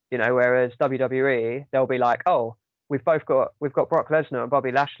it? You know, whereas WWE, they'll be like, oh, we've got Brock Lesnar and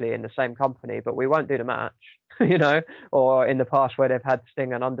Bobby Lashley in the same company, but we won't do the match, you know, or in the past where they've had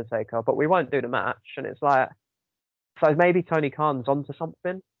Sting and Undertaker, but we won't do the match. And it's like, so maybe Tony Khan's onto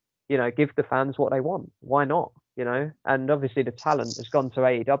something, you know, give the fans what they want. Why not? You know, and obviously the talent has gone to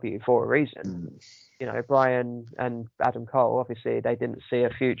AEW for a reason. You know, Brian and Adam Cole, obviously they didn't see a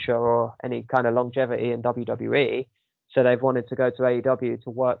future or any kind of longevity in WWE, so they've wanted to go to AEW to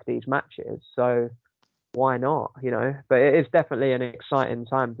work these matches. So why not, you know? But it is definitely an exciting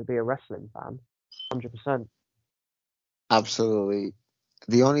time to be a wrestling fan, 100%. Absolutely.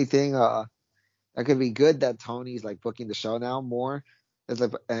 The only thing that could be good that Tony's like booking the show now more is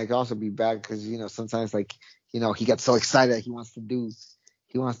like, and it could also be bad because, you know, sometimes like, you know, he gets so excited that he wants to,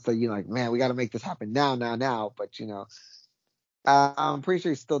 you know, like, man, we got to make this happen now. But, you know, I'm pretty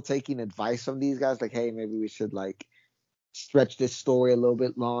sure he's still taking advice from these guys. Like, hey, maybe we should like stretch this story a little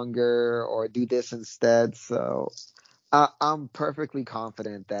bit longer or do this instead. So I'm perfectly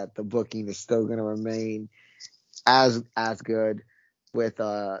confident that the booking is still going to remain as good with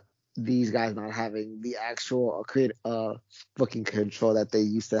these guys not having the actual booking control that they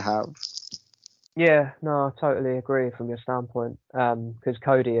used to have. Yeah, no, I totally agree from your standpoint. Because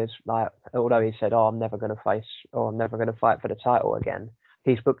Cody is like, although he said, "Oh, I'm never going to fight for the title again,"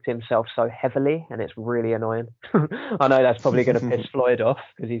 he's booked himself so heavily, and it's really annoying. I know that's probably going to piss Floyd off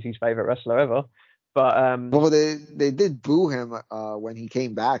because he's his favorite wrestler ever. But well, they did boo him when he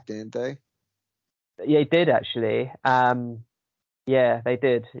came back, didn't they? Yeah, he did actually. Yeah, they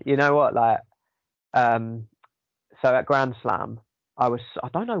did. You know what? Like, so at Grandslam, I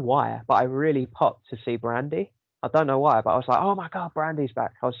don't know why, but I really popped to see Brandy. I don't know why, but I was like, oh my God, Brandy's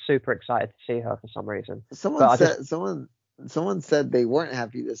back. I was super excited to see her for some reason. Someone said they weren't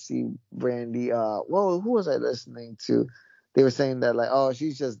happy to see Brandy. Who was I listening to? They were saying that like, oh,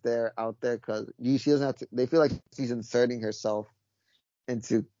 she's just out there because she doesn't have to. They feel like she's inserting herself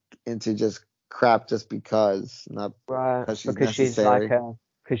into just crap just because, not right, because she's because necessary.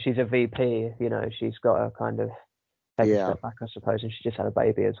 Because she's a VP, you know, she's got to kind of take a step back, I suppose, and she just had a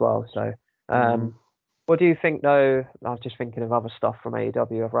baby as well. So, what do you think, though? I was just thinking of other stuff from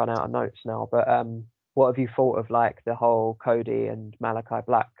AEW. I've run out of notes now, but what have you thought of like the whole Cody and Malachi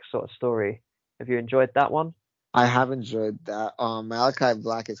Black sort of story? Have you enjoyed that one? I have enjoyed that. Malachi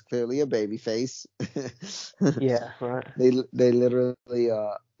Black is clearly a babyface. Yeah, right. They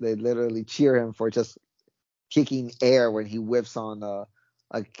literally cheer him for just kicking air when he whips on a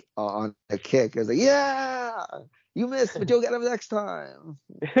kick. It's like, yeah, you missed, but you'll get him next time.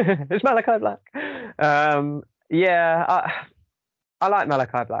 It's Malachi Black. Yeah, I like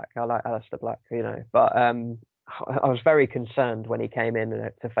Malachi Black. I like Aleister Black, you know, but I was very concerned when he came in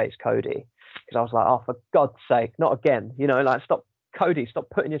to face Cody, because I was like, oh, for God's sake, not again, you know, like, stop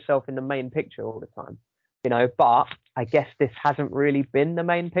putting yourself in the main picture all the time, you know. But I guess this hasn't really been the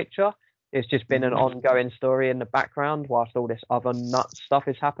main picture. It's just been an ongoing story in the background whilst all this other nut stuff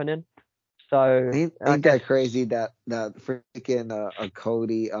is happening. So ain't that crazy that freaking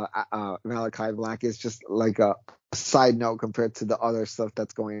Cody Malachi Black is just like a side note compared to the other stuff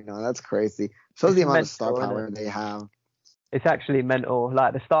that's going on. That's crazy. Shows the amount of star power they have. It's actually mental.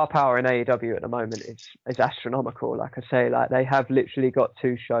 Like, the star power in AEW at the moment is astronomical. Like I say, like, they have literally got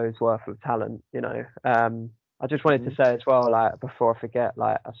 2 shows worth of talent, you know. I just wanted to say as well, like, before I forget,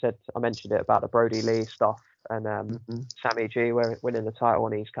 like I mentioned it about the Brody Lee stuff and Sammy G winning the title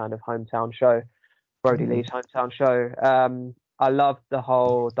on his kind of hometown show, Brody Lee's hometown show. I loved the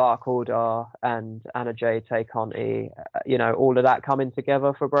whole Dark Order and Anna Jay take on you know, all of that coming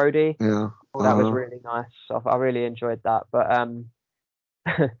together for Brody. Yeah. That was really nice. I really enjoyed that. But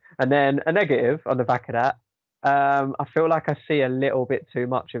and then a negative on the back of that, I feel like I see a little bit too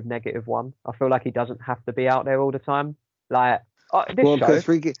much of -1. I feel like he doesn't have to be out there all the time. Like this Well, show, because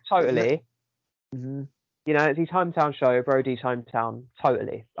freaking. totally. Mhm. You know, it's his hometown show, Brody's hometown.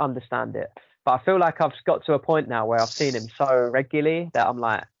 Totally understand it. But I feel like I've got to a point now where I've seen him so regularly that I'm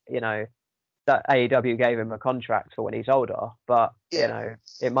like, that AEW gave him a contract for when he's older. But Yeah.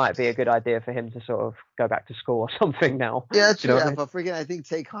 it might be a good idea for him to sort of go back to school or something now. Yeah, You true. know what I Yeah, mean? but freaking, I think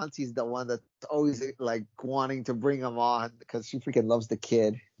Tay Conti's the one that's always like wanting to bring him on because she freaking loves the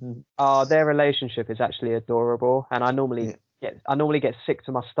kid. Their relationship is actually adorable, and I normally get sick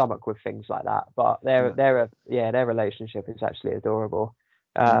to my stomach with things like that. But their relationship is actually adorable.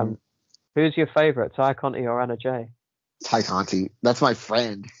 Mhm. Who's your favorite, Ty Conti or Anna Jay? Tay Conti, that's my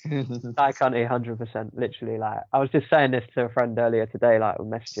friend. Ty Conti, 100%. Literally, like I was just saying this to a friend earlier today, like we're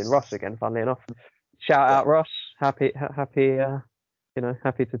messaging Ross again. Funnily enough, shout out Ross. Happy, happy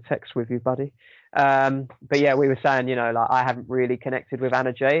to text with you, buddy. But yeah, we were saying, like I haven't really connected with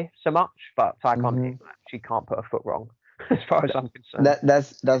Anna Jay so much, but Ty Conti, she can't put a foot wrong as far as I'm concerned.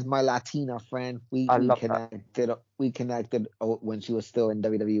 That's my Latina friend. I We love that. connected. We connected when she was still in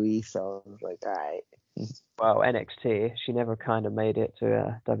WWE. So I was like, all right. Well, NXT, she never kind of made it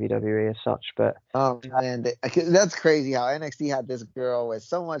to WWE as such, but Oh man, that's crazy how NXT had this girl with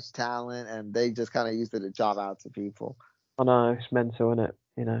so much talent, and they just kind of used it to job out to people. I know it's mental, isn't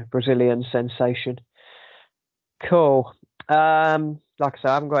it? Brazilian sensation. Cool. Like I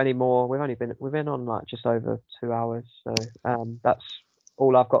said, I haven't got any more. We've been on like just over 2 hours, so that's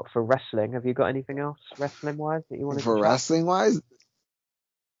all I've got for wrestling. Have you got anything else wrestling wise that you wanted For to chat? wrestling wise,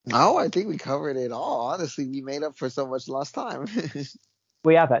 no, I think we covered it all. Honestly, we made up for so much last time.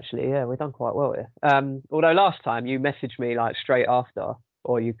 We have actually, yeah, we've done quite well here. Although last time you messaged me like straight after,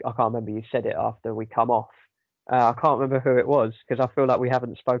 I can't remember, you said it after we come off. I can't remember who it was because I feel like we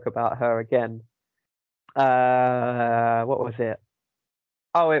haven't spoke about her again. What was it?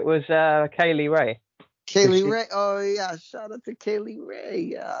 Oh, it was Kaylee Ray. Kaylee Ray. Oh yeah, shout out to Kaylee Ray.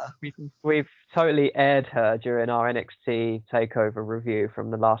 Yeah. We've totally aired her during our NXT Takeover review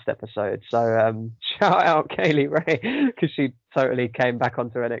from the last episode. So shout out Kaylee Ray because she totally came back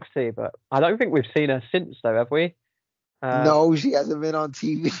onto NXT. But I don't think we've seen her since, though, have we? No, she hasn't been on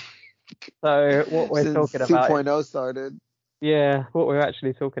TV. So what we're since talking about 2.0 started. Yeah, what we're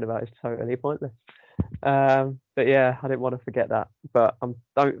actually talking about is totally pointless. But yeah, I didn't want to forget that. But I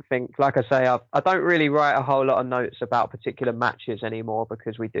don't think, like I say, I don't really write a whole lot of notes about particular matches anymore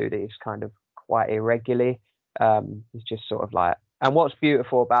because we do these kind of quite irregularly. It's just sort of like, and what's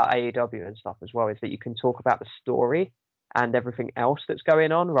beautiful about AEW and stuff as well is that you can talk about the story and everything else that's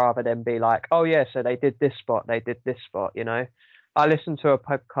going on rather than be like, oh yeah, so they did this spot, they did this spot, I listened to a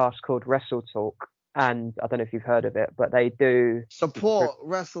podcast called Wrestle Talk, and I don't know if you've heard of it, but they do support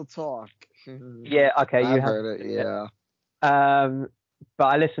Wrestle Talk. Yeah, okay, you I've have heard it. Yeah. But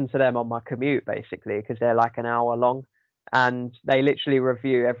I listen to them on my commute basically because they're like an hour long, and they literally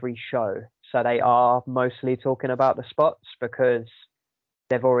review every show. So they are mostly talking about the spots because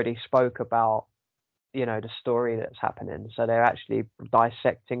they've already spoke about the story that's happening. So they're actually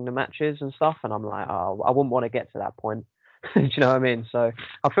dissecting the matches and stuff, and I'm like, oh, I wouldn't want to get to that point. Do you know what I mean? So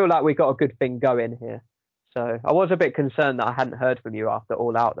I feel like we got a good thing going here. So I was a bit concerned that I hadn't heard from you after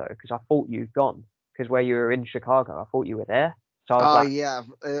All Out though, because I thought you'd gone. Because where you were in Chicago, I thought you were there. So I was like, yeah,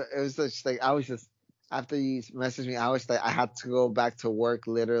 it was just like I was just after you messaged me, I was like I had to go back to work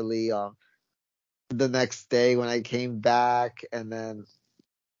literally the next day when I came back, and then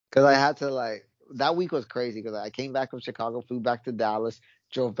because I had to like that week was crazy because I came back from Chicago, flew back to Dallas,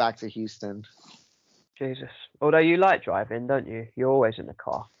 drove back to Houston. Jesus. Although you like driving, don't you? You're always in the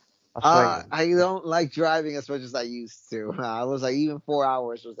car. I swear. I don't like driving as much as I used to. I was like even 4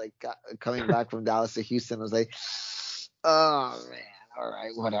 hours was like coming back from Dallas to Houston. I was like, oh man, all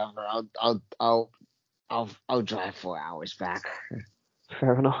right, whatever. I'll drive 4 hours back.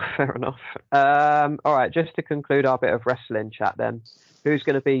 Fair enough. Fair enough. All right. Just to conclude our bit of wrestling chat, then, who's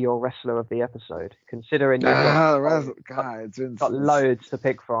going to be your wrestler of the episode? Considering you've got loads to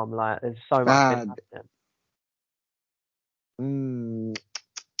pick from, like there's so much.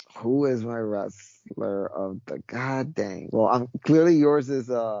 Who is my wrestler of the god dang? Well, I'm clearly yours is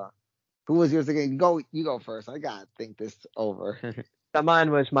who was yours again? You go first. I gotta think this over. So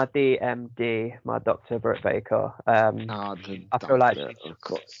mine was my DMD, my Dr. Britt Baker. I feel like she's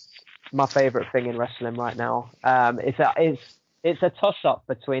my favorite thing in wrestling right now. It's a toss up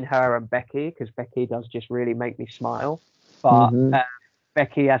between her and Becky because Becky does just really make me smile, but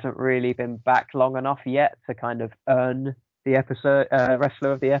Becky hasn't really been back long enough yet to kind of earn the episode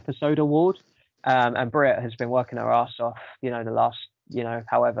wrestler of the episode award. And Britt has been working her ass off, the last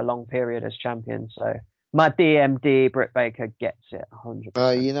however long period as champion. So My DMD, Britt Baker gets it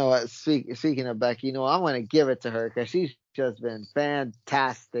 100%. You know what? Speaking of Becky, I'm gonna give it to her because she's just been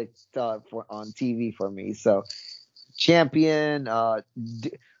fantastic on TV for me. So champion,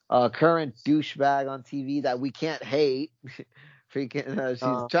 current douchebag on TV that we can't hate. Freaking,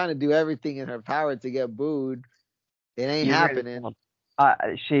 she's trying to do everything in her power to get booed. It ain't happening. Really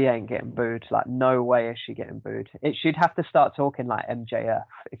she ain't getting booed. Like, no way is she getting booed. She'd have to start talking like MJF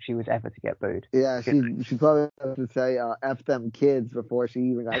if she was ever to get booed. Yeah, she probably have to say F them kids before she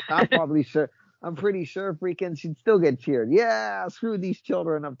even got. I'm pretty sure freaking she'd still get cheered. Yeah, screw these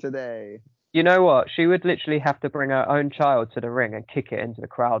children of today. You know what? She would literally have to bring her own child to the ring and kick it into the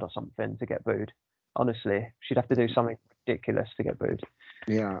crowd or something to get booed. Honestly, she'd have to do something ridiculous to get booed.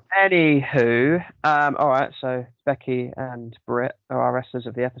 Yeah. Anywho, all right. So Becky and Britt are our wrestlers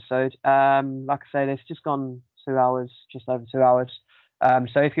of the episode. Like I said, it's just gone 2 hours, just over 2 hours.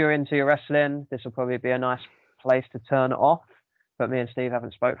 So if you're into your wrestling, this will probably be a nice place to turn it off. But me and Steve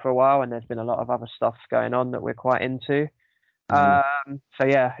haven't spoke for a while, and there's been a lot of other stuff going on that we're quite into. So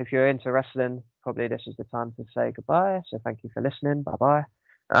yeah, if you're into wrestling, probably this is the time to say goodbye. So thank you for listening. Bye bye.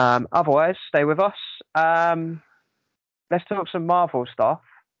 Otherwise, stay with us. Let's talk some Marvel stuff.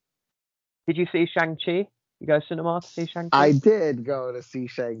 Did you see Shang-Chi? You go to cinema to see Shang-Chi? I did go to see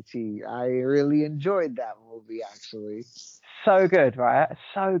Shang-Chi. I really enjoyed that movie, actually. So good, right?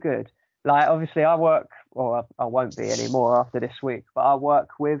 So good. Like, obviously, I won't be anymore after this week, but I work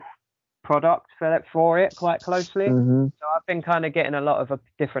with product for it quite closely. Mm-hmm. So I've been kind of getting a lot of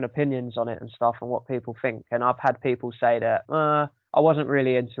different opinions on it and stuff and what people think. And I've had people say that I wasn't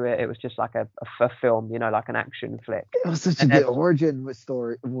really into it. It was just like a film, like an action flick. It was such a good origin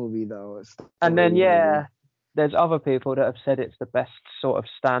story movie, though. And then, there's other people that have said it's the best sort of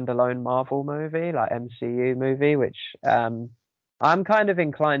standalone Marvel movie, like MCU movie, which I'm kind of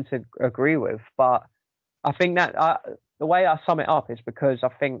inclined to agree with. But I think that the way I sum it up is because I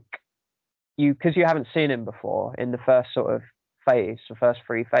think because you haven't seen him before in the first sort of phase, the first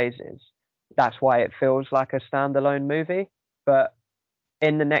 3 phases, that's why it feels like a standalone movie. But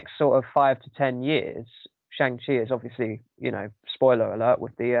in the next sort of 5 to 10 years, Shang-Chi is obviously, spoiler alert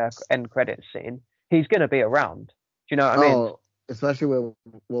with the end credits scene, he's going to be around. Do you know what I mean? Especially with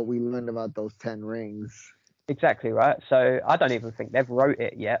what we learned about those 10 rings. Exactly, right? So I don't even think they've wrote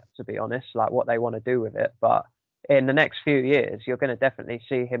it yet, to be honest, like what they want to do with it. But in the next few years, you're going to definitely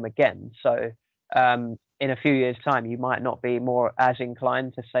see him again. So in a few years' time, you might not be more as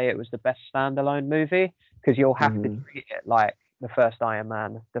inclined to say it was the best standalone movie because you'll have to treat it like the first Iron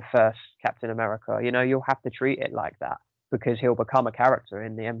Man, the first Captain America. You'll have to treat it like that because he'll become a character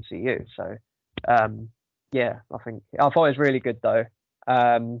in the MCU. So, I think I thought it was really good though.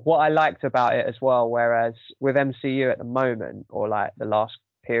 What I liked about it as well, whereas with MCU at the moment or like the last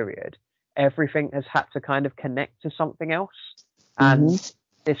period, everything has had to kind of connect to something else, and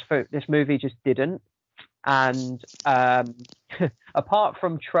this movie just didn't. And apart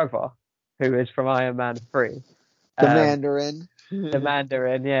from Trevor, who is from Iron Man 3, the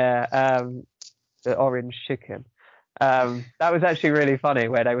Mandarin, the orange chicken. That was actually really funny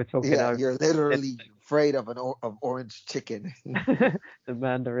where they were talking. Yeah, you're literally afraid of orange chicken. The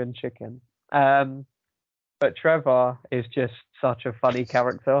Mandarin chicken. But Trevor is just such a funny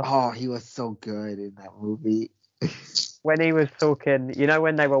character. Oh, he was so good in that movie. When he was talking,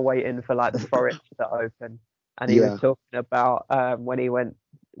 when they were waiting for like the forest to open, and he was talking about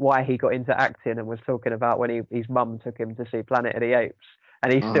why he got into acting, and was talking about when his mum took him to see Planet of the Apes,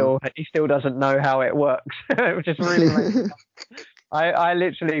 and he still doesn't know how it works, which is really. I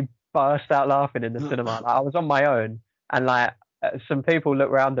literally burst out laughing in the cinema. Like, I was on my own, and like some people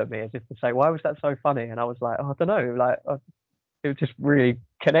looked around at me as if to say, "Why was that so funny?" And I was like, "Oh, I don't know." Like it just really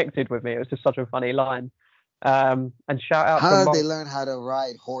connected with me. It was just such a funny line. And shout out how did they learn how to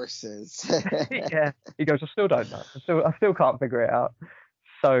ride horses? Yeah, he goes, I still don't know. I still can't figure it out.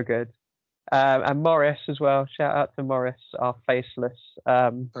 So good. And Morris as well. Shout out to Morris, our faceless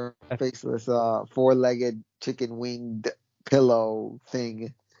four-legged chicken winged pillow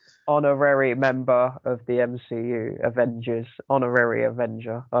thing. Honorary member of the MCU Avengers, honorary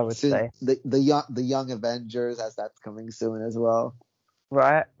Avenger, I would say. The young Avengers, as that's coming soon as well.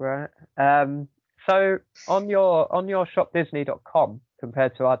 Right. So on your shopdisney.com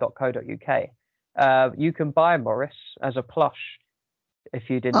compared to our .co.uk, you can buy Morris as a plush if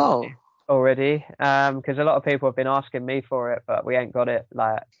you didn't already. Because a lot of people have been asking me for it, but we ain't got it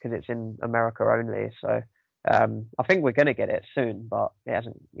because it's in America only. So I think we're gonna get it soon, but it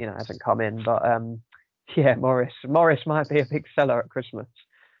hasn't come in. But Morris might be a big seller at Christmas,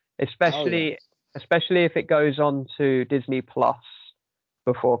 especially if it goes on to Disney Plus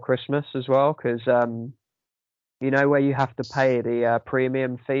before Christmas as well, because You know, where you have to pay the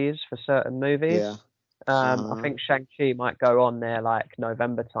premium fees for certain movies. Yeah. I think Shang-Chi might go on there like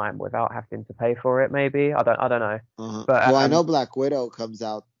November time without having to pay for it. Maybe I don't know. But Well, I know Black Widow comes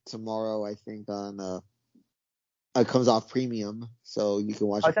out tomorrow. I think on it comes off premium, so you can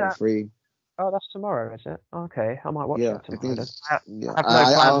watch it for free. Oh, that's tomorrow, is it? Okay, I might watch Yeah, that I tomorrow. think. I have no I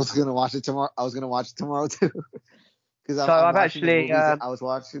plans. was gonna watch it tomorrow. I was gonna watch it tomorrow too. Because So I'm I've watching the actually,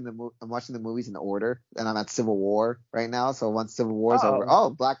 movies. I'm watching the movies in order, and I'm at Civil War right now. So once Civil War is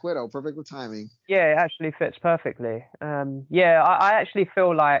over, Black Widow, perfect with timing. yeah, it actually fits perfectly. Yeah, I actually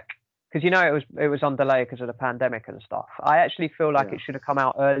feel like, because it was on delay because of the pandemic and stuff. I actually feel like it should have come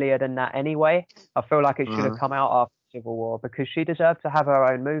out earlier than that anyway. I feel like it should have come out after Civil War because she deserved to have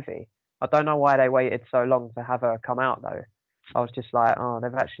her own movie. I don't know why they waited so long to have her come out though. I was just like, oh,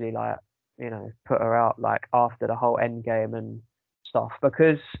 they've actually like, put her out like after the whole end game and stuff,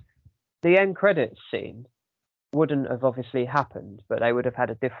 because the end credits scene wouldn't have obviously happened, but they would have had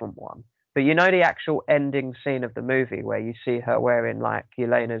a different one. But the actual ending scene of the movie where you see her wearing like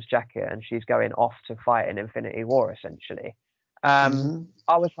Yelena's jacket and she's going off to fight in Infinity War, essentially. I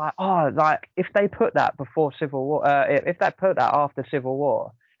was like, oh, like if they put that before Civil War, if they put that after Civil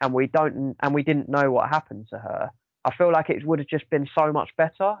War, and we didn't know what happened to her, I feel like it would have just been so much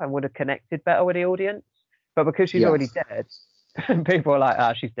better and would have connected better with the audience. But because she's already dead, people are like,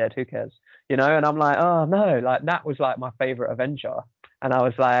 ah, she's dead. Who cares? And I'm like, oh no, like that was like my favorite Avenger, and I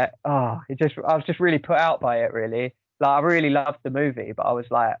was like, oh, I was just really put out by it, really. Like I really loved the movie, but I was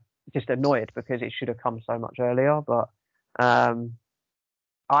like just annoyed because it should have come so much earlier. But I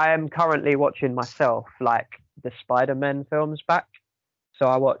am currently watching myself like the Spider-Man films back. So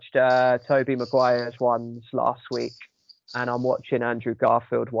I watched Tobey Maguire's ones last week, and I'm watching Andrew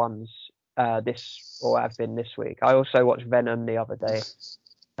Garfield ones have been this week. I also watched Venom the other day.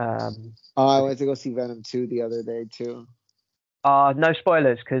 I went to go see Venom 2 the other day too. No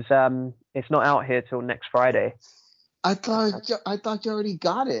spoilers because it's not out here till next Friday. I thought you already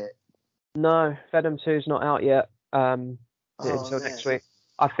got it. No, Venom 2 is not out yet until next week.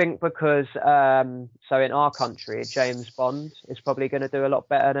 I think because so in our country, James Bond is probably going to do a lot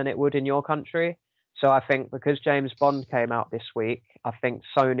better than it would in your country. So I think because James Bond came out this week, I think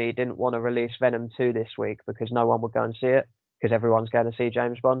Sony didn't want to release Venom 2 this week because no one would go and see it because everyone's going to see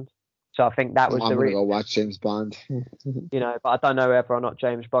James Bond. So I think that was the reason. I'm going to go watch James Bond. But I don't know whether or not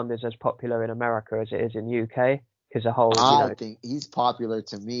James Bond is as popular in America as it is in UK because the whole. I think he's popular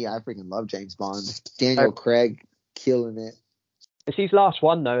to me. I freaking love James Bond. Daniel Craig killing it. It's his last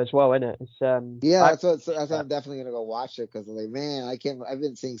one though, as well, isn't it? It's, that's why I'm definitely gonna go watch it because I'm like, man, I've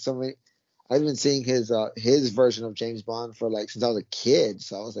been seeing so many. I've been seeing his version of James Bond for like since I was a kid.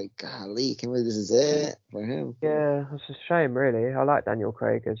 So I was like, golly, can't believe this is it for him. Yeah, it's a shame, really. I like Daniel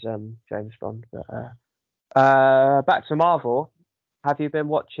Craig as James Bond. But back to Marvel. Have you been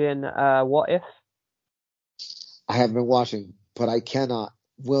watching What If? I have been watching, but I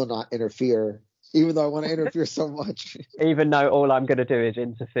will not interfere. Even though I want to interfere so much. Even though all I'm going to do is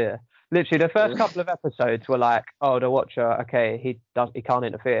interfere. Literally, the first couple of episodes were like, oh, the watcher, okay, he can't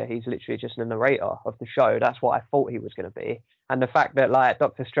interfere. He's literally just a narrator of the show. That's what I thought he was going to be. And the fact that like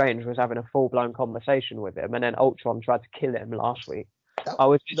Doctor Strange was having a full-blown conversation with him, and then Ultron tried to kill him last week. I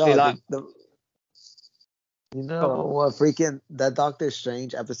was just like... what, freaking that Doctor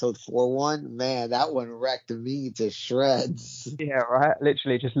Strange episode 4-1, man, that one wrecked me to shreds. Yeah, right?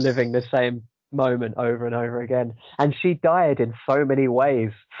 Literally just living the same moment over and over again, and she died in so many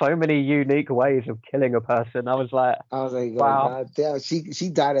ways, so many unique ways of killing a person. I was like, wow. God damn, she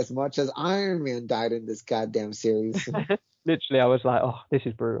died as much as Iron Man died in this goddamn series. Literally, I was like, oh, this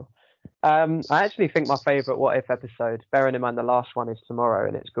is brutal. I actually think my favorite What If episode, bearing in mind the last one is tomorrow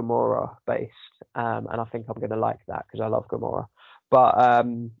and it's Gamora based, and I think I'm going to like that because I love Gamora. But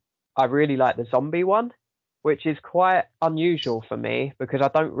I really like the zombie one, which is quite unusual for me because I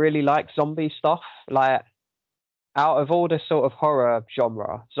don't really like zombie stuff. Like, out of all the sort of horror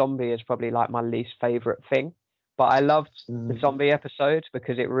genre, zombie is probably like my least favorite thing. But I loved the zombie episode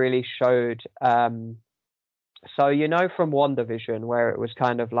because it really showed. So from WandaVision, where it was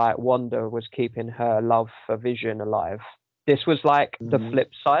kind of like Wanda was keeping her love for Vision alive. This was like the flip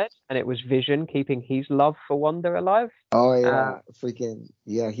side, and it was Vision keeping his love for Wanda alive. Oh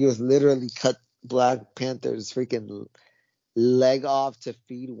yeah, he was literally cut Black Panther's freaking leg off to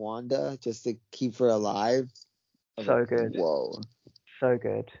feed Wanda just to keep her alive. So good. Whoa. So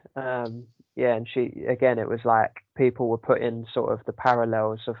good. Yeah, and she, again, it was like people were putting sort of the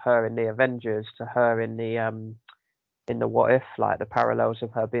parallels of her in the Avengers to her in the What If, like the parallels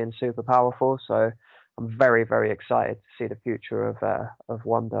of her being super powerful. So I'm very, very excited to see the future of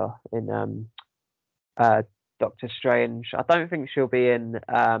Wanda in Doctor Strange. I don't think she'll be in.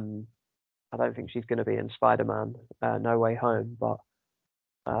 I don't think she's going to be in Spider-Man No Way Home. But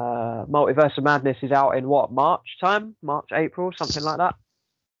Multiverse of Madness is out in what, March time? March, April, something like that.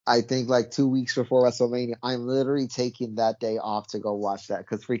 I think like 2 weeks before WrestleMania. I'm literally taking that day off to go watch that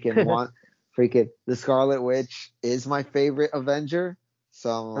because freaking the Scarlet Witch is my favorite Avenger. So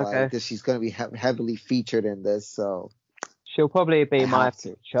I'm like, she's going to be heavily featured in this. So she'll probably be my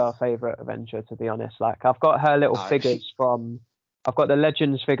future favorite Avenger, to be honest. Like, I've got her little figures I've got the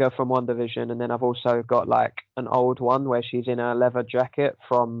Legends figure from WandaVision, and then I've also got like an old one where she's in a leather jacket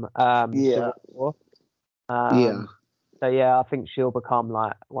from Civil War. So yeah, I think she'll become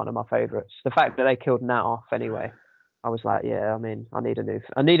like one of my favorites. The fact that they killed Nat off anyway, I was like, yeah, I mean, I need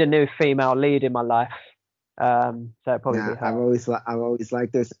a new female lead in my life. So it'd probably be her. I've always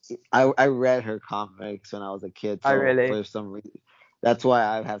liked this. I read her comics when I was a kid. So really? For some reason, that's why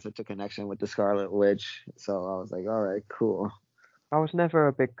I have such a connection with the Scarlet Witch. So I was like, all right, cool. I was never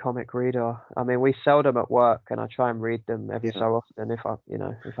a big comic reader. I mean, we sell them at work, and I try and read them every so often if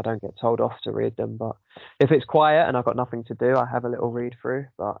I don't get told off to read them. But if it's quiet and I've got nothing to do, I have a little read through.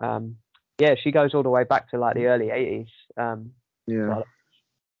 But yeah, she goes all the way back to like the early 80s. Yeah.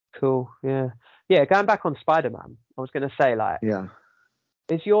 Cool. Yeah. Yeah. Going back on Spider-Man, I was going to say, like,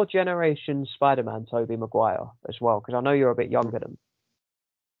 is your generation Spider-Man Tobey Maguire as well? Because I know you're a bit younger than me.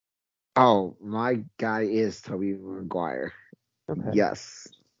 Oh, my guy is Tobey Maguire. Okay.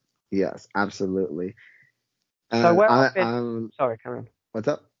 Yes, absolutely. So where I've been, sorry, carry on. What's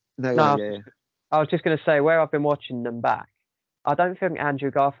up? I was just going to say, where I've been watching them back, I don't think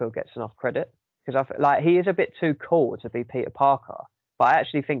Andrew Garfield gets enough credit, because like, he is a bit too cool to be Peter Parker, but I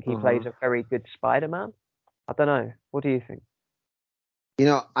actually think he plays a very good Spider-Man. I don't know. What do you think? You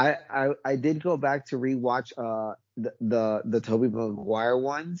know, I did go back to rewatch the Tobey Maguire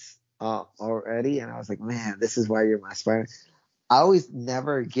ones already, and I was like, man, this is why you're my Spider-Man. I always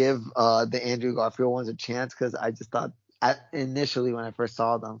never give the Andrew Garfield ones a chance because I just thought initially when I first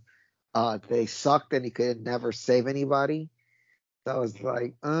saw them, they sucked and he could never save anybody. So I was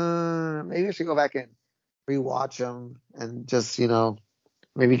like, maybe I should go back and rewatch them and just,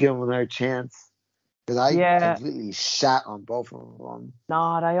 maybe give them another chance. Because I completely shat on both of them.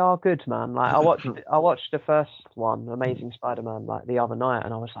 Nah, they are good, man. Like, I watched the first one, Amazing Spider-Man, like the other night,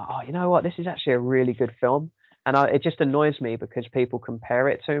 and I was like, oh, you know what? This is actually a really good film. And it just annoys me because people compare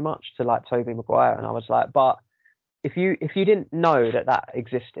it too much to like Tobey Maguire. And I was like, but if you didn't know that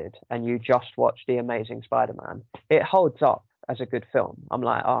existed and you just watched The Amazing Spider-Man, it holds up as a good film. I'm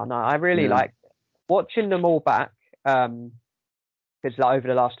like, oh no, I really like watching them all back. Because like over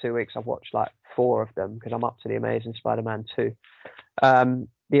the last 2 weeks, I've watched like 4 of them because I'm up to The Amazing Spider-Man 2. The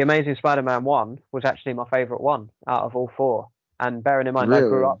Amazing Spider-Man 1 was actually my favorite one out of all 4. And bearing in mind, I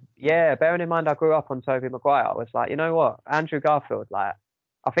grew up on Tobey Maguire, I was like, you know what, Andrew Garfield, like,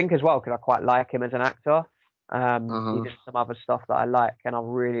 I think as well, because I quite like him as an actor. He did some other stuff that I like, and I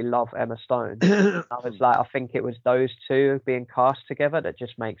really love Emma Stone. I was like, I think it was those two being cast together that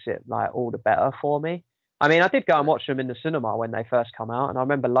just makes it like all the better for me. I mean, I did go and watch them in the cinema when they first come out, and I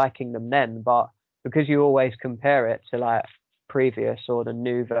remember liking them then, but because you always compare it to like previous or the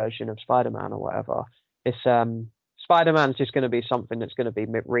new version of Spider-Man or whatever, it's Spider-Man's just going to be something that's going to be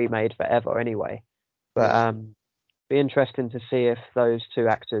remade forever anyway. But be interesting to see if those two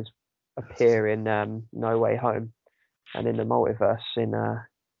actors appear in No Way Home and in the multiverse in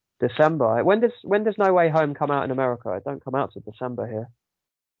December. When does No Way Home come out in America? It don't come out till December here.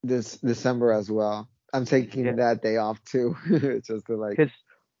 This December as well. I'm taking that day off too, just to like. Because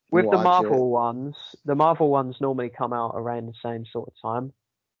with the Marvel ones normally come out around the same sort of time.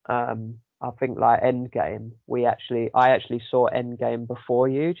 I think like Endgame, I actually saw Endgame before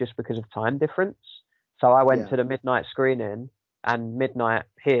you just because of time difference. So I went to the midnight screening, and midnight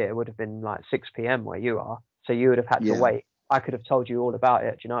here would have been like 6 p.m. where you are. So you would have had to wait. I could have told you all about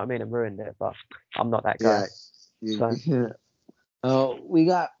it. Do you know what I mean? And ruined it, but I'm not that guy. Oh, we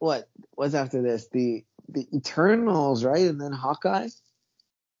got what's after this? The Eternals, right? And then Hawkeye?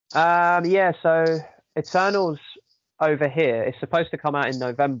 So Eternals over here is supposed to come out in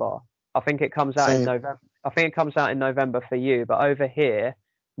November. I think it comes out in November. I think it comes out in November for you, but over here,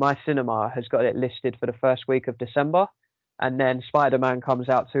 my cinema has got it listed for the first week of December, and then Spider-Man comes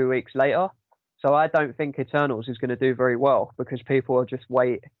out 2 weeks later. So I don't think Eternals is going to do very well because people will just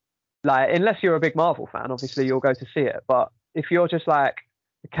wait. Like, unless you're a big Marvel fan, obviously you'll go to see it. But if you're just like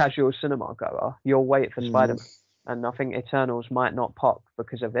a casual cinema goer, you'll wait for Spider-Man. And I think Eternals might not pop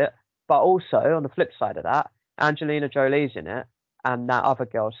because of it. But also, on the flip side of that, Angelina Jolie's in it, and that other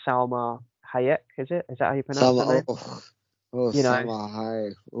girl, Salma Hayek, is it? Is that how you pronounce her name? Salma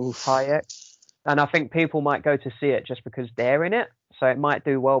Hayek. Hayek. And I think people might go to see it just because they're in it, so it might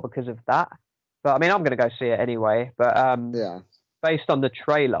do well because of that. But I mean, I'm going to go see it anyway. But Yeah. based on the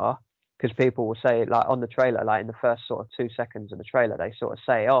trailer, because people will say like on the trailer, like in the first sort of 2 seconds of the trailer, they sort of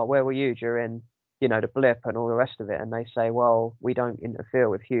say, "Oh, where were you during, the blip and all the rest of it?" And they say, "Well, we don't interfere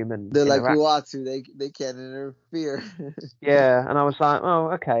with human They're like interaction." Uatu. They can't interfere. Yeah, and I was like,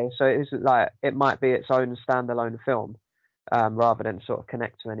 "Oh, okay." So it's like it might be its own standalone film, rather than sort of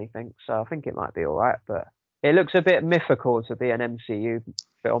connect to anything. So I think it might be all right, but it looks a bit mythical to be an MCU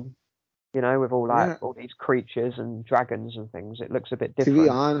film. With Yeah. all these creatures and dragons and things. It looks a bit To be different.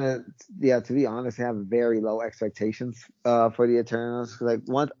 honest, yeah. To be honest, I have very low expectations for the Eternals. Like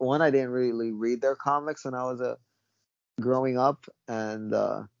one, I didn't really read their comics when I was growing up, and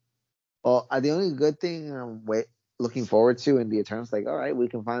the only good thing I'm looking forward to in the Eternals, like, all right, we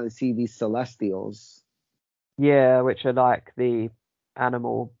can finally see these Celestials. Yeah, which are like the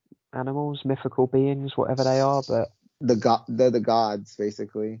animals, mythical beings, whatever they are. But They're the gods,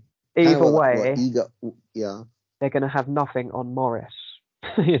 basically. Kind of either what way, ego. Yeah. they're going to have nothing on Morris.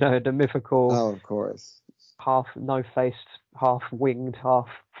 The mythical, Oh, of course. half no-faced, half winged, half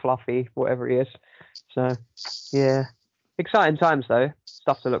fluffy, whatever he is. So, yeah, exciting times though.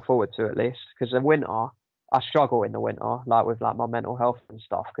 Stuff to look forward to at least. Because the winter, I struggle in the winter, like with like my mental health and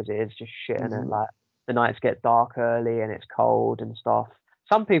stuff, because it is just shit in it. Hmm. Like the nights get dark early and it's cold and stuff.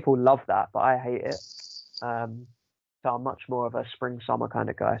 Some people love that, but I hate it. So I'm much more of a spring summer kind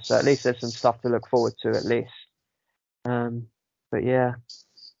of guy. So at least there's some stuff to look forward to at least. Um, but yeah.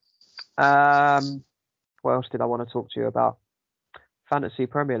 Um, what else did I want to talk to you about? Fantasy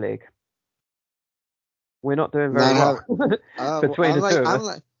Premier League. We're not doing very Not have. well between the two of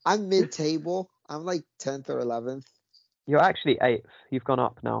us. I'm mid-table. I'm like 10th or 11th. You're actually eighth. You've gone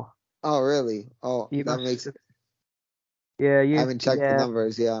up now. Oh, really? Oh, You that must. makes. Yeah, I haven't checked the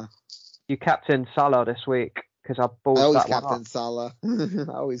numbers. Yeah. you captained Salah this week because I I ballsed always that one up. captain Salah.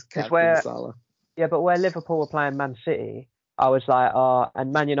 I always Because captain Salah. where Liverpool were playing Man City, I was like,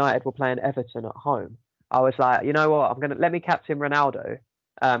 and Man United were playing Everton at home. I was like, you know what? I'm gonna let me captain Ronaldo,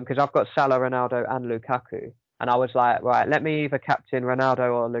 because I've got Salah, Ronaldo, and Lukaku. And I was like, right, let me either captain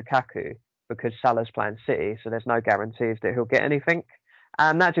Ronaldo or Lukaku because Salah's playing City, so there's no guarantees that he'll get anything.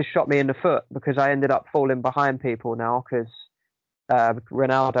 And that just shot me in the foot because I ended up falling behind people now because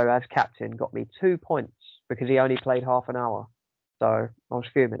Ronaldo as captain got me 2 points because he only played half an hour. So I was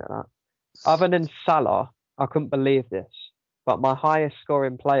fuming at that. Other than Salah, I couldn't believe this, but my highest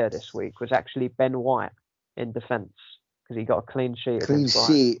scoring player this week was actually Ben White in defence because he got a clean sheet Clean against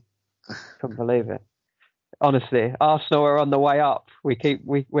Brighton. sheet. Couldn't believe it. Honestly, Arsenal are on the way up.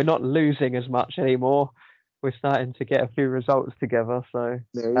 We're not losing as much anymore. We're starting to get a few results together. So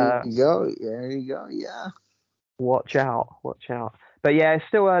There you go. There you go. Yeah. watch out. But yeah, it's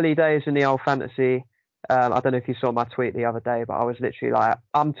still early days in the old fantasy. I don't know if you saw my tweet the other day, but I was literally like,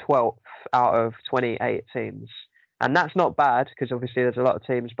 I'm 12th out of 28 teams. And that's not bad because obviously there's a lot of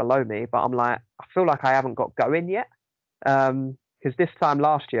teams below me, but I'm like, I feel like I haven't got going yet. Because this time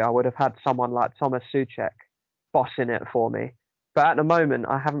last year, I would have had someone like Thomas Souček bossing it for me. But at the moment,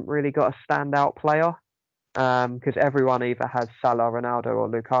 I haven't really got a standout player because everyone either has Salah, Ronaldo, or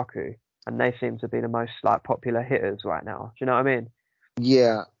Lukaku, and they seem to be the most like popular hitters right now. Do you know what I mean?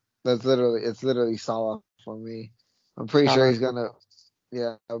 Yeah. It's literally Salah for me. I'm pretty sure Salah, he's gonna.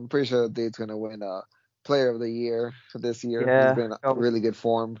 Yeah, I'm pretty sure the dude's gonna win Player of the Year for this year. He's yeah, been in really good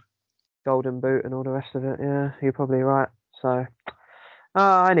form. golden boot and all the rest of it. Yeah, you're probably right. So,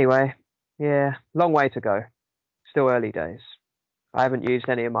 anyway, yeah, long way to go. Still early days. I haven't used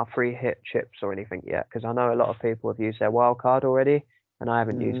any of my free hit chips or anything yet because I know a lot of people have used their wild card already, and I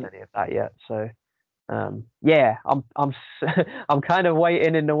haven't used any of that yet. So, yeah, I'm kind of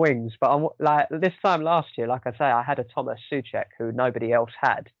waiting in the wings. But I'm like this time last year, like I say, I had a Thomas Souček who nobody else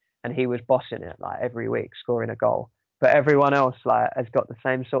had, and he was bossing it like every week, scoring a goal. But everyone else like has got the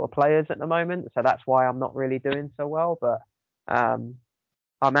same sort of players at the moment, so that's why I'm not really doing so well. But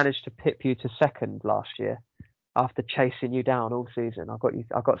I managed to pip you to second last year after chasing you down all season. I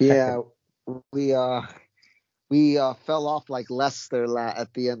got Yeah, second. we fell off like Leicester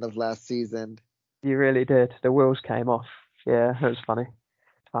at the end of last season. You really did. The wheels came off. Yeah, it was funny.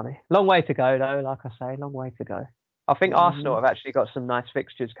 Funny. Long way to go though, like I say, long way to go. I think Arsenal have actually got some nice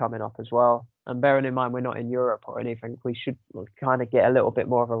fixtures coming up as well. And bearing in mind we're not in Europe or anything, we should kind of get a little bit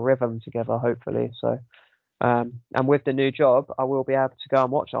more of a rhythm together, hopefully. So, and with the new job, I will be able to go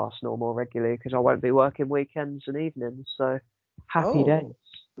and watch Arsenal more regularly because I won't be working weekends and evenings. So, happy days.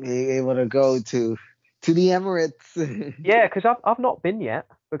 Being able to go to the Emirates. Yeah, because I've not been yet.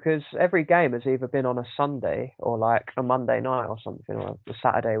 because every game has either been on a Sunday or like a Monday night or something, or a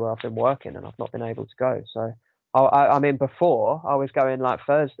Saturday where I've been working and I've not been able to go. So I mean, before I was going like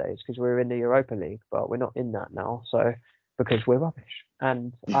Thursdays because we were in the Europa League, but we're not in that now. So because we're rubbish,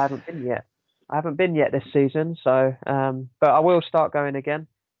 and I haven't been yet. I haven't been yet this season. So, but I will start going again.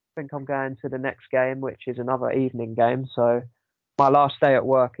 I think I'm going to the next game, which is another evening game. So my last day at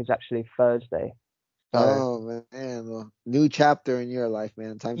work is actually Thursday. So, oh man, well, new chapter in your life,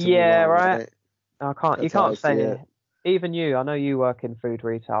 man. Time to move yeah, on, right. right? I can't. You That's how I can't see stay it. here. Even you, I know you work in food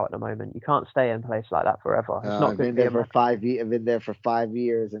retail at the moment. You can't stay in a place like that forever. It's not I've good been for there your for mental. 5 years. I've been there for 5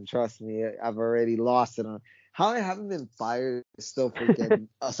 years, and trust me, I've already lost it on how I haven't been fired. Is still freaking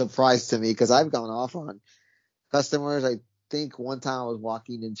a surprise to me because I've gone off on customers. I think one time I was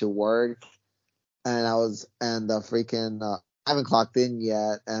walking into work and I haven't clocked in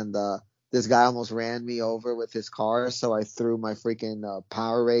yet, and this guy almost ran me over with his car, so I threw my freaking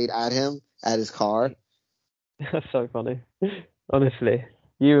Powerade at him at his car. That's so funny. Honestly,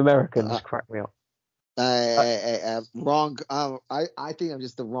 you Americans Uh, crack me up. wrong. I think I'm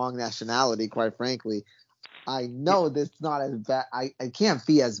just the wrong nationality, quite frankly. I know this not as bad. I can't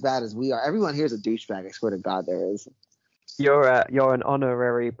be as bad as we are. Everyone here is a douchebag. I swear to God, there is. You're an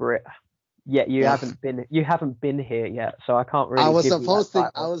honorary Brit. Yet you haven't been here yet, so I can't I really was give you that supposed to.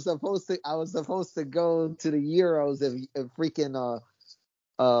 title. I was supposed to go to the Euros if freaking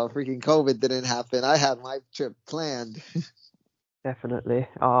COVID didn't happen. I had my trip planned. Definitely.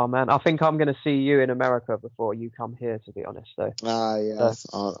 Oh man, I think I'm gonna see you in America before you come here. To be honest, though. Ah, So yes.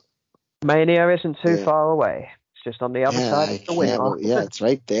 Mania isn't too Yeah. far away. It's just on the other Yeah, side of I the can't. winter. Yeah, it's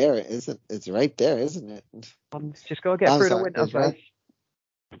right there, isn't? It's right there, isn't it? Just gotta get I'm through the sorry. winter It's right. first.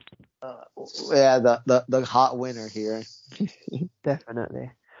 Uh, yeah, the hot winter here.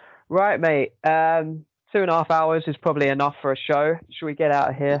 Definitely. Right, mate. 2.5 hours is probably enough for a show. Should we get out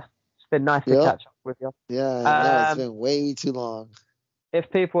of here? It's been nice to Yep. catch up with you. Yeah. No, it's Um, been way too long. if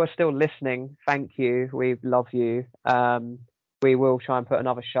people are still listening, thank you. We love you. We will try and put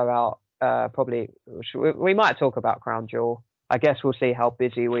another show out. Probably we might talk about Crown Jewel. I guess we'll see how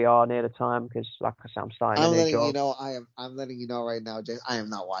busy we are near the time because, like I said, I'm starting a I'm new letting you job. know. I'm letting you know right now, Jay. I am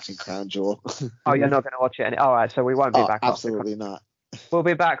not watching Crown Jewel. Oh, you're not going to watch it? All right, so we won't be Oh, back after. absolutely not. We'll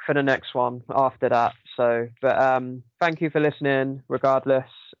be back for the next one after that. So, but thank you for listening. Regardless,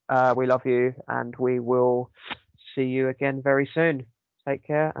 we love you, and we will see you again very soon. Take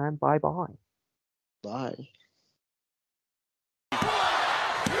care and bye bye. Bye.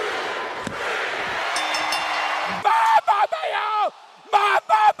 Mamma mia!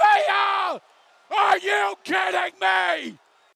 Mamma mia! Are you kidding me?